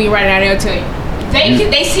FaceTime with me right now, they'll tell you.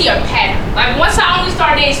 They see a pattern. Like once I only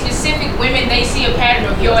start dating specific women, they see a pattern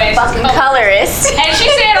of your ass. fucking colorist? And she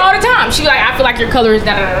said all the time. She like, I feel like your color is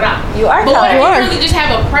da da da da. You are But what if colorist. you really just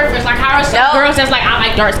have a preference? Like how are some No. girls that's like, I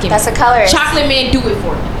like dark skin. That's a colorist. Chocolate man, do it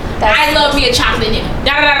for me. I love me a chocolate nigga.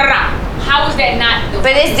 Da da da da da. How is that not?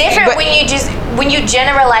 But it's different But- when you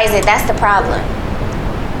generalize it. That's the problem.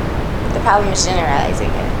 The problem is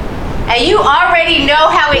generalizing it. And you already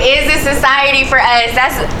know how it is in society for us.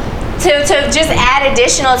 That's to just add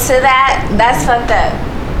additional to that. That's fucked up.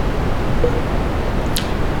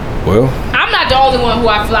 Well, I'm not the only one who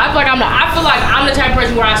I feel like I'm the type of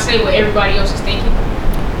person where I say what everybody else is thinking.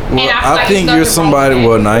 well, I feel I like think it's you're nothing somebody. wrong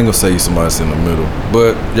with Well, no, I ain't gonna say you're somebody that's in the middle,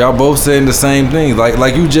 but y'all both saying the same thing.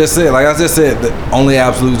 Like you just said. Like I just said, the only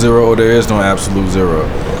absolute zero, or there is no absolute zero,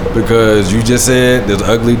 because you just said there's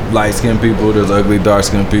ugly light skinned people, there's ugly dark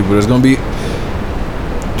skinned people. There's gonna be.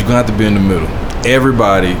 You're gonna have to be in the middle.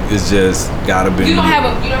 Everybody is just gotta be. You in the don't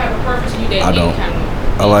have middle. a purpose. You date I don't. any kind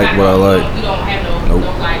of. I like what I like. You don't have Nope.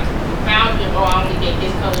 no like boundary. Oh, I only date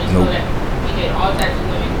this color. Nope. So that we date all types of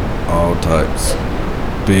women. All types.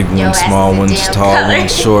 Big Your ones, ass small is a ones, damn tall color.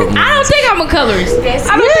 ones, short ones. I don't think I'm a colorist. Yes.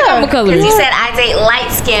 I don't think I'm a Because colorist. you said I date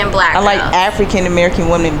light-skinned black I like girls. African American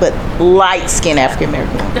women, but light-skinned African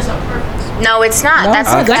American women. That's a purpose. No, it's not. No, That's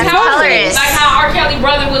I- that's how colorist. Like how R. Kelly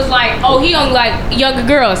brother was like, oh, he only like younger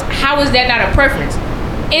girls. How is that not a preference?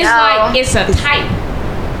 It's No. like it's a type.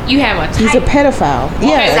 You have a type. He's a pedophile.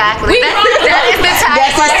 Yeah. Exactly. We- That is the type.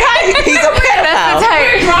 That's his type. He's a pedophile.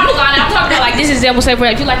 We're drawing the line. I'm talking about like this is example. Say for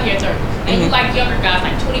example, you like your 30s and you like younger guys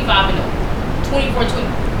like 25 and up, 24, 20.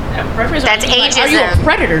 That a preference? Or That's you like, are you a ageism.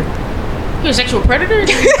 predator? You a sexual predator?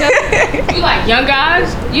 You like young guys?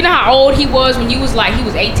 You know how old he was when you was like he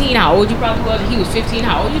was 18. How old you probably was? And he was 15.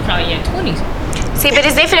 How old you probably in 20s? See, but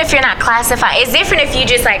it's different if you're not classified. It's different if you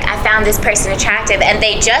just like, I found this person attractive and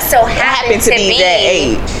they just so happen Happen to be that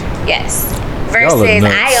age. Yes. Y'all are Versus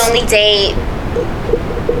nuts. I only date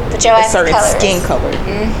but your A ass certain colors. skin color.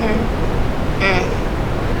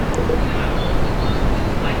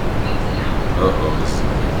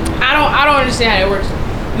 I don't understand how it works.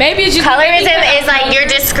 Maybe it's just Colorism is like you're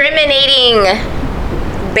discriminating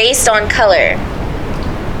based on color.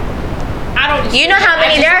 I I don't. You know how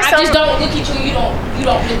many there are I just don't look at you. You don't.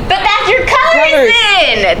 Really But that's your colors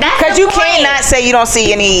then. That's Because the you point. cannot say you don't see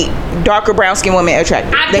any darker brown skin women attractive.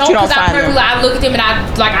 I that don't, you don't because I find them. perfectly. I look at them and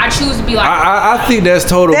I choose to be like. I think that's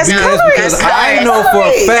total That's BS colors. because That's I colors. know for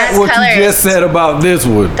a fact That's what colors. you just said about this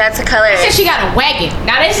one. That's a color. I said she got a wagon.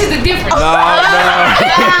 Now this is the difference. But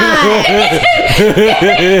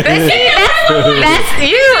see, that's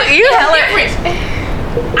you hella. difference.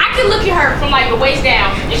 I can look at her from like the waist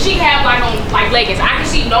down, and she can have like on like leggings. I can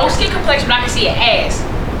see no skin complexion, but I can see her ass.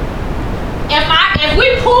 If we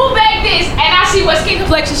pull back this and I see what skin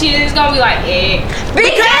complexion she is, it's gonna be like,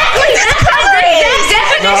 Exactly. That's colorism.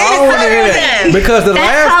 That No, I definition don't is want to hear that. colorism. Because the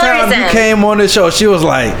That's last time you colorism. came on the show, she was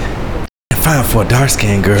like, fine for a dark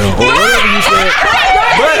skinned girl. Or whatever you said.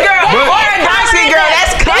 Or a dark skin girl,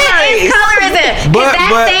 that's That is colors. colorism. But- Is that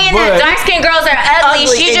but- saying but- that dark skinned girls are ugly?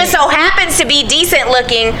 Ugly She and- just so happens to be decent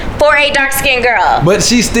looking for a dark skinned girl. But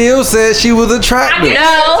she still said she was attractive.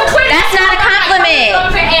 No, that's not a compliment.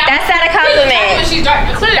 That's not a compliment.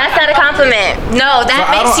 That's not a compliment. No, that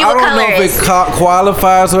makes you a I don't know if colorist. it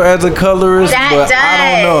qualifies her as a colorist, That but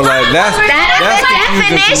I don't know. does. Like that's That is that's the confusing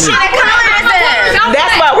to definition me. of colorism.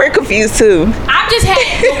 That's why we're confused too. I've just had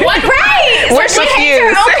the one Right. We're So she hates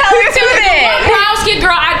her confused. own color too one then. brown skin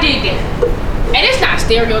girl I did date, and it's not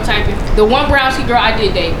stereotyping. The one brown skin girl I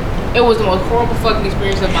did date, it was the most horrible fucking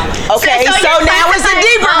experience of my life. Okay, So so you're now it's a classifying-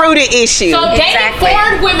 deeper rooted issue. So dating Exactly.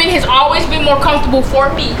 foreign women has always been more comfortable for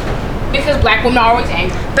me because black women are always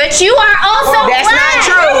angry. But you are also That's black. not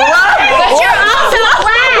true. But you're also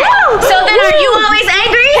black. So then are you always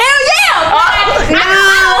angry? Hell yeah. I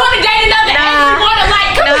don't want to date another angry woman.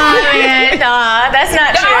 Like, come on. Nah, that's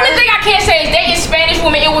not The only thing I can't say is dating Spanish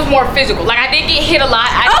women, it was more physical. Like I did get hit a lot.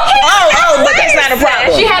 But that's not a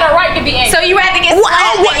problem. She had a right to be angry. So you rather get Wow,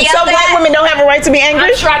 slapped than so yelled black at? women don't have a right to be angry?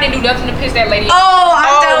 I'm sure I didn't do nothing to piss that lady off. Oh, I'm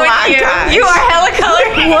Oh done with my you. gosh. You are hella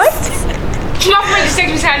colorist. What? My friend just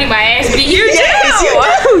texted me telling me my ass beat. You do. Yes, you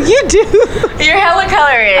do. You do. You're hella I don't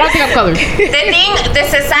colorist. think I'm colored. The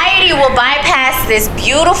society will bypass this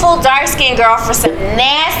beautiful dark skinned girl for some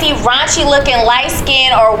nasty, raunchy looking light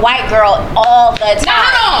skin or white girl all the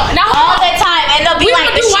time. No, All the time, and they'll be We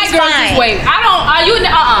like, don't but do white she's girls fine. this way. I don't.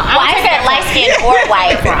 Well, I said light skin or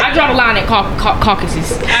white. I draw the line at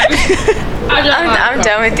Caucasus. I'm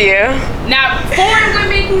done with you. Now, foreign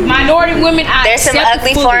women, minority women, There's some accept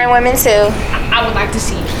ugly fully. foreign women too. I would like to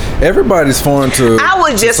see. Everybody's foreign to. I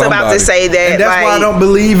was just about to say that, and that's why I like, don't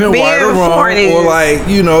believe in being right or wrong, foreign or is- like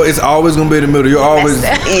it's always gonna be in the middle. You're always.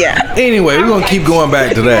 Yeah. Anyway, we're gonna keep going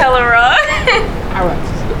back to that. Hella wrong. All right.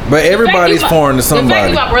 But everybody's foreign to The fact somebody.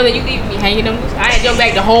 you my brother, you leaving me hanging on this. I ain't jump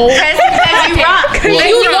back the whole. Because you rock.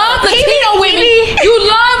 You love Latino women. You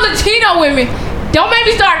love Latino women. Don't make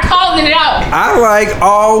me start calling it out. I like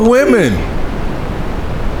all women.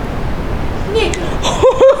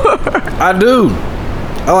 I do.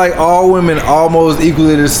 I like all women almost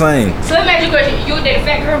equally the same. So let me ask you a question. You would date a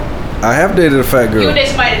fat girl? I have dated a fat You would girl. date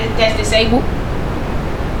somebody that's disabled?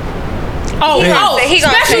 Oh, He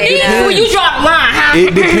gonna special say needs that. when you draw the line, huh?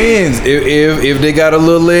 It depends. If they got a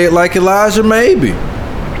little leg like Elijah, maybe.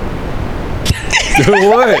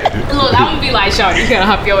 What? Look, I'm gonna be like, Shawty, you gotta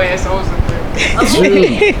hop your ass on something.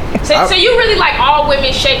 Shoot. So you really like all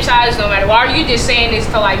women shape size no matter what? Or are you just saying this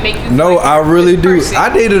to like make you feel No, like I really do. person?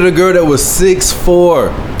 I dated a girl that was 6'4".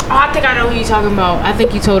 Oh, I think I know who you're talking about. I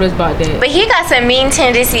think you told us about that. But he got some mean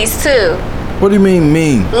tendencies too. What do you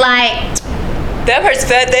mean? Like, that person's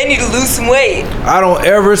fat, they need to lose some weight. I don't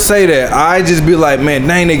ever say that. I just be like, man,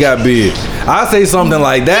 dang, they got big. I say something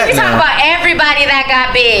like that We talk now. about everybody that got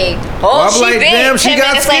big. Oh, Well, I'm she like, big. damn, she 10 got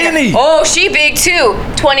minutes skinny. later. Oh, she big too.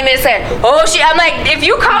 20 minutes later. Oh, I'm like, if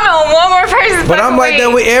you comment on one more person's But I'm fucking like that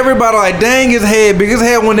weight, with everybody. Like, dang, his head big. His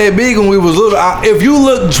head wasn't that big when we was little. If you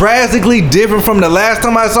look drastically different from the last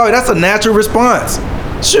time I saw you, that's a natural response.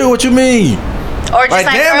 Sure, what you mean? or just like,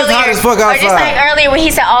 like damn, it's earlier, hot as fuck or just outside. like earlier when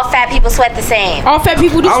he said all fat people sweat the same. all fat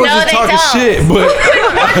people do. I was No, just they talking don't. shit, but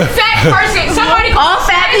Fat person. Somebody. All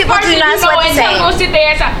fat people do not sweat the same. Go sit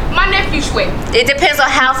their ass out. My nephew sweat. It depends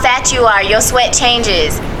on how fat you are. Your sweat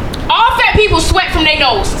changes. All fat people sweat from their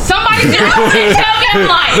nose. Somebody just tell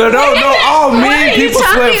them like. no, all men are you people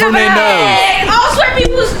sweat talking from their about? nose. All sweat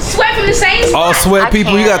people sweat from the same spot. All sweat I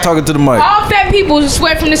people, you got can't. talking to the mic. All fat people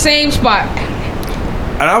sweat from the same spot.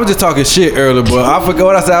 And I was just talking shit earlier, but I forgot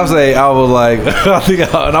what I said. I was like,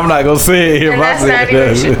 and I'm not gonna say it here. And But I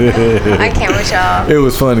that's said not even I can't with y'all. it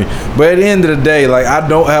was funny. But at the end of the day, like, I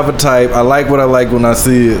don't have a type. I like what I like when I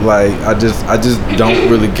see it. Like, I just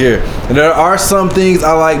don't really care. And there are some things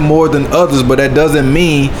I like more than others, but that doesn't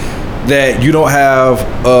mean that you don't have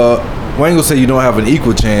well, I ain't gonna say you don't have an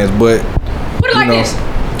equal chance, but Put it like know. this.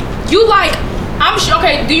 You like, I'm sure,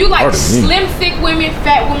 okay, do you like Harder than me. slim, thick women,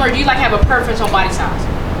 fat women, or do you like have a preference on body size?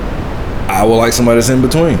 I would like somebody that's in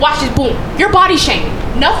between. Watch this, boom. You're body shaming.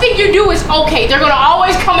 Nothing you do is okay. They're gonna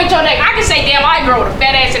always come at your neck. I can say, damn, I girl with a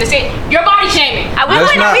fat ass and say, you're body shaming. We That's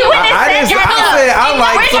wouldn't not- we wouldn't I have didn't said say- I that. said I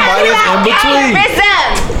like We're somebody talking that's in about between.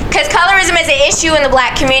 colorism. Because colorism is an issue in the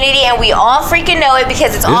black community, and we all freaking know it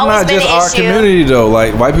because it's It's always not been just an our issue. community though.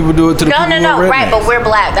 Like white people do it to the No, people no, who are right, rednecks. but we're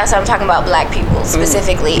black. That's what I'm talking about, black people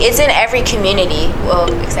specifically. It's in every community, well,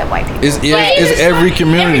 except white people. It's But- every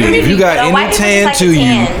community. If you got No, white any people tan just to like to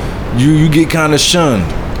you, tan. you get kind of shunned.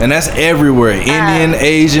 And that's everywhere. Indian,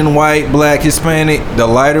 Asian, white, black, Hispanic. The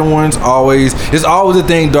lighter ones it's always a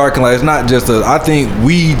thing dark and light. It's not just I think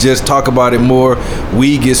we just talk about it more.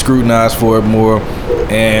 We get scrutinized for it more.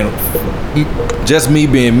 And just me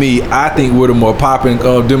being me, I think we're the more popping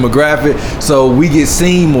demographic. So we get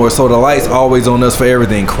seen more. So the light's always on us for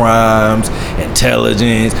everything. Crimes,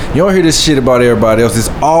 intelligence. You don't hear this shit about everybody else. It's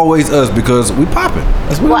always us because we popping.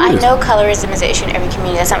 That's what Well, it I is. know colorism is an issue in every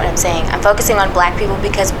community. That's not what I'm saying. I'm focusing on black people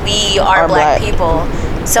because we are black people.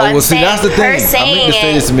 So I'm well, see, saying that's the her thing. I meant saying to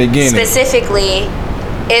say this in the beginning. specifically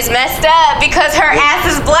is messed up because her ass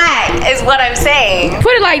is black, is what I'm saying.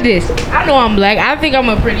 Put it like this. I know I'm black. I think I'm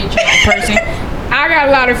a pretty attractive person. I got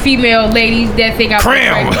a lot of female ladies that think I'm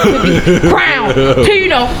attractive. Crown. To, you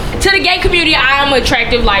know, to the gay community, I am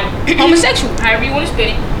attractive, like homosexual. However you want to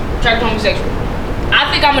spin it. Attractive homosexual. I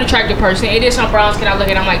think I'm an attractive person. It is some brown skin I look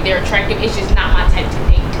at, I'm like, they're attractive. It's just not my type to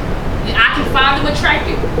date. I can find them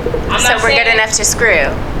attractive. So we're good enough to screw.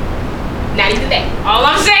 Not even that. All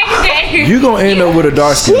I'm saying is that You gonna end up with a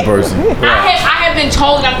dark skinned person. I have been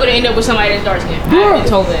told I'm gonna end up with somebody that's dark skinned. I've been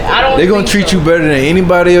told that. I don't. They're gonna think treat so. you better than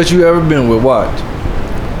anybody else you ever been with. Watch.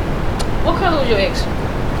 What color was your ex?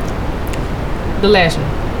 The last one.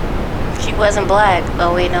 She wasn't black.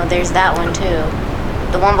 Oh wait, no, there's that one too.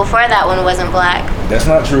 The one before that one wasn't black. That's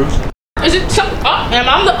not true. Is it? I'm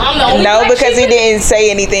the only. No, black because he chick? didn't say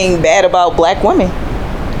anything bad about black women.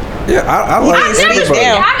 Yeah, I like didn't speak everybody.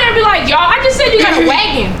 down. I never be like y'all. I just said you got a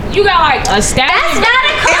wagon. You got like a stallion. That's not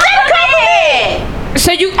a compliment.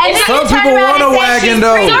 So you. And then Some you turn people around want and a say wagon, she's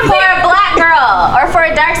though. pretty for a black girl or for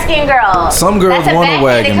a dark skinned girl. Some girls That's want a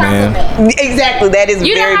wagon, man. compliment. Exactly, that is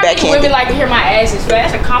You very know how many backhanded. women like to hear my ass is fat?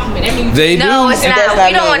 That's a compliment. That means They No, do. it's not. That's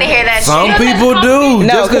We not don't me. want to hear that Some shit. people do.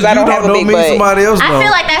 No, Just 'cause I you don't have a don't big mean butt. somebody else I don't.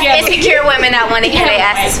 feel like that's Yeah, but- insecure women that want to hear their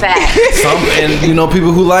ass is fat. And you know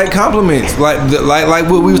people who like compliments, like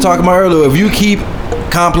what we were talking about earlier. If you keep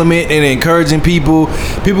complimenting and encouraging people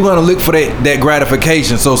gonna look for that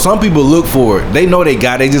gratification. So some people look for it. They know they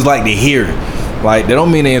got it. They just like to hear it. Like they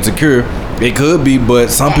don't mean they're insecure. It could be, but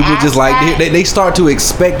some people just like to hear, they start to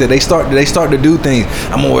expect it. They start to do things.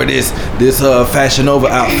 I'm gonna wear this Fashion Nova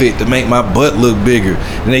outfit to make my butt look bigger.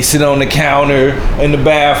 And they sit on the counter in the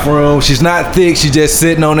bathroom. She's not thick. She's just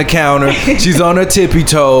sitting on the counter. She's on her tippy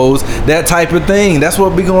toes. That type of thing. That's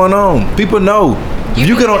what be going on. People know. If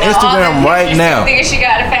you get on Instagram right now. Thinking she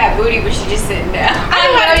got a fat booty, but she just sitting down. I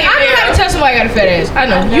know how to tell somebody got a fat ass. I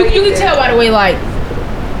know. You can tell by the way, like,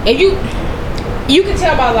 if you can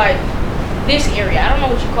tell by like this area. I don't know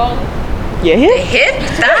what you call it. Yeah, The yeah. hip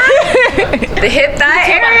thigh? The hip thigh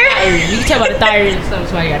area? You can tell by the thigh area and stuff.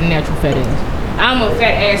 Somebody got a natural fat ass. I'm a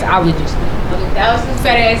fat assologist. I looked thousands of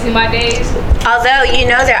fat ass in my days. Although, you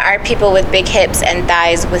know, there are people with big hips and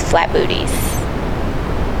thighs with flat booties.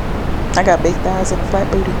 I got big thighs and a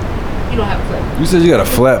flat booty. You don't have a flat. You said you got a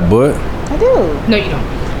flat butt. I do. No, you don't.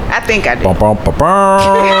 I think I do. Bum, bum, bum,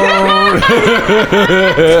 bum.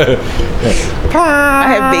 I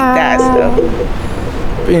have big thighs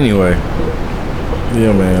though. Anyway,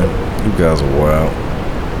 yeah, man, you guys are wild.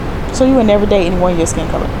 So you would never date anyone your skin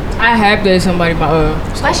color? I have dated somebody my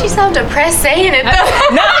Why she so depressed saying it though?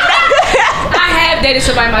 I have dated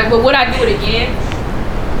somebody my, but would I do it again?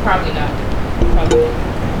 Probably not. Probably not.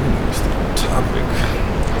 Topic.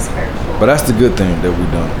 That's hurtful. But that's the good thing that we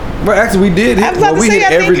done. Well, actually, we did. I was about to we say, hit I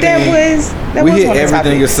think everything. that We was hit one of the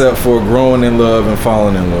everything topics. except for growing in love and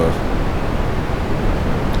falling in love.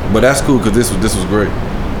 But that's cool because this was great.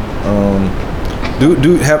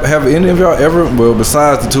 Have any of y'all ever? Well,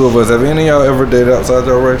 besides the two of us, have any of y'all ever dated outside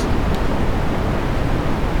your race?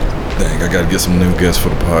 Dang, I gotta get some new guests for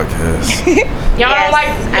the podcast. Y'all Yes, don't like?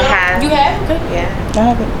 I have. You have? Okay. Yeah. I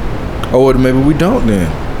haven't. Oh, well, maybe we don't then.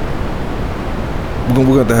 We're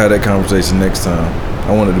gonna have to have that conversation next time.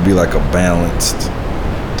 I want it to be like a balanced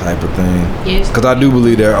type of thing. Yes. Because I do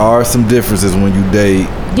believe there are some differences when you date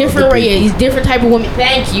Different other races, people. different type of women.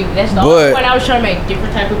 Thank you. That's the But- only point I was trying to make.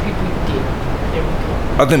 Different type of people you get. There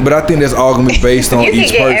we go. But I think that's all gonna be based on You can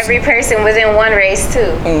each get person. every person within one race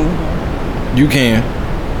too. You can,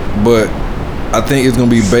 but I think it's gonna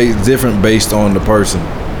be different based on the person.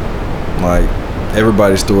 Like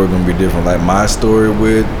everybody's story gonna be different. Like my story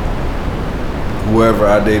with whoever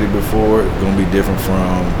I dated before is gonna be different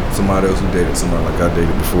from somebody else who dated somebody like I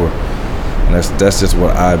dated before. And that's just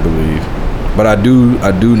what I believe. But I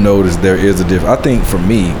do notice there is a difference. I think for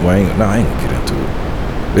me, well, I ain't gonna get into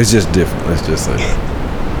it. It's just different. Let's just say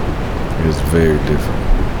that. It's very different.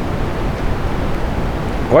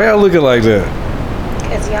 Why y'all looking like that?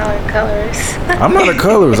 Because y'all are colors. I'm not a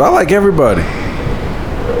colorist. I like everybody.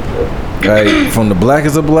 Like from the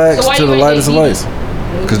blackest of blacks So to the lightest of lights.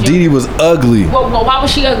 Because Dee was ugly. Well, why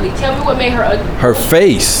was she ugly? Tell me what made her ugly. Her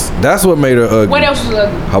face. That's what made her ugly. What else was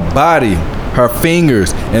ugly? Her body, her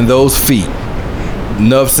fingers, and those feet.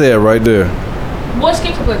 Enough said right there. What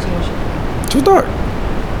skin complexion was she? She was dark.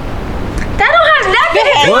 That don't have nothing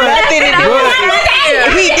to do What? with Nothing to do with it.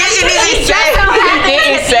 He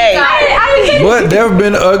didn't say. But there have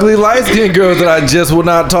been ugly light-skinned girls that I just would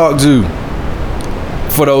not talk to.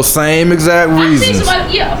 For those same exact I've seen reasons.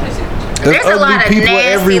 somebody, yeah, I've seen. There's a ugly lot of people nasty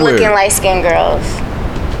everywhere. looking light skinned girls.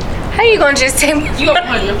 How you gonna just take me? You got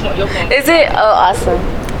your point. Is it? Oh, awesome.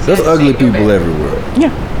 There's ugly people everywhere. Yeah.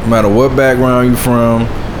 No matter what background you from.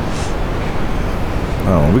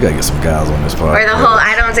 Oh, we gotta get some guys on this podcast. Or the whole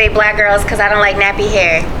I don't date black girls because I don't like nappy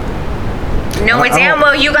hair. Knowing I damn don't-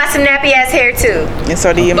 well you got some nappy ass hair too. And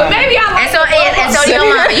so do your But mama. maybe I like And so do your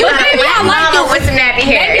mama. You got a Maybe I black like mama the- with some nappy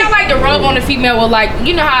Maybe I hair. like to rub on the female with like,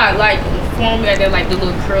 you know how like form that they're like the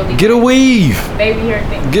little curly Get a weave. baby hair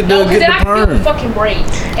thing. Get the- 'cause get then the I can feel perm. the fucking braid.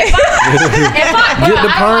 If I Get the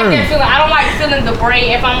I don't perm. like that feeling. I don't like feeling the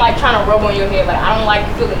braid if I'm like trying to rub on your head. Like I don't like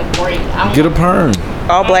feeling the braid. I don't Get a perm.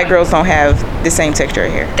 All black girls don't have the same texture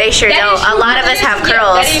of hair. They sure That don't. is A true. lot of That us is have true. Yeah,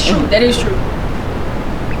 curls. that is true. That is true.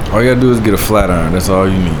 All you gotta do is get a flat iron. That's all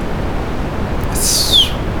you need. I'm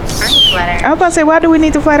flatter. I was about to say, why do we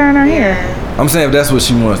need to flat iron our hair? I'm saying if that's what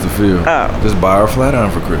she wants to feel, Oh. just buy her a flat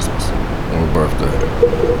iron for Christmas or her birthday.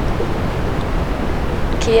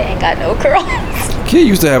 Kia ain't got no curls. Kid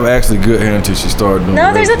used to have actually good hair until she started doing.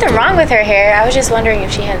 No, there's razor nothing stuff. wrong with her hair. I was just wondering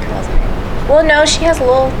if she had curls in her. Well, no, she has a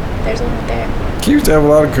little. There's one right there. Kid used to have a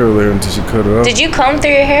lot of curly hair until she cut it off. Did you comb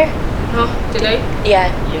through your hair? Huh? Today?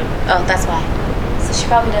 Yeah. Yeah. Oh, that's why. So she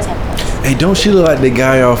probably does have curls. Hey, don't she look like the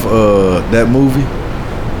guy off that movie,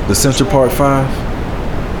 The Central Park 5?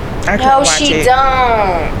 I couldn't No, watch she it.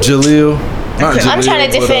 don't. Jaleel. Not Jaleel, I'm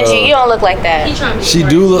trying to but, defend you. You don't look like He that. trying to be She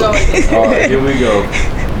smart. do look. Go ahead. All right, here we go.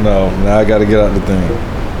 No, now I gotta get out the thing.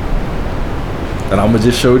 And I'm gonna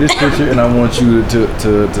just show this picture, and I want you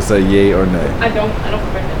to say yay or nay. I don't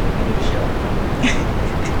correct that. You do the show.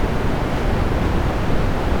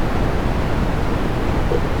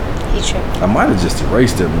 He tripped. I might have just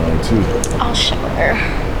erased it wrong too. I'll show her.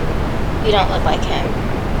 You don't look like him.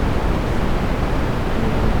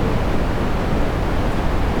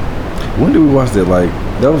 When did we watch that? Like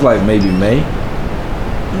that was like maybe May.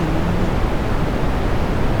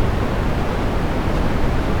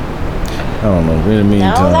 I don't know. In the No,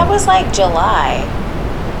 meantime, that was like July.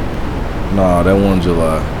 nah, that wasn't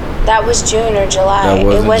July. That was June or July. That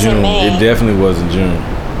wasn't It wasn't June. May. It definitely wasn't June.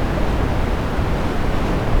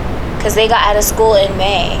 Because they got out of school in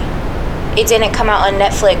May. It didn't come out on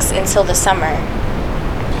Netflix until the summer.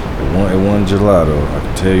 It wasn't July though. I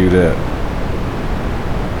can tell you that.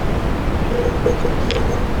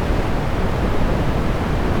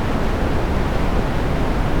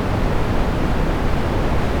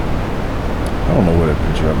 I don't know what that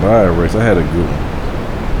picture I buy erased. I had a good one.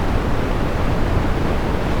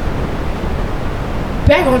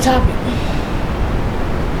 Back on topic.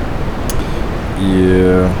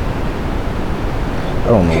 Yeah. I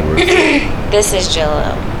don't know where it's This is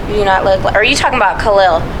Jalil. You do not look like. Or are you talking about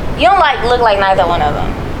Khalil? You don't look like neither one of them.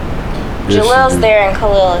 Yes, she Jalil's do. there and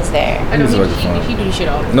Khalil is there. I know He's like a fun. he do the shit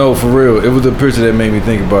all the time. No, for real. It was a picture that made me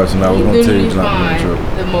think about you, and I was He gonna tell you literally not to get in find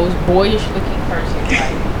trouble. the most boyish looking person.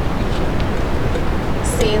 Like,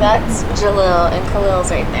 See, that's Jalil and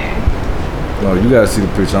Khalil's right there. No, you gotta see the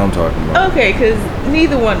picture I'm talking about. Okay, because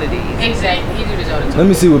neither one of these. exactly. He do this all the time. Let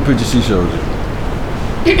me see what picture she shows you.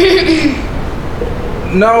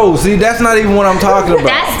 No, see, that's not even what I'm talking about.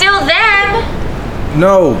 That's still them.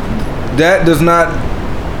 No, that does not.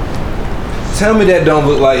 Tell me that don't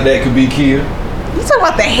look like that could be Kia. You talking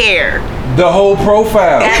about the hair. The whole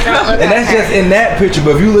profile. That don't look And like that's her. just in that picture.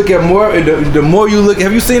 But if you look at more, the more you look,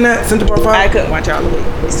 have you seen that Central Park 5? I couldn't watch all the way.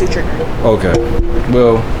 It's too triggering. Okay.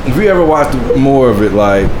 Well, if you ever watched more of it,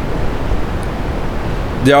 like,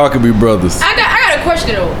 y'all could be brothers. I got a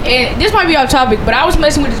question though, and this might be off topic, but I was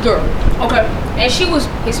messing with this girl. Okay. And she was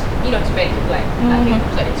Hispanic black. I think it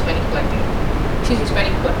was like Hispanic black. She She's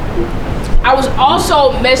Hispanic, but I was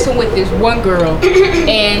also messing with this one girl,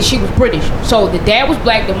 and she was British. So the dad was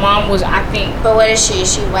black, the mom was, I think. But what is she?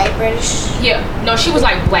 Is she white British? Yeah, no, she was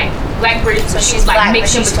like black British. So she's like black,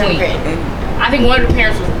 mixed in but she's between. from Britain. I think one of the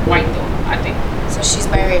parents was white though. I think. So she's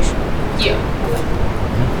biracial. Yeah.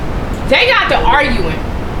 They got to arguing,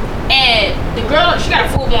 and the girl, she got a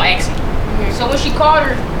full-blown accent. So when she called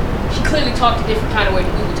her, she clearly talked a different kind of way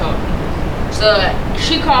than we were talking. So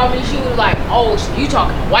she called me, she was like, oh, so you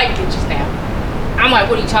talking to white bitches now. I'm like,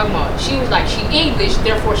 what are you talking about? She was like, she English,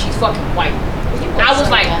 therefore she's fucking white. I was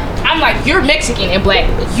like, I'm like, you're Mexican and black.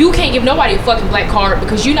 You can't give nobody a fucking black card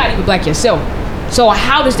because you're not even black yourself. So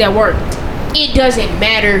how does that work? It doesn't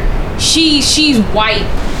matter. She's white.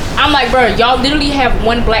 I'm like, bro, y'all literally have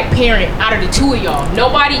one black parent out of the two of y'all.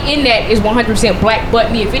 Nobody in that is 100% black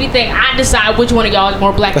but me. If anything, I decide which one of y'all is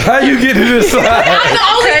more black. How you get to this side? I'm the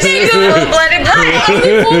only Full-blooded black.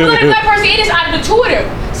 full-blooded black person. It is out of the two of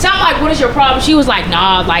them. So I'm like, what is your problem? She was like,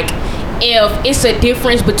 nah, like, if it's a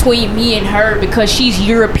difference between me and her because she's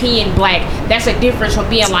European black, that's a difference from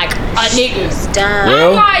being like a nigga. Dumb.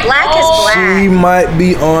 Well, like, black is black. She might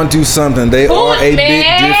be onto something. They are a bit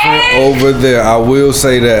different over there. I will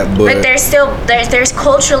say that, But they're still there's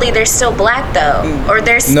culturally they're still black though, or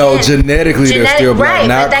they're no, genetically they're still black, right,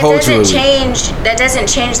 not but that culturally. That doesn't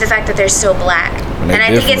change the fact that they're still black. And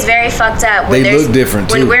I think it's very fucked up when they look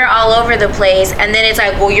different when too. we're all over the place, and then it's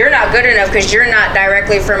like, well, you're not good enough because you're not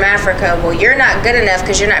directly from Africa. Well, you're not good enough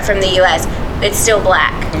because you're not from the U.S. It's still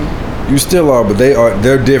black. You still are, but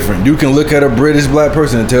they're different. You can look at a British black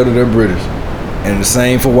person and tell that they're British. And the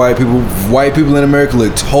same for white people. White people in America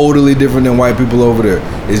look totally different than white people over there.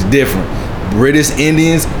 It's different. British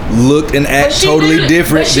Indians look and act totally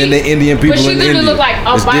different than the Indian people in India. But she literally looked like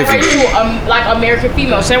a It's different. biracial, like American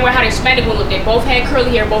female. Same way how the Hispanic one looked. They both had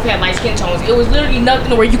curly hair, both had light skin tones. It was literally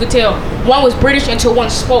nothing where you could tell one was British until one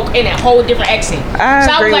spoke in a whole different accent. I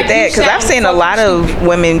agree with that because I've seen a lot of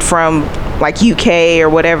women from like UK or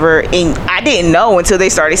whatever, and I didn't know until they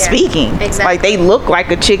started speaking. Exactly. Like they look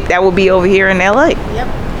like a chick that would be over here in LA. Yep.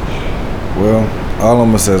 Well, all I'm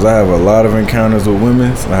gonna say is I have a lot of encounters with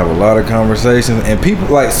women. So I have a lot of conversations, and people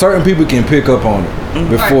like certain people can pick up on it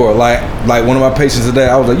before. Like one of my patients today,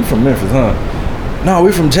 I was like, "You from Memphis, huh?" No,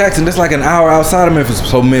 we from Jackson. That's like an hour outside of Memphis.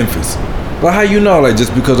 So Memphis. But how you know? Like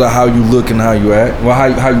just because of how you look and how you act, well,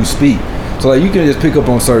 how you speak. So like you can just pick up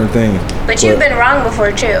on certain things. But you've been wrong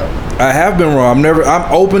before too. I have been wrong.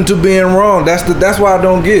 I'm open to being wrong. That's why I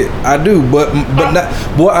don't get. I do, but not,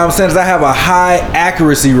 what I'm saying is I have a high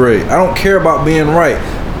accuracy rate. I don't care about being right.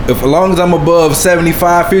 As long as I'm above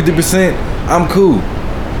 75, 50%, I'm cool.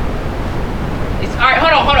 It's, all right,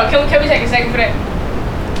 hold on. Can we take a second for that?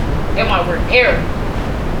 It might work. Error.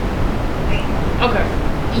 Okay.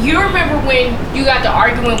 You remember when you got to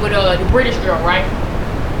arguing with the British girl, right?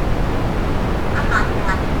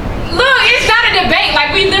 Look, it's not a debate.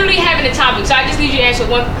 Like, we literally having a topic. So I just need you to answer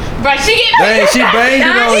one. Bro, she get Dang, she banged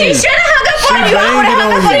it on you. She should have hung up She on you. I would banged it have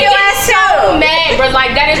hung on up on you. your ass so too. mad, bro.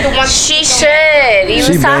 Like, that is the one. She should. He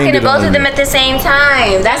She was talking banged to it both on of them you. at the same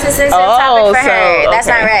time. That's a sensitive topic for her. That's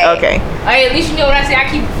not right. Okay. Hey, at least you know what I say. I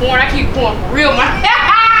keep pouring for real, man.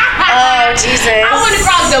 Oh, Jesus. I wouldn't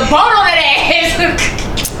cross the boat on that ass.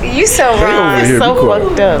 You so over wrong. here. So be quiet.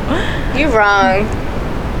 fucked up. You wrong.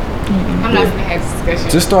 I'm not gonna have this discussion.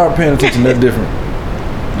 Just start paying attention. They're different.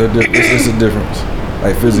 It's a difference,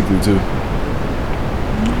 like physically too.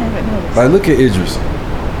 Like look at Idris.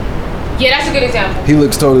 Yeah, that's a good example. He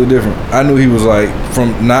looks totally different. I knew he was like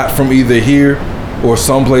not from either here or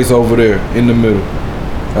someplace over there in the middle.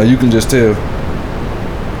 You can just tell.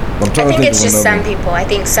 I'm I trying to think think it's of just another some one. people. I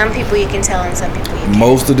think some people you can tell and some people you can't.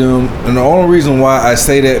 Most of them, and the only reason why I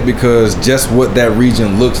say that because just what that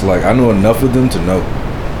region looks like. I know enough of them to know.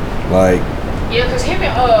 Like Yeah, because him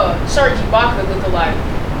and Serge Ibaka look alike.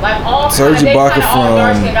 Like all Serge they Ibaka kinda all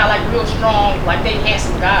dark from- skin, got like real strong, like they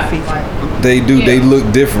handsome guys. Like, they do, Yeah. they look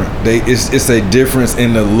different. It's a difference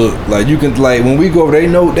in the look. Like you can like when we go over, they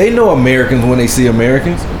know Americans when they see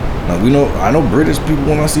Americans. Like I know British people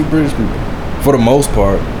when I see British people. For the most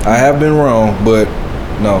part, I have been wrong, but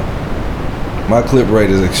no, my clip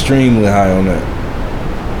rate is extremely high on that.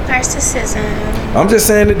 Narcissism. I'm just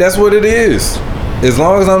saying that's what it is. As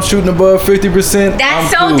long as I'm shooting above 50%, That's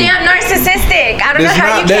I'm so cool. damn narcissistic. I don't know It's how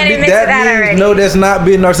not- you can't admit to that means, already. No, that's not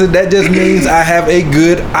being narcissistic. That just means I have a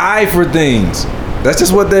good eye for things. That's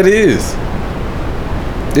just what that is.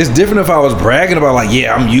 It's different if I was bragging about like,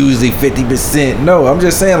 yeah, I'm usually 50%. No, I'm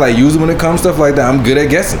just saying like usually when it comes to stuff like that, I'm good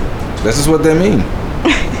at guessing. That's just what that means.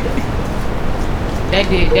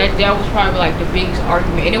 That was probably like the biggest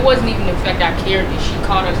argument, and it wasn't even the fact I cared that she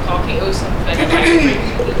called us Caucasian. It was some fact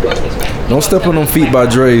that Don't step on them feet by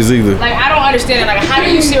Dre's either. Like, I don't understand it. Like, how do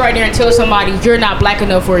you sit right there and tell somebody you're not black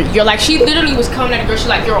enough, or you're like, she literally was coming at the girl, she's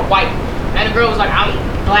like, you're a white, and the girl was like, I'm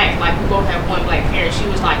black, like we both have one black parent. She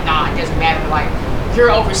was like, nah, it doesn't matter, like you're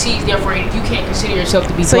overseas, therefore you can't consider yourself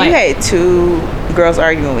to be So black. you had two girls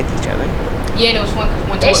arguing with each other. Yeah, and it was fun because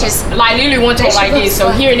one It's told just- like literally one told like looks this. So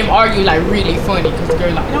fun. hearing them argue like really funny because the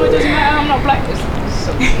girl like, no, it doesn't matter. I'm not black. It's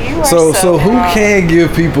so So who can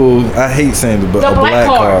give people? I hate saying it, but The a black black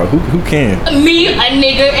card. card. Who can? me, a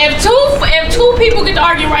nigga. If two people get to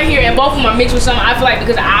argue right here and both of them are mixed with someone, I feel like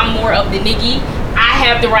because I'm more of the niggy, I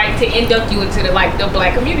have the right to induct you into the black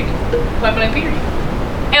community, black period.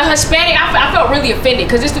 And Hispanic, I felt really offended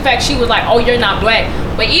because it's the fact she was like, oh, you're not black.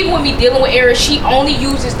 But even with me dealing with Eris, she only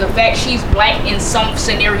uses the fact she's black in some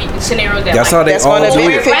scenario that That's like, how they That's all one of do the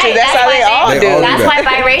it. picture. That's how they all They do. all do That's that.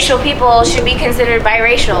 why biracial people should be considered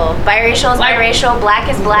biracial. Biracial is Like, biracial. Black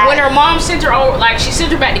is black. When her mom sent her over, like she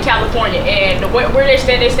sent her back to California, and where they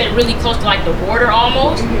stay really close to like the border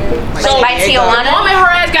almost. So By the Tijuana? moment her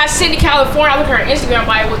ass got sent to California, I looked at her Instagram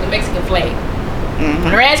bio with the Mexican flag.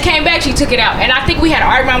 When her ass came back, she took it out, and I think we had an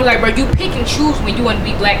argument. I was like, bro, you pick and choose when you want to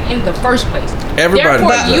be black in the first place. Everybody Therefore,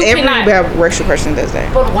 does you Every cannot. racial person does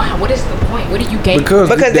that. But why? What is the point? What do you gain? Because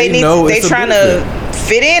They need know they it's a trying benefit. to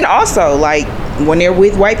fit in also. Like when they're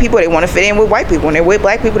with white people, they want to fit in with white people. When they're with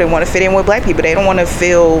black people, they want to fit in with black people. They don't want to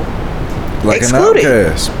feel like excluded. an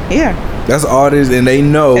outcast. Yeah. That's all it is, and they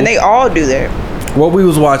know. And they all do that. What we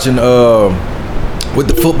was watching with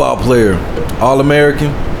the football player, All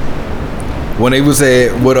American, when they was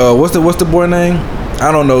at what's the boy name?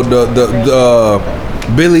 I don't know, the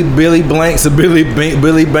Billy Blanks or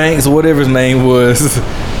Billy Banks or whatever his name was.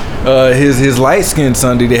 His light skinned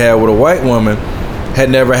son that he had with a white woman had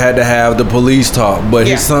never had to have the police talk, but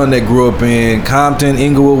his son that grew up in Compton,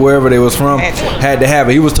 Inglewood, wherever they was from, had to have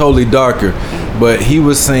it. He was totally darker, but he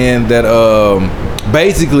was saying that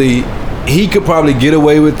basically he could probably get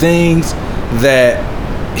away with things that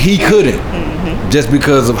he couldn't, just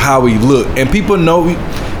because of how he looked. And people know,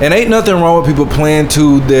 and ain't nothing wrong with people playing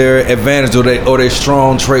to their advantage or their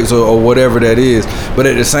strong traits or whatever that is. But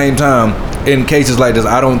at the same time, in cases like this,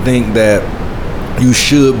 I don't think that you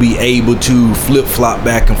should be able to flip-flop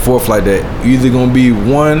back and forth like that. You're either gonna be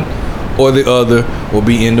one or the other, or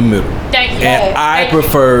be in the middle. Thank you. And I Thank you.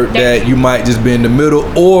 prefer Thank that you. you might just be in the middle,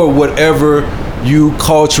 or whatever you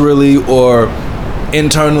culturally or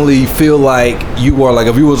internally feel like you are. Like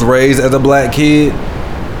if you was raised as a black kid,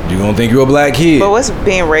 you're gonna think you're a black kid. But what's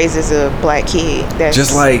being raised as a black kid? That's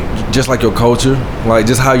just like your culture, like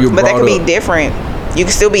just how you're But that brought could up. be different. You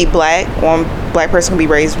can still be black. One black person can be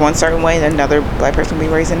raised one certain way, and another black person can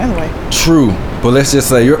be raised another way. True, but let's just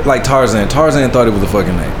say you're like Tarzan. Tarzan thought it was a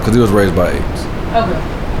fucking name because he was raised by apes. Okay.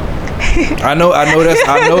 I know that's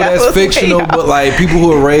That was fictional, way but like people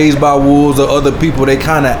who are raised by wolves or other people, they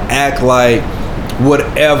kind of act like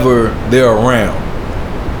whatever they're around.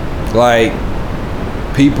 Like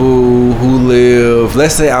people who live,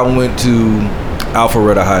 let's say I went to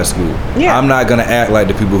Alpharetta High School. Yeah. I'm not gonna act like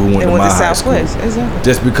the people who went And to with my the high school, Southwest, exactly.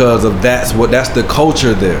 just because of that's the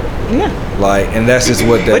culture there. Yeah. Like, and that's just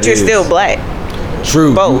what that is. But you're still black.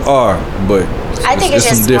 True, both. you are, but I think it's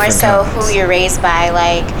some just more different so kinds. who you're raised by.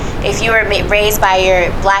 Like, if you were raised by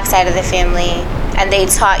your black side of the family and they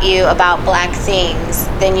taught you about black things,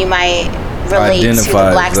 then you might relate to Identify the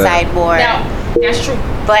as black that. side more. Now, that's true.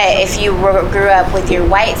 But if you grew up with your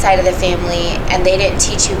white side of the family and they didn't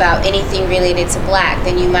teach you about anything related to black,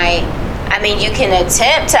 then you might, I mean, you can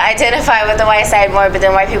attempt to identify with the white side more, but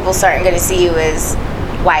then white people aren't going to see you as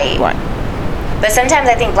white. Right. But sometimes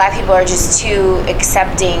I think black people are just too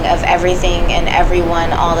accepting of everything and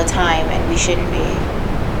everyone all the time, and we shouldn't be.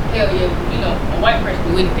 Hell yeah, you know, a white person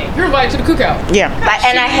do anything. You're invited to the cookout. Yeah.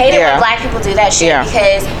 And I hate it Yeah. when black people do that shit Yeah.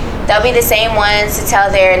 because they'll be the same ones to tell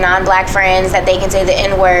their non-black friends that they can say the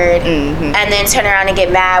N-word and then turn around and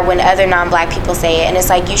get mad when other non-black people say it. And it's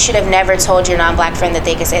like, you should have never told your non-black friend that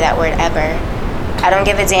they could say that word ever. I don't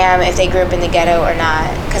give a damn if they grew up in the ghetto or not,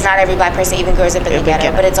 because not every black person even grows up in the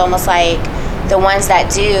ghetto. But it's almost like the ones that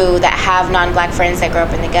do, that have non-black friends that grow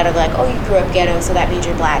up in the ghetto, they're like, oh, you grew up ghetto, so that means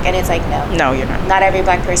you're black. And it's like, no. No, you're not. Not every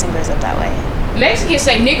black person grows up that way. Mexicans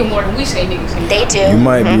say nigga more than we say nigga sometimes. They do. You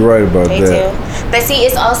might be right about They that. do. But see,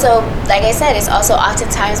 it's also, like I said, it's also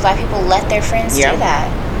oftentimes black people let their friends Yeah. do that.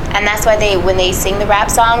 And that's why when they sing the rap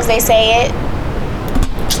songs, they say it.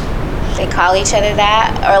 They call each other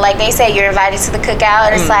that. Or like they say, you're invited to the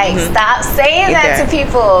cookout. And it's like, stop saying that to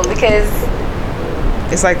people, because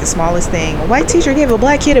It's like the smallest thing. A white teacher gave a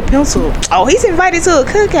black kid a pencil. Oh, he's invited to a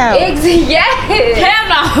cookout. Yes. Hell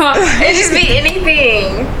no. It just be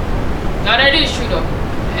anything. No, that is true though.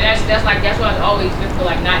 And that's why I always look for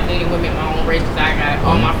like not dating women my own race, because I got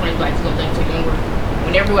all my friends like to go to the younger.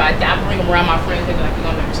 Whenever I bring them around my friends, they're like, you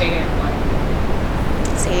don't ever say that. Like,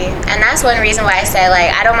 See, and that's one reason why I say,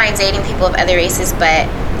 like, I don't mind dating people of other races, but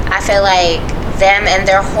I feel like them and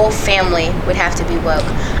their whole family would have to be woke.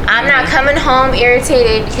 I'm not coming home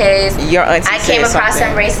irritated because Your auntie I came said across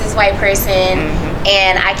something. some racist white person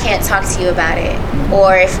and I can't talk to you about it.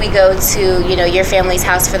 Or if we go to, you know, your family's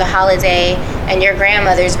house for the holiday and your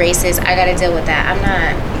grandmother's racist, I gotta deal with that. I'm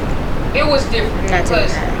not. it was different Not doing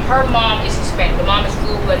because that. her mom is Hispanic. The mom is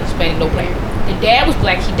full-blooded Hispanic, no player. The dad was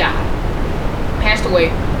black. He died, passed away.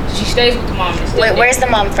 She stays with the mom. And Wait, where's the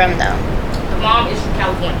mom from though? The mom is from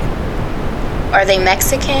California, Are they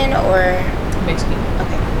Mexican or? Mexican.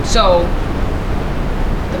 Okay. So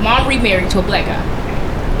the mom remarried to a black guy.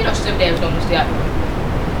 You know, stepdad was almost the other way.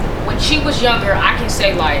 When she was younger, I can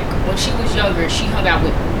say like when she was younger, she hung out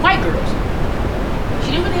with white girls.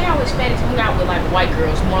 She didn't really hang out with Hispanics. Hung out with like white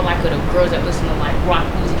girls, more like the girls that listen to like rock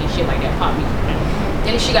music and shit like that, pop music.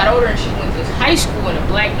 Then as she got older and she went to high school in a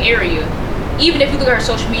black area, even if you look at her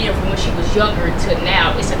social media from when she was younger to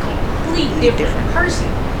now, it's a complete different person.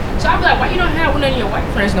 So I'm like, why you don't hang out with none of your white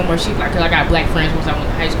friends no more? She's like, cause I got black friends once I went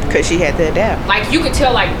to high school. Because she had to adapt. Like you could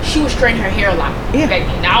tell, like she was straightening her hair a lot. Yeah. Back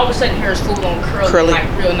then. Now all of a sudden, her is full on curly, Curly. like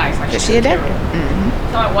real nice. Like Because she took care of adapted.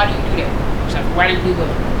 it. So I'm like, why do you do that? She's like, why do you do that?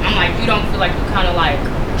 I'm like, you don't feel like you kind of like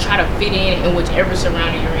try to fit in whichever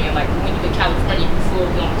surrounding you're in. Like when you in California, you full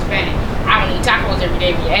blown Hispanic. I don't eat tacos every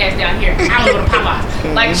day with your ass down here. I don't go to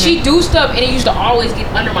Popeyes. Like she do stuff, and it used to always get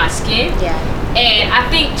under my skin. Yeah. And I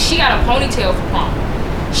think she got a ponytail for prom.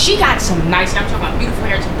 She got some nice, I'm talking about beautiful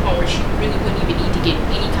hair to the point where she really wouldn't even need to get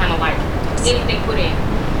any kind of like anything put in.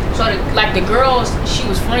 So like the girls she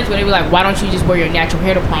was friends with, they were like, why don't you just wear your natural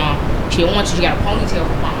hair to prom? She didn't want you, she got a ponytail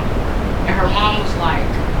for prom. And her mom was like,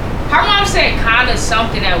 her mom said kind of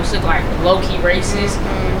something that was like low-key racist.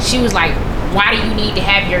 She was like, why do you need to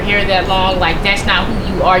have your hair that long? Like that's not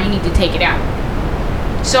who you are, you need to take it out.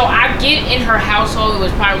 So I get in her household, it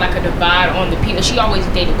was probably like a divide on the people. She always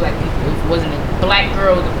dated black people. It wasn't a black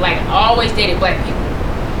girl, it was a black, always dated black people.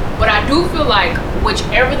 But I do feel like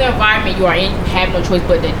whichever the environment you are in, you have no choice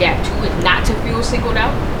but to adapt to it, not to feel singled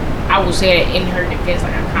out. I will say that in her defense,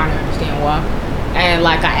 like I kind of understand why. And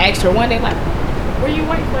like I asked her one day, like, where your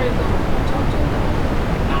white friends go? Talk to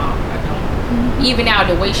them. Nah, I don't. Even now,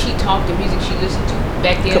 the way she talked, the music she listened to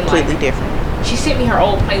back then, Completely like, different. she sent me her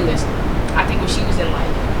old playlist. I think when she was in like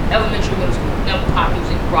elementary, middle school, them pop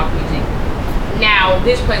music, rock music. Now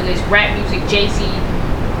this playlist, rap music, Jay-Z,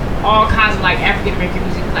 all kinds of like African American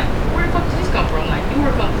music. Like, where the fuck does this come from? Like, you were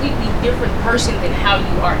a completely different person than how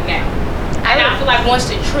you are now. And I feel like once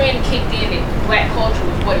the trend kicked in and black culture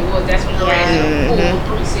was what it was, that's when her ass went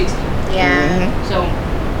full 360. Yeah. So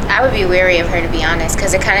I would be wary of her, to be honest,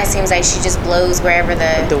 because it kind of seems like she just blows wherever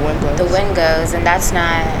The wind blows. the wind goes, and that's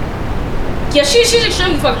not. yeah, she's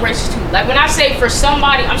extremely fucking racist too. Like when I say for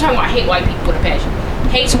somebody, I'm talking about I hate white people with a passion.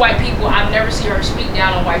 Hates white people. I've never seen her speak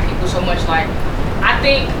down on white people so much. Like I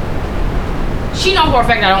think she knows for a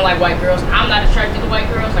fact I don't like white girls. I'm not attracted to white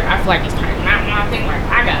girls. Like I feel like it's kind of not my thing. Like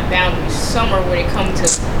I got boundaries somewhere when it comes to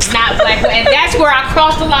not black women, and that's where I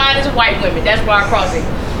cross the line as white women. That's where I cross it.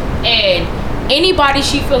 And anybody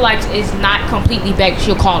she feel like is not completely black,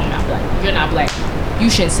 she'll call them out. Like you're not black. You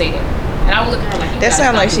shouldn't say that. And I would look at her like, That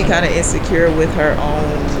sounds like she kind of insecure with her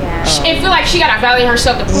own. Yeah. It feel like she gotta validate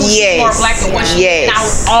herself to prove she's more black than what she is. And I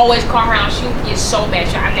would always call her out. She would get so mad.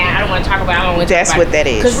 I don't want to talk about it. I don't want to That's talk about what that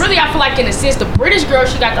is. Because really, I feel like in a sense, the British girl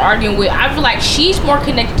she got to arguing with, I feel like she's more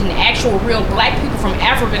connected to the actual real black people from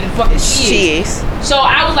Africa than fucking she is. So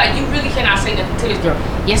I was like, you really cannot say nothing to this girl.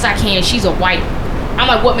 Yes, I can. She's a white. I'm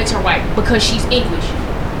like, what makes her white? Because she's English.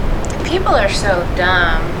 People are so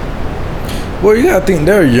dumb. Well, you gotta think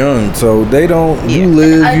they're young, so they don't. You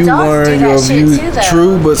live, you Adults learn do that your shit view. too, though.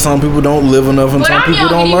 True, but some people don't live enough, and But some I'm people young,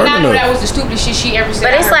 don't and even learn I know that enough. was the stupidest shit she ever said.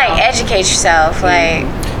 But I it's heard like about. educate yourself. Like,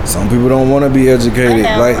 Some people don't want to be educated.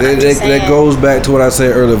 I know, Like I'm that just saying. goes back to what I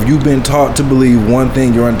said earlier. If you've been taught to believe one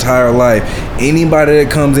thing your entire life, anybody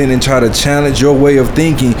that comes in and try to challenge your way of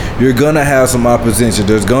thinking, you're gonna have some opposition.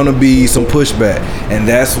 There's gonna be some pushback, and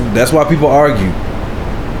that's why people argue.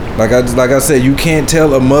 Like I said, you can't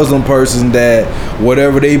tell a Muslim person that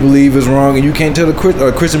whatever they believe is wrong, and you can't tell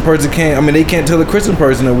a Christian person they can't tell a Christian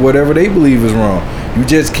person that whatever they believe is wrong. You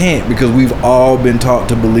just can't, because we've all been taught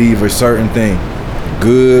to believe a certain thing.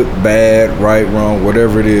 Good, bad, right, wrong,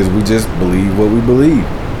 whatever it is, we just believe what we believe.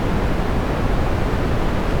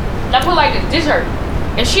 I put like this hurt.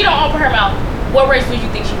 and she don't open her mouth, what race would you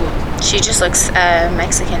think she was? She just looks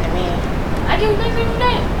Mexican to me. I give Mexican from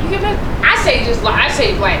that. You get Mexican? I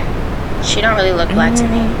say black. She don't really look black to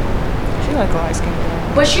me. She like light skin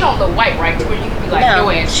girl. But she don't look white, right? To where you can be like, No,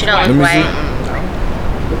 your ass. she don't white. look Let me see. white.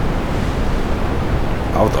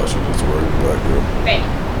 I thought she was a regular black girl. Thank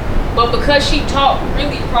you. But because she talked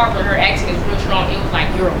really proper, her accent is real strong. It was like,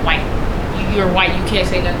 you're a white. You're white. You can't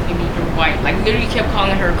say nothing to me. You're white. Like literally kept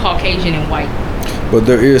calling her Caucasian and white. But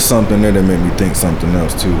there is something there that made me think something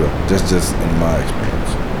else too, though. Just in my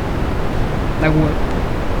experience. Like what?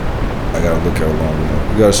 I gotta look at her long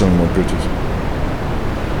enough. You gotta show me more pictures.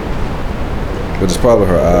 But it's probably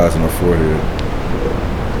her eyes and her forehead.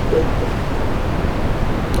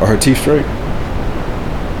 Are her teeth straight?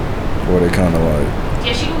 Or are they kind of like?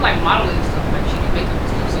 Yeah, she do like modeling and stuff. Like she do makeup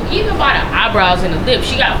too. So even by the eyebrows and the lips,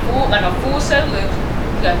 she got a full set of lips.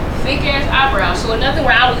 She got thick ass eyebrows. So nothing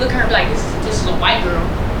where I would look at her and be like, this is a white girl.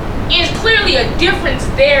 It's clearly a difference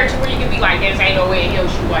there to where you can be like, this ain't no way in hell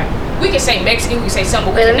she white. We can say Mexican, we can say something,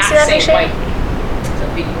 but we Wait, let me cannot see that say picture. white. It's a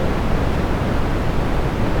video.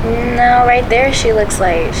 No, right there she looks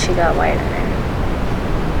like she got white in her.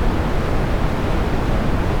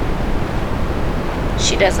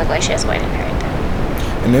 She does look like she has white in her right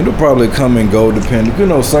there. And it'll probably come and go depending. You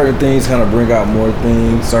know, certain things kind of bring out more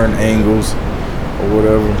things, certain angles or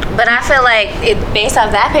whatever. But I feel like based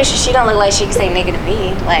off that picture, she don't look like she can say nigga to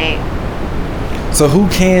me. Like, So who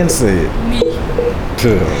can say it? Me.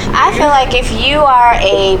 Good. I feel like if you are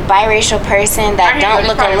a biracial person that don't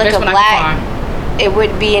look a lick of black, it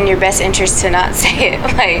would be in your best interest to not say it.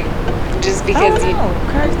 Like, just because you.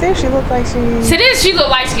 Right there, she looked like she. To this, she look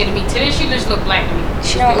light skinned to me. To this, she just look black to me.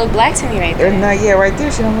 She don't look black to me right there. No, yeah, right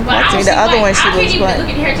there, she don't look But black to me. I The other one, she I looks can't even black. look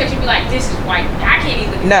at her texture and be like, this is white. I can't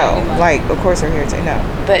even. No, like of course her hair too. No.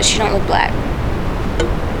 But she don't look black.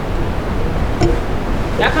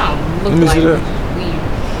 That kind of look Let me like see that.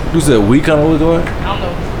 weird. You said we kind of look like? I don't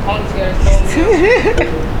know. Ponytail is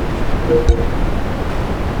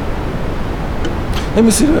Let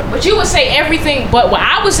me see that. But you would say everything but white.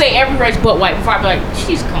 I would say every race but white before I'd be like,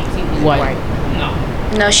 she's completely white.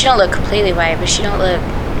 No. No, she don't look completely white, but she don't look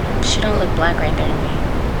black right there to me.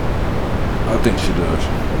 I think she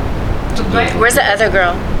does. The black. Where's the other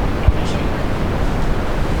girl?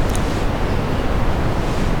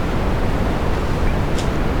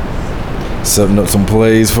 Setting up some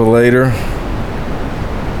plays for later.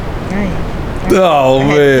 Dang. Oh I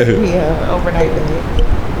had to man. give me a overnight bed.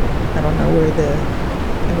 I don't know where the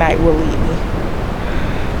night will lead me.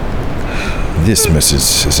 This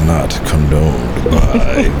message is not condoned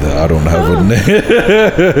by the I don't have a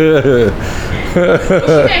name.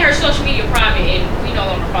 Well, she made her social media private and we no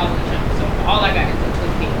longer follow each other. So all I got is the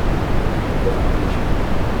Twitter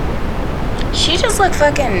feed. She just look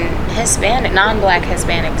fucking Hispanic, non-black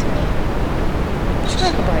Hispanic to me. She's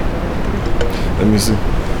like a black girl. Let me see.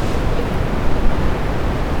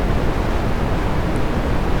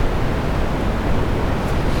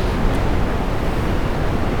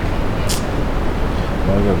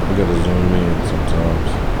 We gotta zoom in sometimes.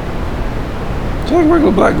 She's like a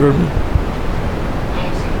regular black girl to me.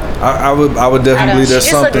 I would definitely believe She there's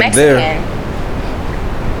just look something Mexican. there.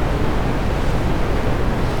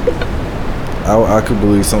 I could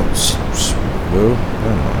believe something. Well, I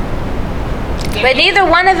don't know. But neither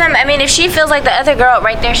one of them, I mean, if she feels like the other girl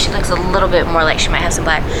right there, she looks a little bit more like she might have some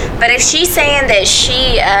black. But if she's saying that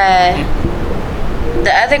the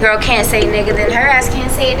other girl can't say nigga, then her ass can't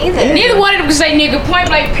say it either. Neither one of them can say nigga, point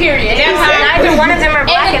blank, period. That's how Neither one of them are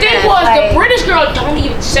black And the thing enough, was, like- the British girl don't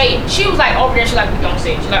even say it. She was like, over there, she's like, we don't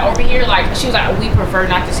say it. She's like, over here, like, she was like, we prefer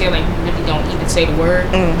not to say it. Like, we really don't even say the word.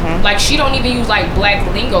 Mm-hmm. Like, she don't even use, like, black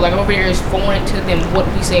lingo. Like, over there is foreign to them what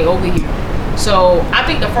we say over here. So, I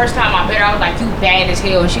think the first time I met her, I was like, you bad as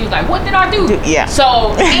hell. And she was like, what did I do? Yeah.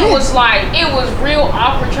 So, it was like, it was real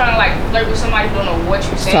awkward trying to, like, flirt with somebody who don't know what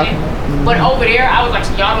you're saying. But over there, I was like,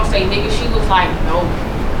 so y'all don't say nigga? She was like, no.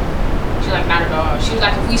 She's like, not at all. She was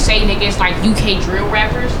like, if we say nigga, it's like UK drill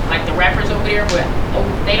rappers, like the rappers over there, but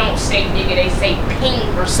they don't say nigga, they say ping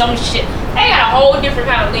or some shit. They got a whole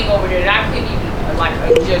different kind of lingo over there that I couldn't even like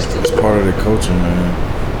adjust to. It's part of the culture, man.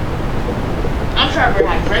 I'm trying to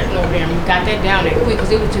figure out how Drake went over there and got that down that quick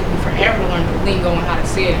because it would took me forever to learn the lingo and how to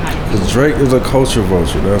say it and how to use Because it. Drake is a culture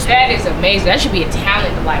vulture. That is amazing. That should be a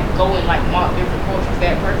talent to like go and like mock different cultures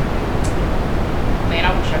that perfect. Man,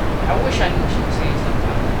 I wish I knew. I wish I knew what she was saying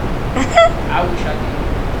sometimes. I wish I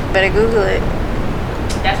did. Better Google it.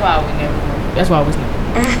 That's why I would never. That's why I was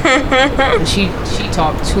never. she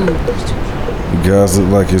talked too. You guys look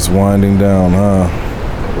like it's winding down, huh?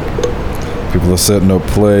 People are setting up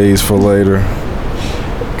plays for later.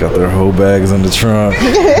 Got their whole bags in the trunk.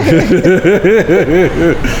 That's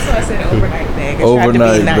why I said overnight bag. I tried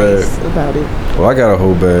Overnight to be nice bag. about it. Well, I got a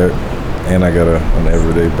whole bag, and I got an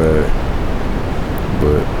everyday bag.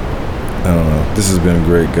 But I don't know. This has been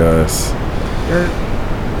great, guys.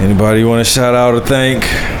 Anybody you want to shout out or thank?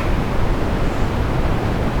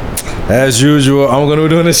 As usual, I'm gonna be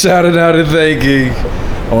doing a shout out and thanking.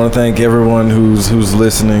 I want to thank everyone who's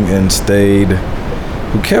listening and stayed,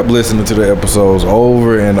 who kept listening to the episodes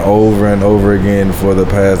over and over and over again for the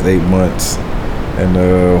past 8 months. And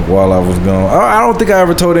while I was gone, I don't think I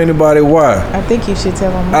ever told anybody why. I think you should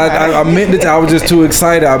tell them why. I meant it. I was just too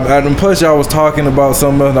excited. And plus, y'all was talking about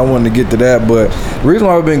something else. And I wanted to get to that. But the reason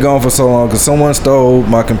why I've been gone for so long, because someone stole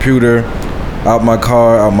my computer out my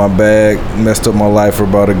car, out my bag, messed up my life for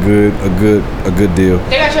about a good deal.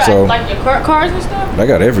 They got your So, like your credit cards and stuff. I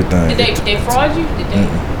got everything. Did they fraud you? Did they?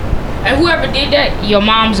 And whoever did that, your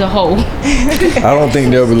mom's a hoe. I don't think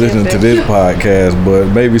they'll be listening to this podcast, but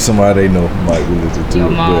maybe somebody they know might be listening to Your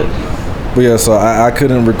it. mom. But yeah, so I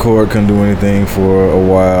couldn't record, couldn't do anything for a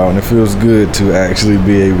while, and it feels good to actually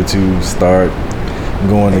be able to start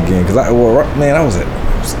going again. Cause I was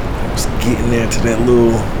getting there to that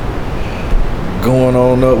little going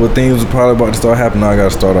on up with things was probably about to start happening. Now I got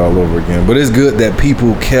to start all over again. But it's good that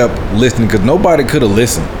people kept listening, because nobody could have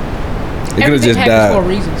listened. It could have just died. For a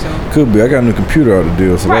reason, so. Could be. I got a new computer out of the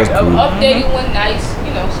deal, so Right, that's cool. updated one, nice,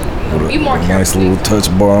 so be more careful. Nice little touch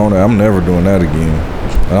bar on it. I'm never doing that again.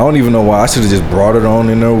 And I don't even know why. I should have just brought it on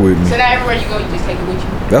in there with me. So now everywhere you go, you just take it with you.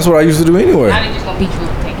 That's what I used to do anyway. Now they just gonna beat you up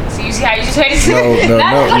and take it. So you see how you just made it? No.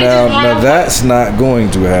 Now that's not going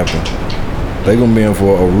to happen. They gonna be in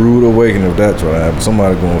for a rude awakening if that's what happens.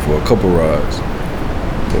 Somebody going for a couple rides.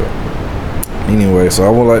 But anyway, so I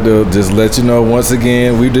would like to just let you know once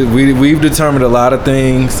again, we've determined a lot of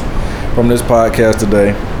things from this podcast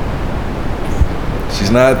today.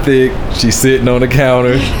 She's not thick. She's sitting on the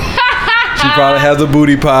counter. She probably has a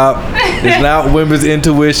booty pop. It's not women's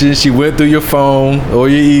intuition. She went through your phone or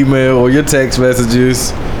your email or your text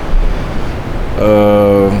messages.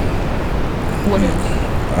 What is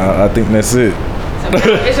I think that's it.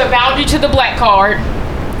 It's a boundary to the black card.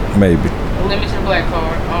 Maybe. A limit to the black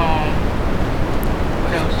card.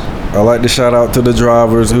 What else? I like to shout out to the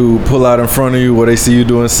drivers who pull out in front of you where they see you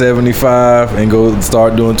doing 75 and go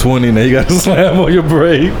start doing 20, and then you got to slam on your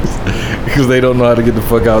brakes because they don't know how to get the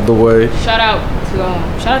fuck out the way. Shout out to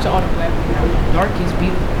all the black people. Dark is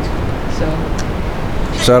beautiful. So.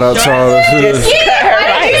 Shout out Charles.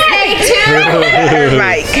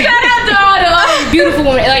 Mike. Shout out to all the beautiful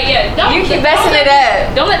women. Like, yeah, You keep messing it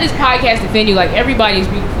up. Don't let this podcast offend you. Like, everybody is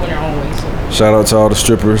beautiful in their own way. So. Shout out to all the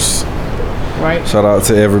strippers. Right. Shout out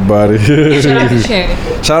to everybody. Shout out to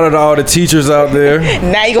Shannon. Shout out to all the teachers out there.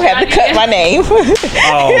 Now you gonna have to cut my name.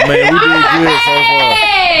 Oh man, we did good so far.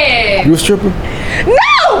 Hey! You a stripper?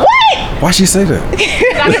 No, what? Why she say that?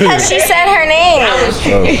 Because she said her I name. was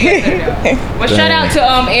tripping. But shout out to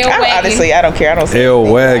L Wagon. Honestly, I don't care. I don't say L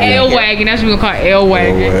Wagon. L Wagon. That's what we gonna call it. L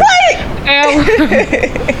Wagon. L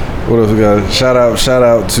What else we got? Shout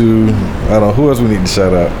out to, I don't know, who else we need to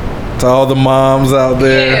shout out? To all the moms out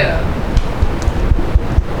there. Yeah.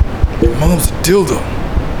 Mom's a dildo.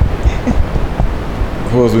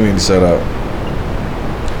 Who else we need to shout out?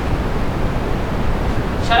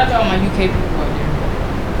 Shout out to all my UK people out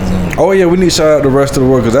there. Oh yeah, we need to shout out the rest of the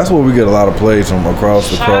world, because that's where we get a lot of plays from across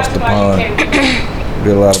Shout out the to my pond. UK people. We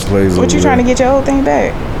get a lot of plays What over you trying to there. get your whole thing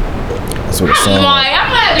back? That's what it I'm sounds like.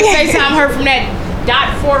 gonna have to FaceTime her from that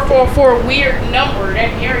 .444 weird number.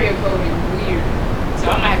 That area code is weird. So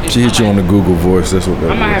I'm gonna have to. She hit you on the Google voice. That's what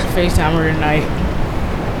that I might was. have to FaceTime her tonight.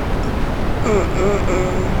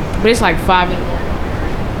 But it's like 5 in the morning.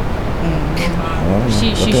 I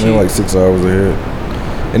She think they're like 6 hours ahead.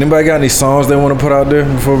 Anybody got any songs they want to put out there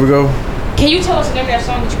before we go? Can you tell us the name of that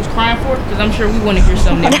song that you was crying for? Because I'm sure we want to hear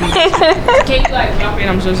something. Can you like jump in?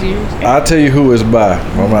 I'm so serious. I'll tell you who it's by.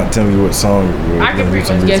 I'm not telling you what song it was. I can pretty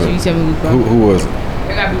much guess when you tell me who's by. Who was it?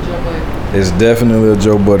 It gotta be Joe Budden. It's definitely a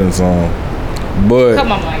Joe Budden song. But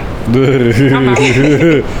Come on, Mike.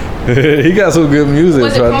 he got some good music,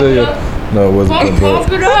 Was it so I Pump tell It you. Up? No, it wasn't Pump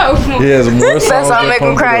it up. He has more songs. That's all that make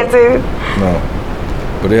him pump it cry up. too. No,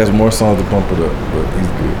 but he has more songs to pump it up. But he's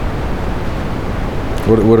good.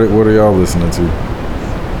 What are y'all listening to?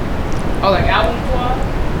 Oh, like album plot?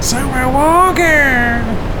 Summer Walker.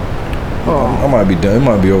 I might be done. It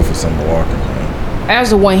might be over for Summer Walker, man.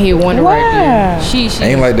 That's the one hit wonder right Wow. there. She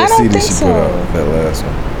Ain't like that I don't CD think she so. put out. That last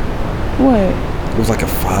one. What? It was like a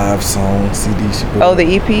 5-song CD she put Oh, out. the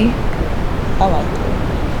EP. I like it.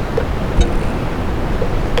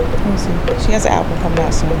 Let me see. She has an album coming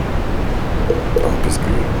out soon. Oh, it's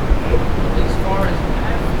good. As far as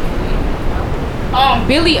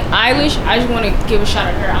Billie Eilish, I just want to give a shout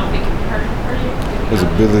out to her. I don't think her. Is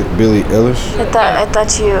it Billie Eilish? I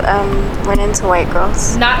thought you went into white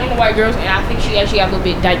girls. Not into white girls, and I think she actually got a little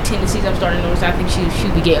bit dyke tendencies. I'm starting to notice. I think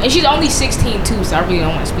she'd be gay, and she's only 16 too, so I really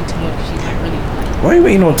don't want to speak too much. She's like really. Why you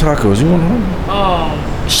eating on tacos? You want home?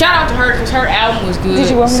 Shout out to her because her album was good. Did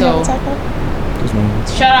you want me to so have a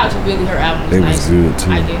taco? shout out to Billie. Her album was It nice. was good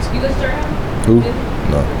too. I guess you listened to her album. Who?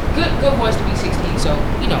 Billie? No. Good voice to be 16. So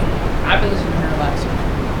you know, I've been listening to her a lot. So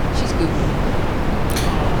she's good.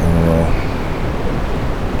 I don't know.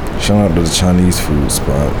 Shout out to the Chinese food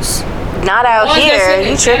spots. Not out Ones that's here. in the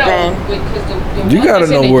You ghetto, tripping? because the You ones gotta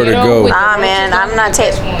that's in know the where to ghetto go. with the Nah, man, roaches, I'm those not are the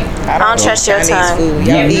best taking- ones. I don't trust your Chinese tongue. food.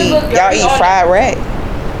 Yeah, Y'all eat fried rat.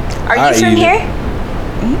 Are I you from eat it. here?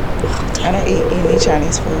 I don't eat any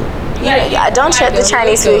Chinese food. Yeah, don't trust the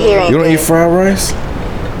Chinese food here. You don't eat fried rice?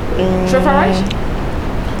 Shrimp fried rice?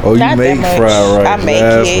 Oh, you Not make that much. fried rice. I make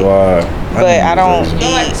That's it, why. But I don't You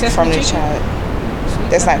don't like eat sesame from the chicken? child.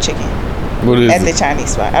 That's not chicken. What is At the it? Chinese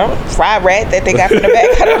spot. I don't fried rat that they got from the back.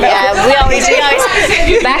 I don't know. Yeah, we always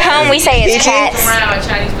back home we say it's Pigeons? cats. Around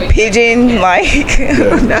Chinese place. Pigeon, like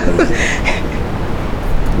no.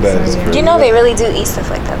 That is crazy. You know they really do eat stuff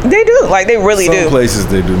like that. They do. Like they really Some do. places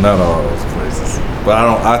they do, not all those places. But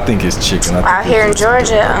I think it's chicken. I think Out it's here in just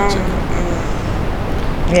Georgia, chicken.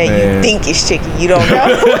 Yeah, Man. you think it's chicken. You don't know.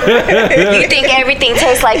 you think everything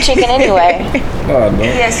tastes like chicken anyway? No, I don't.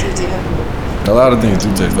 Yes, you do. A lot of things do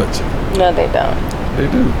taste like chicken. No, they don't. They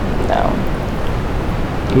do. No.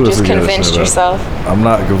 Who else Just we gotta convinced shout out? yourself. I'm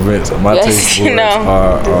not convinced. My Yes, taste you buds know.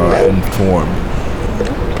 are informed.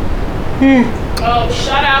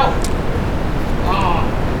 Shout out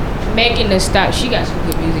Megan Thee Stallion. She got some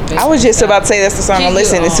good music. I was just about to say that's the song I'm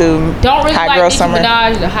listening to. Don't really Hot like Girl Nicki Summer.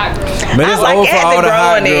 Minaj, the Hot Girl Summer. Man, it's I like old it. for I had all to the grow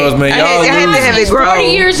hot on it. girls, man. I Y'all had to lose. have it grow. 40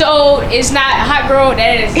 years old is not hot girl.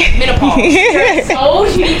 That is menopause. You're so old.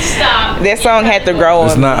 You need to stop. That song had to grow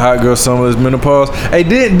It's on. not hot girl summer, it's menopause. Hey,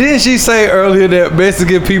 didn't she say earlier that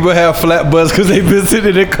basically people have flat butts because they've been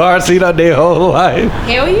sitting in the car seat all their whole life?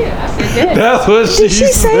 Hell yeah, I said that. That's what she she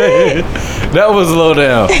say said. That was low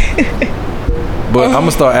down. But I'm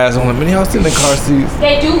gonna start asking them, man, y'all sit in the car seats?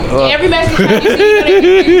 They do. Every Mexican time you see, they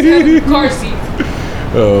get into the car seat.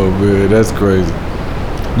 Oh man, that's crazy.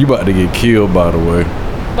 You about to get killed, by the way.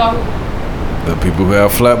 But, The people who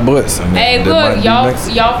have flat butts. And hey, that might look, be y'all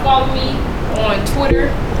Mexican. follow me on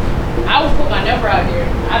Twitter. I will put my number out there.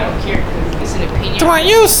 I don't care because it's an opinion.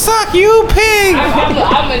 You suck, you pig.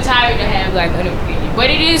 I'm entitled to have like an opinion, but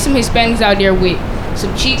it is some Hispanics out there with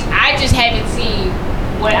some cheeks. I just haven't seen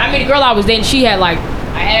what I mean. The girl I was dating, she had like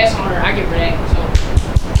an ass on her. I give her that.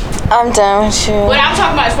 So, I'm done with you. but I'm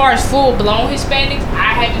talking about as far as full blown Hispanics.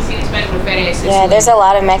 I haven't seen Hispanic with a fat ass. since Yeah, there's a Selena.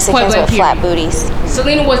 lot of Mexicans Point with blank flat period. booties.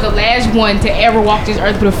 Selena was the last one to ever walk this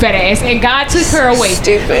earth with a fat ass, and God took her away.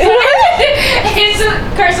 Stupid. And so,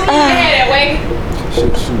 Selena had that way. She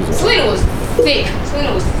was Selena was thick.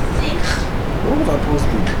 Selena was thick. What was I supposed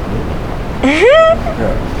to be?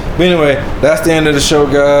 Yeah. But anyway, that's the end of the show,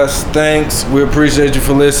 guys. Thanks. We appreciate you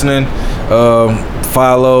for listening.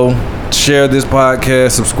 Follow, share this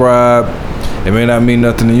podcast, subscribe. It may not mean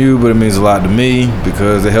nothing to you, but it means a lot to me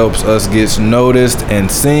because it helps us get noticed and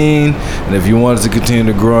seen. And if you want us to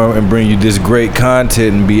continue to grow and bring you this great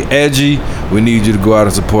content and be edgy, we need you to go out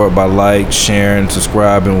and support by sharing,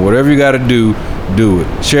 subscribing, whatever you got to do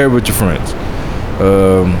it. Share it with your friends.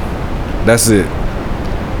 That's it.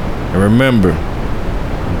 And remember,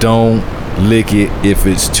 don't lick it if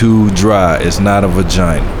it's too dry. It's not a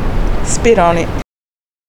vagina. Spit on it.